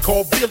kid they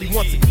call Billy.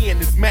 Once again,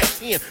 it's Mac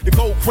 10, the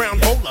gold crown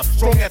holder,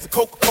 strong as a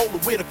Coca-Cola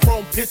with a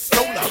chrome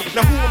pistola.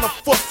 Now who on the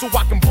fuck so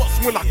I can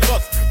bust when I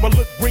cuss? My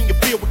look bring you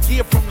feel with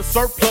gear from the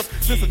surplus.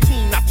 Since a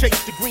teen, I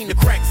chased the green, the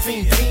crack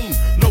scene team.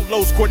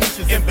 Lolos,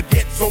 corniches, and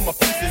baguettes on my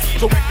pieces.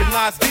 So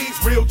recognize these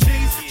real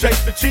cheese,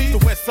 chase the cheese. The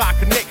West Side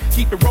Connect,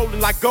 keep it rolling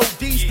like gold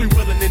D's. Free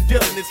willing and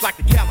dealing, it's like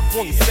the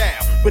California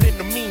style. But in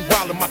the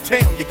meanwhile, in my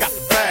town, you got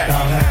the bag.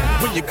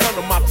 When you come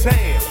to my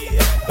town,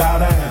 bow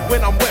down.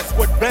 When I'm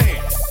westward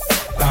bound,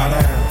 bow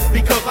down.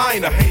 Because I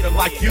ain't a hater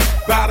like you.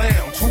 Bow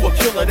down to a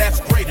killer that's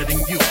greater than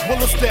you.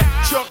 Well, it's that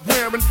Chuck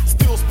wearing,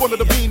 still sporting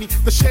the beanie,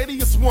 the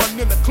shadiest one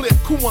in the clip.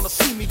 Who wanna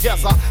see me?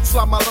 Yes, I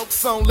slide my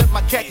looks on, let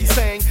my khaki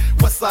sang.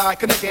 West Side,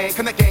 connect gang,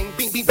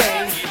 bing, bing,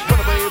 bang. Run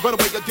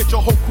away, you'll get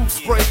your whole crew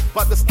sprayed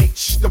by this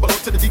H, double O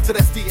to the D to the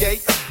SDA.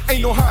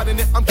 Ain't no hiding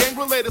it, I'm gang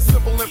related,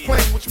 simple and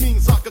plain, which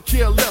means I could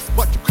care less,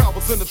 but you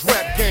cowards in this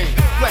rap game.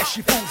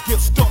 Flashy fools get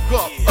stuck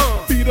up,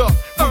 beat up.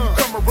 When you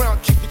come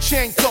around, keep your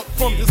chain tucked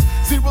from this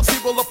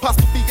 00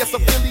 apostrophe S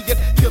affiliate,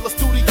 killer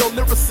studio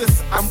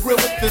lyricist. I'm real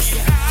with this.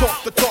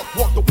 Talk the talk,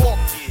 walk the walk.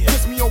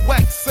 Kiss me on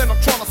wax, and I'm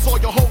tryna saw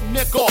your whole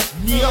neck off.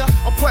 Yeah,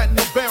 I'm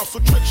platinum bound, so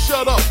trick,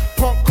 shut up.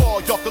 Punk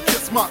call, y'all can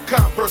kiss my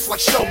Converse like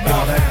show me.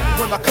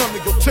 When I come to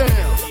your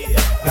town,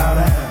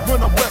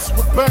 when I'm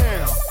westward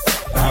bound,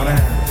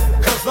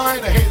 cause I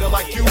ain't a hater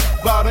like you.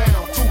 Bow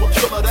down to a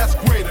killer that's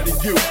greater than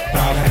you.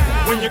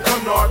 When you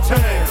come to our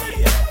town,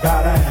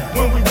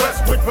 when we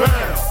westward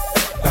bound,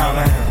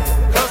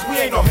 cause we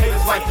ain't no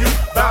haters like you.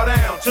 Bow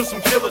down to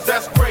some killers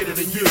that's greater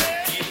than you.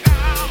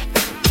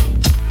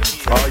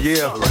 Oh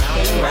yeah,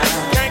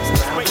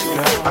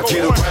 I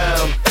get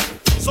around.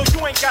 So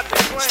you ain't got the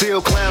clown.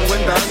 Still clown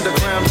with the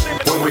underground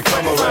when we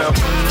come around.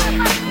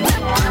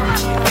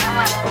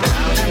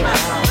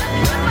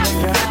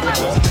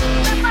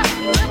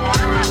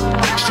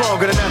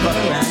 Stronger than ever.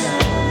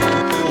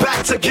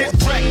 Back to get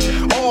wrecked.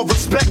 All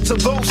respect to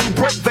those who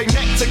break their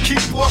neck to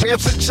keep up in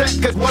check.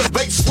 Cause what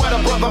they sweat a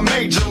brother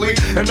majorly.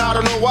 And I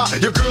don't know why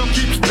your girl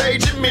keeps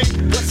paging me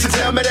to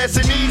tell me that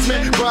she needs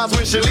me. Cries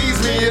when she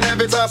leaves me. And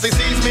every time she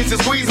sees me, she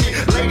squeeze me.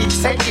 Lady,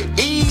 take it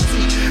easy.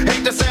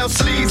 Hate to sound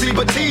sleazy,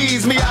 but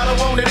tease me. I don't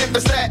want it if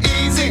it's that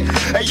easy.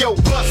 Hey yo,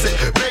 bust it.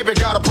 Baby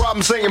got a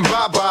problem saying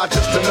bye-bye.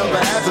 Just another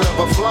hazard of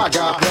a fly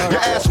guy.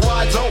 Your ass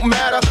wide don't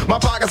matter. My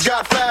pockets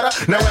got fatter.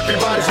 Now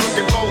everybody's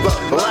looking for the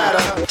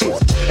ladder.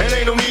 And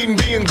ain't no need in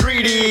being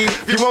greedy.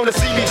 If you wanna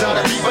see me, try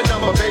to leave a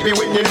number, baby,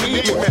 when you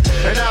need me.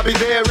 And I'll be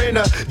there in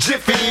a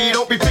jiffy.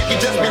 Don't be picky,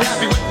 just be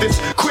happy with this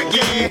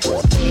quickie.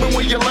 But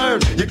when you learn,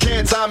 you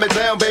can't time it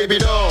down, baby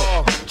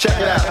doll. Check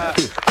it out.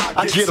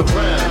 I get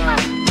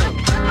around.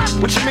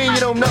 What you mean you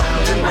don't know?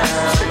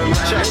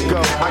 Check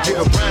go, I get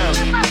around.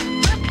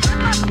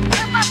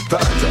 The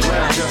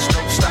underground just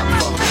don't stop,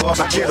 fuck.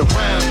 I get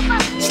around.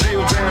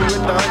 Still down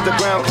with the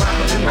underground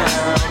clown.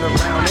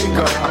 Around they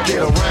go, I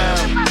get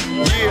around.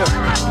 Yeah.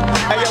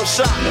 Hey yo,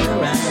 shot.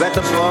 Let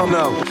the floor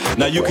know.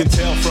 Now you can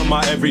tell from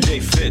my everyday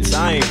fits,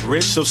 I ain't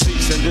rich, so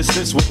cease and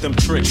desist with them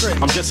tricks.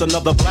 I'm just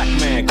another black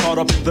man caught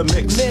up in the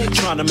mix,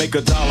 trying to make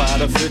 $1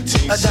 out of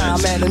 15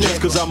 cents.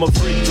 Just cause I'm a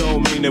freak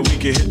don't mean that we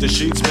can hit the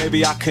sheets.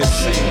 Maybe I can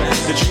see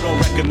that you don't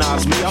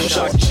recognize me. I'm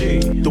Shock G,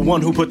 the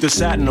one who put the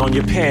satin on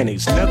your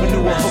panties. Never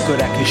knew a hooker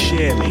that could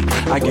share me.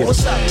 I get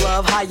What's up,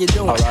 love? How you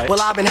doing? Right.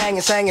 Well, I've been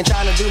hanging, singing,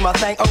 trying to do my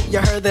thing. Oh, you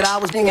heard that I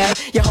was being at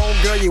your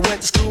homegirl you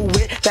went to school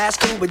with. That's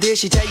cool, but did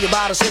she tell you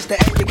about her sister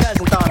and your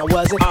cousin? Thought I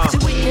wasn't. See,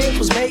 weekends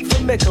was made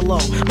for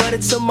Michelob, but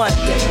it's a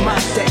Monday, my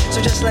day.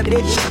 So just let it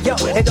hit you, yo.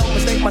 And don't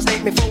mistake my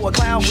statement for a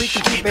clown. We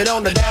can keep it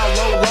on the down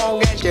low,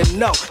 long as you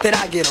know that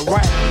I get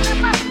around.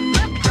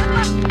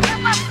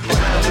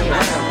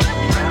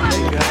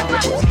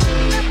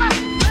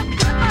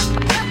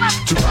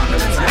 To rock in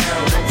the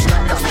town, don't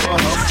stop, got fun,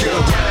 let's get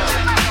around.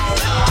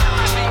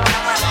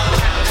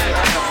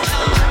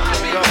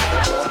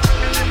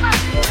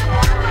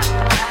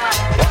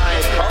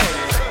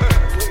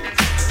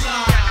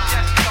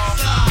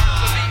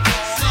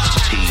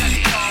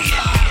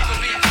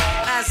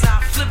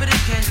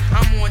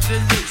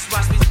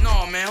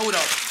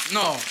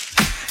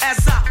 As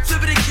I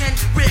flip it again,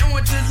 we're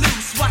on to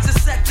loose. Watch us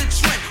set the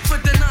trend for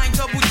the 9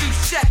 double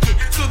deuce. Check it.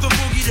 To the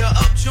boogie, the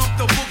up jump,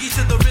 the boogie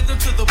to the rhythm,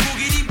 to the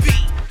boogity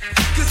beat.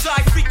 Cause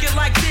I freak it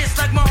like this,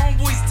 like my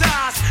homeboys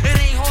dies. It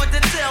ain't hard to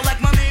tell,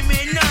 like my man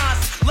Nas.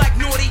 Like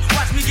Naughty,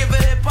 watch me give a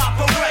hip hop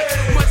a right.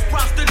 Much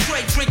props to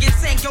Dre, drinking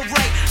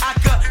Tanqueray. I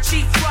could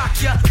cheap rock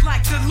ya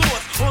like the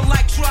Lord, or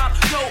like Drop,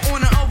 go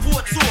on an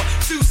award tour.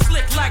 Too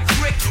slick like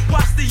Rick,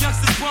 watch the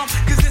youngsters bump.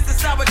 Cause this is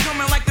how it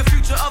coming like the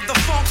future of the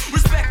funk.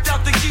 Respect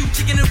out the Q,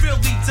 chicken and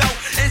really dope.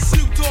 And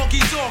Snoop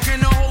Doggy Dogg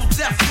and the whole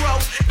death row.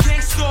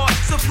 Gangstar,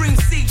 Supreme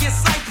C and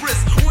Cypress.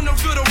 On the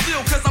real to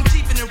real, cause I'm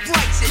keeping it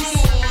righteous. Come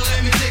on,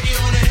 let me take you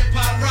on a hip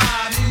hop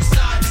ride. Move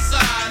side to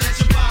side, let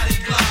your body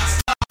glide.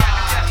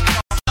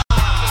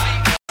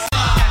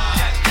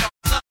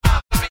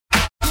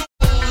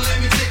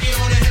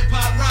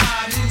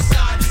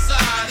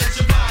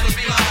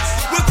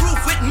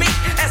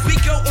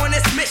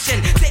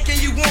 Taking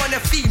you on a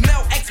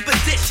female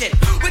expedition.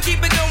 We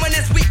keep it going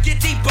as we get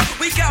deeper.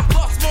 We got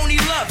Boss Money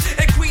Love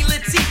and Queen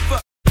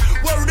Latifah.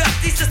 Word up,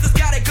 these sisters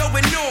got it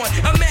going on.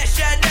 A mad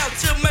shout out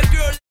to my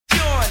girl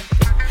John.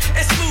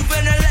 And Smooth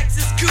and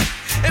Alexis Coupe.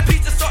 And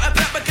pizza, salt and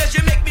pepper cause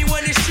you make me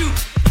wanna shoot.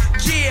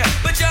 Yeah,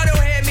 but y'all don't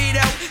hear me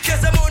though,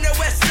 cause I'm on the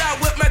west side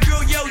with my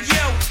girl Yo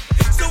Yo.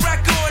 So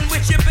rock on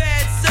with your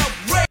bad self.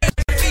 Raise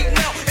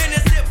female in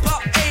this hip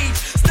hop age.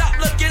 Stop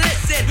looking,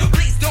 listen,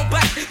 please don't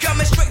bite.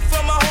 Coming straight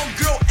from my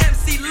homegirl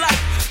MC Light.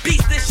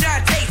 Beats the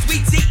shine taste,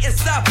 we T and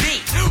sub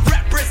beat.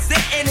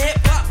 Representing hip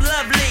hop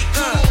lovely.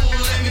 Come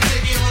on, let me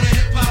take you on a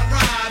hip hop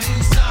ride.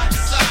 Move side to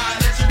side,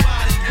 let your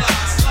body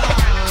glide.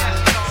 Slide,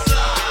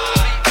 slide,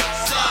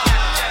 slide,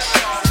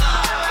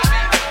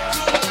 slide.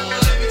 Come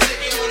on, let me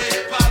take you on a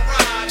hip hop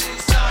ride.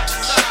 Move side to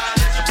side,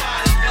 let your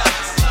body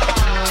glide.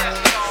 Slide,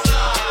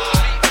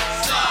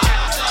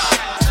 slide, slide,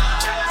 slide.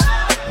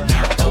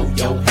 Now throw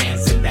your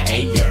hands in the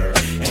air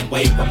and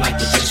wave them like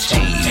you just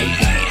don't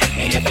care.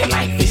 And if you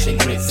like fish and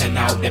grits and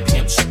all the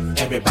pimp shit,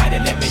 everybody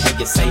let me hear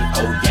you say,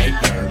 oh yeah,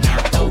 girl. Now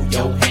throw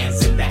your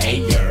hands in the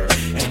air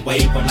and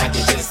wave them like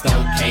you just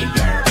don't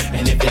care.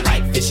 And if you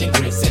like fish and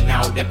grits and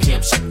all the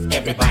pimp shit,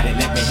 everybody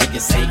let me hear you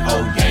say,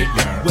 oh yeah,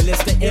 girl. Well,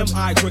 it's the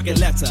M.I. crooked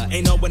letter,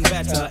 ain't no one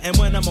better. And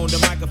when I'm on the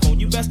microphone,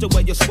 you best to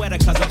wear your sweater,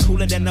 cause I'm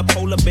cooler than the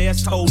polar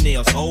bear's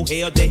toenails. Oh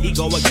hell, there he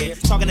go again,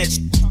 talking that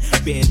shit.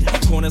 Bend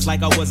corners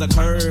like I was a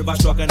curve, I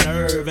struck a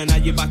nerve. And now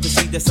you about to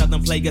see the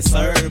southern player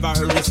serve. I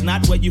heard it's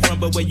not where you from,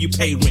 but where you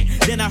pay rent.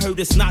 Then I heard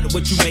it's not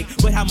what you make,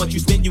 but how much you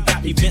spend. You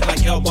got me bent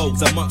like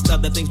elbows, amongst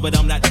other things, but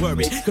I'm not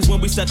worried. Cause when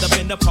we set up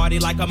in the party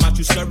like I'm out,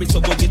 you scurry. So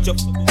go get your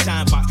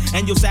time box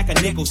and your sack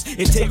of nickels.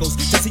 It tickles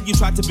to see you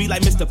try to be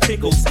like Mr.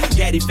 Pickles.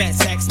 Daddy Fat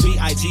Sacks,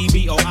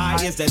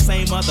 B-I-G-B-O-I is that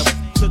same other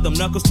to them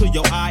knuckles to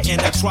your eye.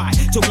 And I try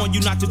to warn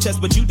you not to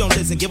test, but you don't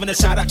listen. Giving a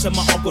shout out to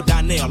my Uncle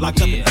Donnell,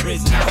 locked up in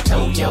prison. Now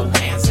throw your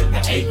hands in the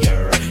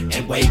air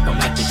and wave them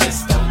like you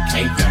just don't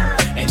care.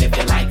 And if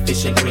you like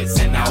fish and grits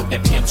and all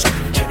that pimp shit,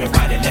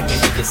 everybody let me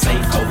hear you say,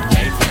 oh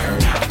yeah, girl.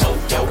 Now throw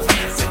your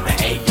hands in the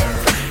air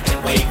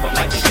and wave them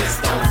like you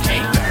just don't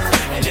care.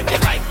 And if you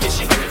like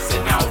fish and grits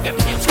and all that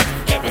pimp shit,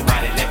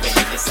 everybody let me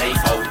hear you say,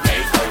 oh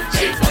yeah, oh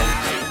yeah, oh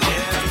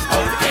yeah,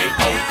 oh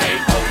yeah, oh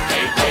yeah, oh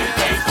yeah,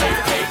 oh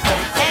yeah, oh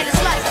yeah. And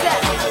it's like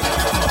that.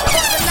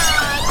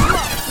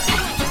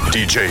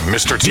 DJ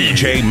Mr. T.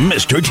 DJ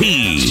Mr. T.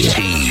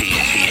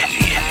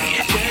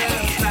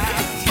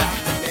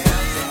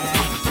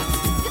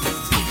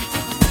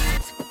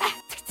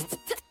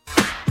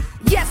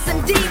 Yes,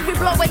 indeed, we're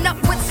blowing up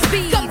with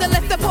speed. Come to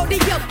lift the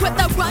podium with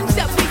the runs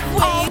that we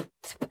win.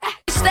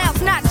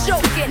 Style's not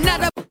joking,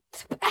 not a.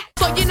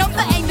 So you know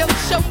there ain't no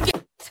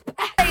joking.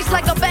 Face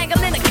like a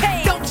banger in a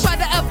cage. Don't try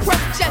to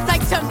approach as I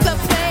turn the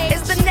page.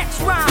 It's the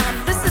next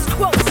rhyme. This is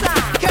quote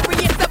time.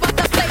 Carrying the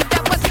other play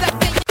that was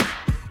left in.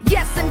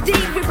 Yes,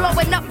 indeed, we're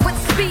blowing up with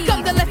speed.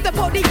 Come to lift the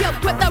podium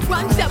with the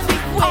runs that we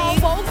win. All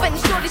woven,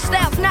 shorty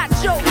style's not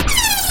joking.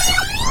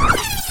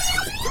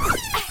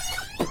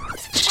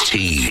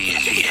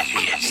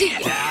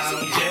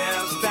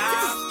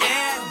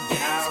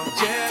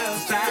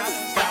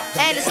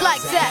 And it's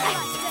like that.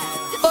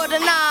 For the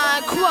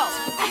 9 quote.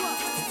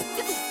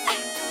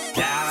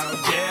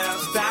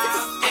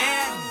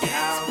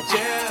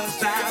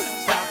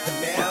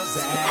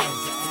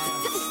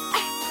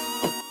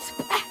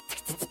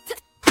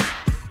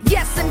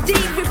 Yes,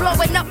 indeed, we're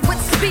blowing up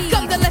with speed.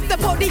 Come to lift the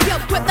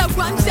podium with the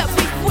runs that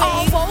we win.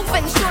 All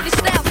woven, shorty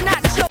style's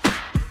not joking.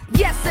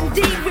 Yes,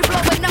 indeed, we're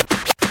blowing up.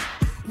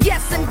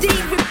 Yes,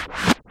 indeed,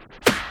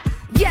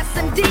 yes,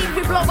 indeed,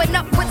 we're blowing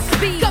up with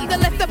speed. Come to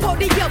lift the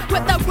podium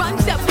with the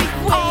runs that we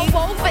win. All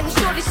woven,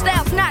 shorty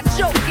style's not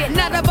joking.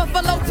 Not a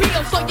Buffalo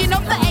Bill, so you know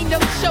there ain't no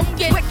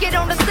joking. Wicked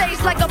on the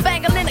stage like a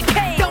banger in a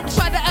cage. Don't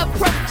try to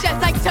approach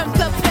as I turn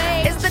the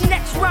page. It's the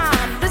next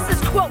rhyme, this is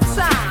quote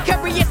time.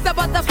 Curious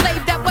about the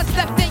flavor that was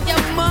left in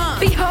your mind.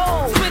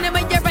 Behold, when I'm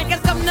in your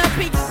records, I'm not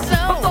big so.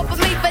 Before for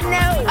me, but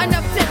no,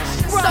 enough to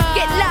try. So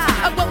get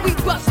live, when we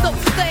bust those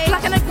stage.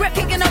 Locking a grip,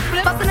 kicking a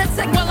flip, busting a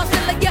tech while I'm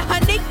still like your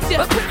honey dip.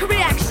 A quick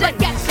reaction,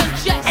 like action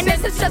just. And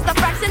this is just a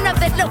fraction of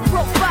the no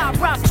profile,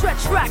 rhyme,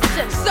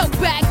 traction. So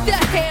back the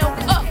hell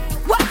up.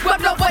 What? We're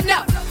blowing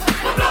up.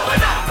 We're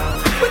blowing up.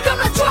 We're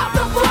gonna drop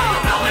the ball.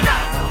 We're blowing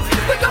up.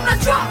 We're gonna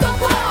drop the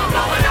ball. We're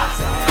blowing up.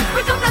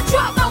 We're gonna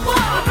drop the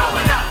ball. We're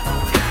blowing up.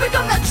 We're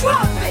gonna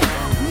drop it.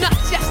 Not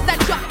just that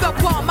drop the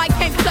bomb, I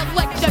came to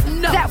let you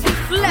know that we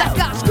flow.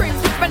 Like I scream,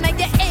 keeping in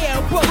your ear.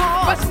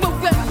 What's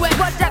moving with?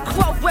 What that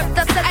crow whip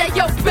that said, hey,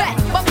 yo, back.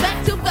 But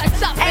back to the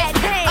top. And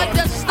hey,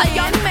 understand. A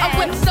young man. A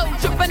whip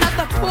soldier,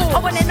 another pool.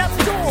 Opening up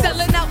doors.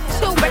 Selling out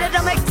too. Ready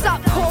to make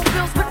top cold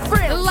bills with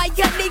frills. Like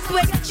your knees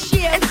with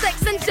cheer. And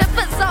sex and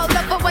chippers all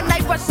over when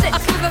they rush it. I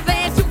feel the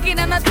van, you get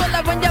in a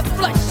dollar when you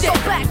flush it. So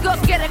back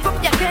up, get a grip,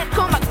 you can't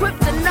call my grip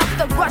enough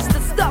to rush the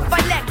stuff I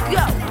let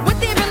go. With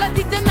the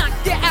ability to knock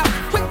you out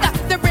quick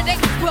after it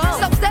explodes.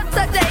 So step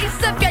today,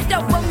 sip your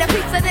dope on the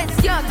piece of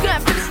this young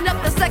gun. Finishing up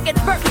the second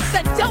verse.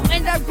 So don't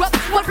interrupt,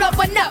 we're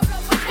blowing up.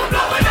 We're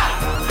blowing up.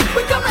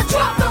 We're gonna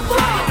drop the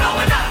ball. We're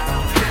blowing up.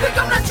 We're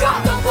gonna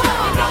drop the ball.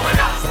 We're blowing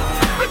up.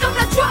 We're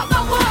gonna drop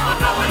the ball. We're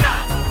blowing up.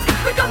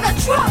 We're gonna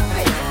drop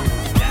it.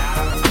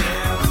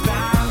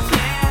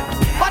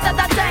 What the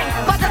thing?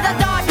 What the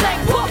dog thing?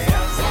 Whoop.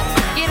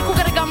 Get a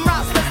cook gum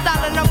rasta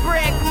style in a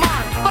brick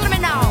man. Follow me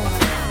now.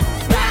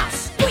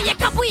 Bounce.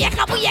 Booyaka,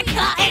 booyaka,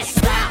 booyaka. It's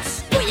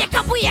bounce.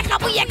 Booyaka, booyaka,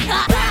 booyaka.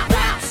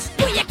 Bounce.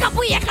 Booyaka,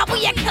 booyaka,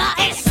 booyaka.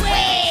 It's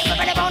sway.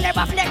 Everybody on their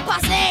buff neck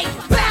posse.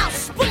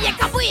 Bounce.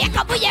 Booyaka,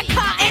 booyaka,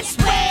 booyaka. It's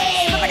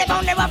sway. Everybody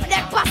on their buff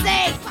neck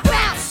posse.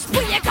 Bounce.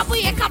 Booyaka,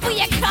 booyaka,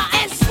 booyaka.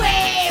 And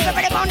sway.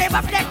 Everybody on their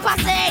buff neck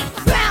posse.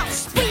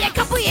 Bounce.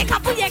 Booyaka, booyaka,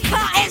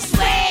 booyaka. And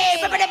sway.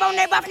 Everybody on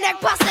their buff neck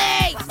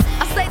posse.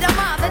 I say the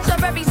mind that you're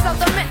very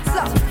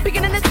sentimental.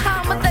 Beginning this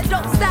time with the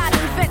dope style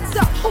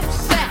inventor.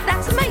 Who's that?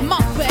 That's me. My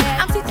bad.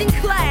 I'm teaching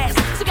class,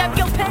 so grab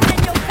your pen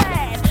and your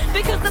pad.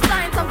 Because the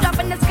science I'm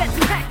dropping is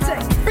getting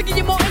hectic. Bringing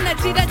you more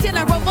energy than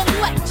General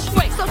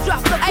Electric. So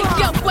drop the bomb. Hey,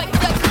 yo, wait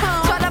the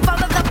calm. Try to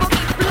follow the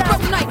boogie flow.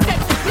 From night to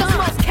sun.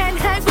 Most can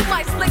hang with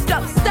my slicked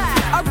up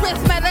style.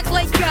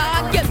 Arithmetically,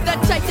 God, give the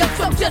check the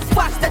truck. Just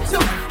watch the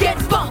two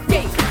get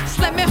funky.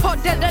 Slam me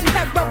harder than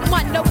heroin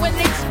when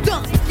it's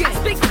done. I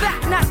speak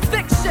fact, not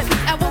fiction.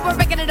 And when we're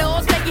breaking it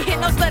all, say you hit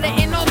no stutter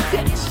in no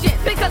diction.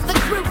 Because the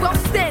crew won't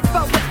stand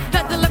for it.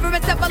 The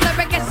deliverance of a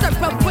lyric is served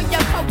when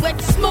your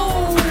poet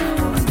smooth.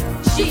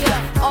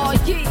 Yeah, oh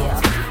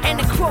yeah. And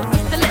the crew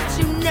is to let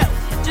you know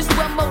just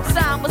one more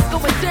time what's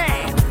going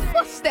down.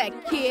 What's that,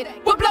 kid?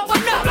 We're blowing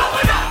up. We're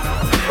blowing up.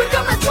 We're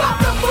gonna drop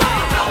the ball.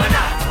 We're blowing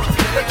up.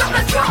 We're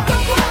gonna drop the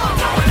ball.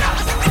 We're blowing up.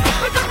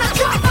 We're gonna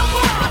drop the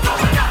ball. We're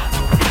blowing up.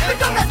 We're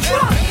gonna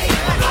drop it.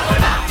 We're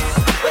blowing up.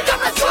 We're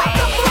gonna drop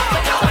the ball.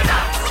 We're blowing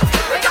up.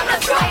 We're gonna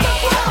drop the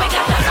ball. We're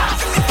gonna drop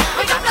it.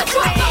 We're gonna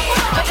drop the ball. We're gonna drop it.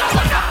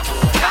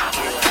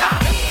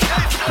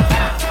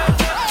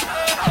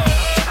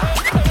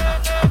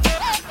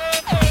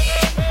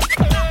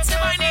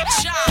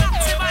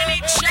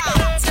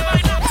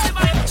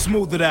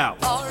 Smooth it out.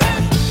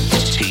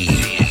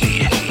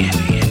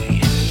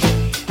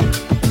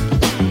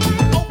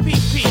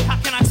 OPP, how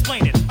can I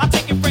explain it? I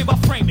take it frame by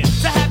frame it.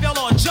 To have y'all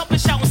all jumping,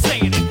 shouting,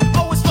 saying it.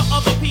 O is for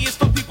other, P is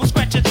for people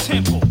scratch a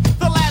temple.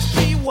 The last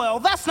P, well,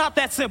 that's not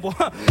that simple.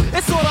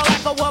 It's sort of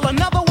like a, well,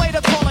 another way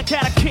to call a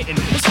cat a kitten.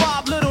 It's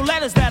 5 little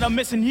letters that are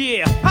missing,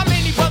 yeah. How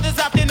many brothers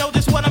out there know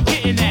just what I'm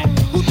getting at?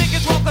 Who think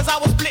it's wrong cause I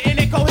was splitting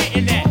and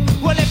co-hitting that?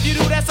 Well, if you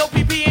do, that's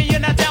OPP and you're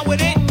not down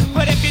with it.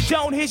 But if you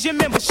don't, here's your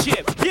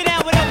membership. Get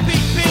down with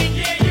OPP.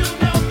 Yeah, you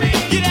know me.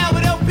 Get down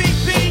with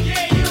OPP.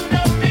 Yeah, you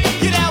know me.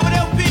 Get down with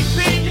OPP.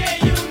 Yeah,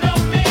 you know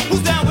me.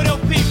 Who's down with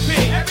OPP?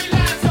 Every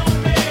line's on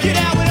me. Get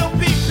down with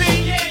OPP.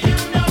 Yeah, you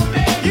know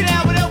me. Get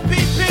down with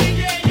OPP.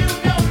 Yeah, you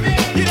know me.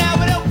 Get down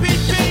with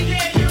OPP.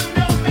 Yeah, you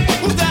know me.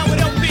 Who's down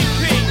with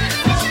OPP?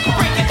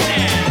 Break it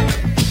down.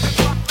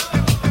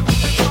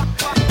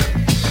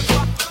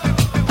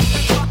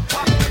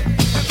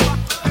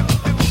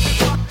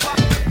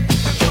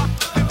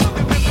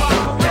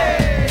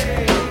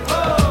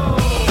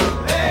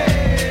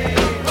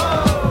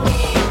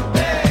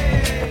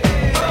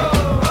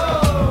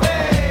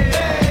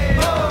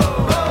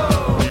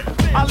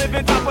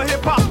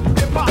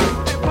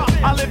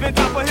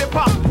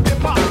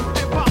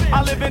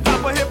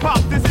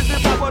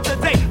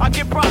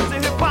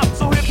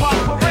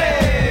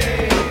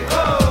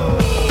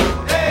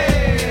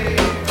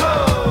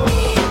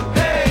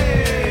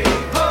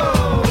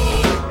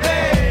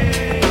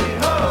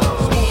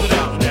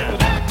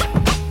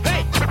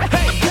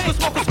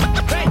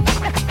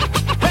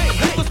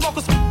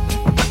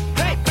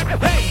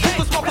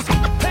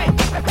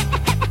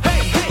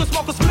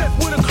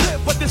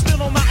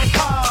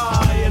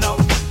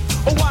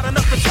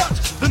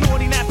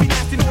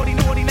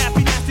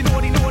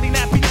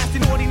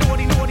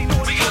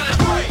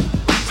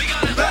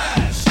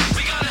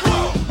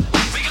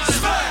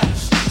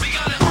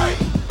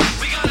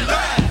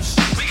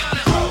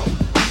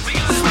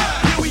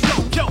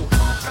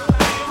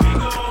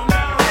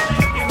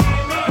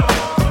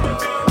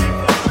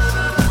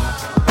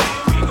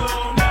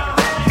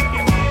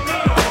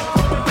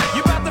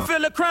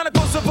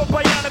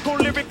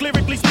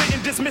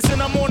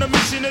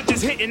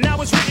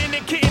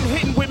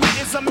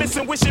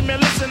 wishing, man,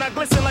 listen, I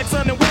glisten like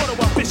sun and water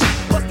while fishing.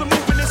 What's the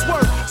move in this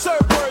word?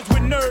 Serve words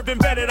with nerve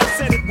embedded. I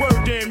said it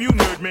word, damn, you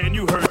nerd, man,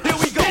 you heard. Here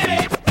we go.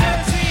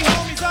 LC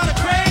homies are the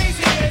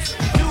craziest.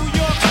 New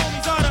York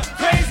homies are the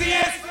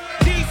craziest.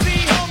 DC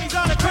homies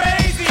are the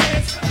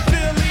craziest.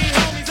 Philly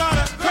homies are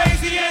the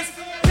craziest.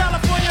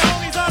 California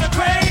homies are the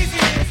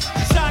craziest.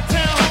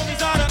 Chi-town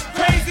homies are the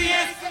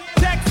craziest.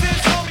 Texas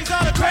homies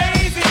are the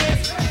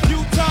craziest.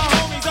 Utah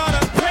homies are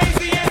the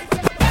craziest.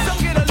 Some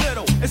get a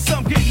little and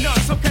some get none.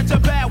 Some catch a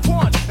bad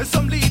one and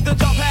some leave the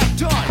job half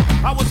done.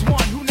 I was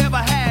one who never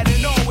had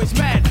and always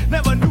mad.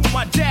 Never knew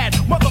my dad,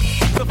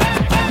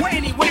 motherfucker. Where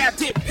anywhere I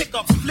did pick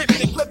up, flipped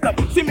and clipped up,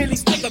 seemingly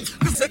stick up.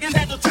 The second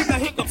had to trigger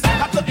hiccups.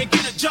 I couldn't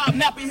get a job,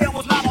 nappy hair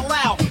was not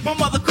allowed. My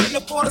mother couldn't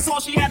afford us, so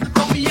she had to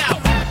throw me out.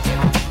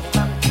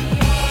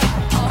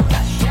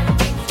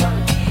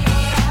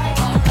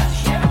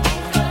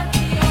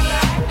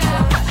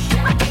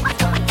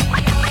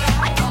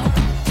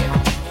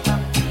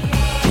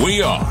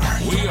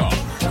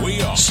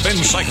 We are Spin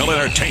Cycle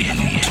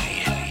Entertainment.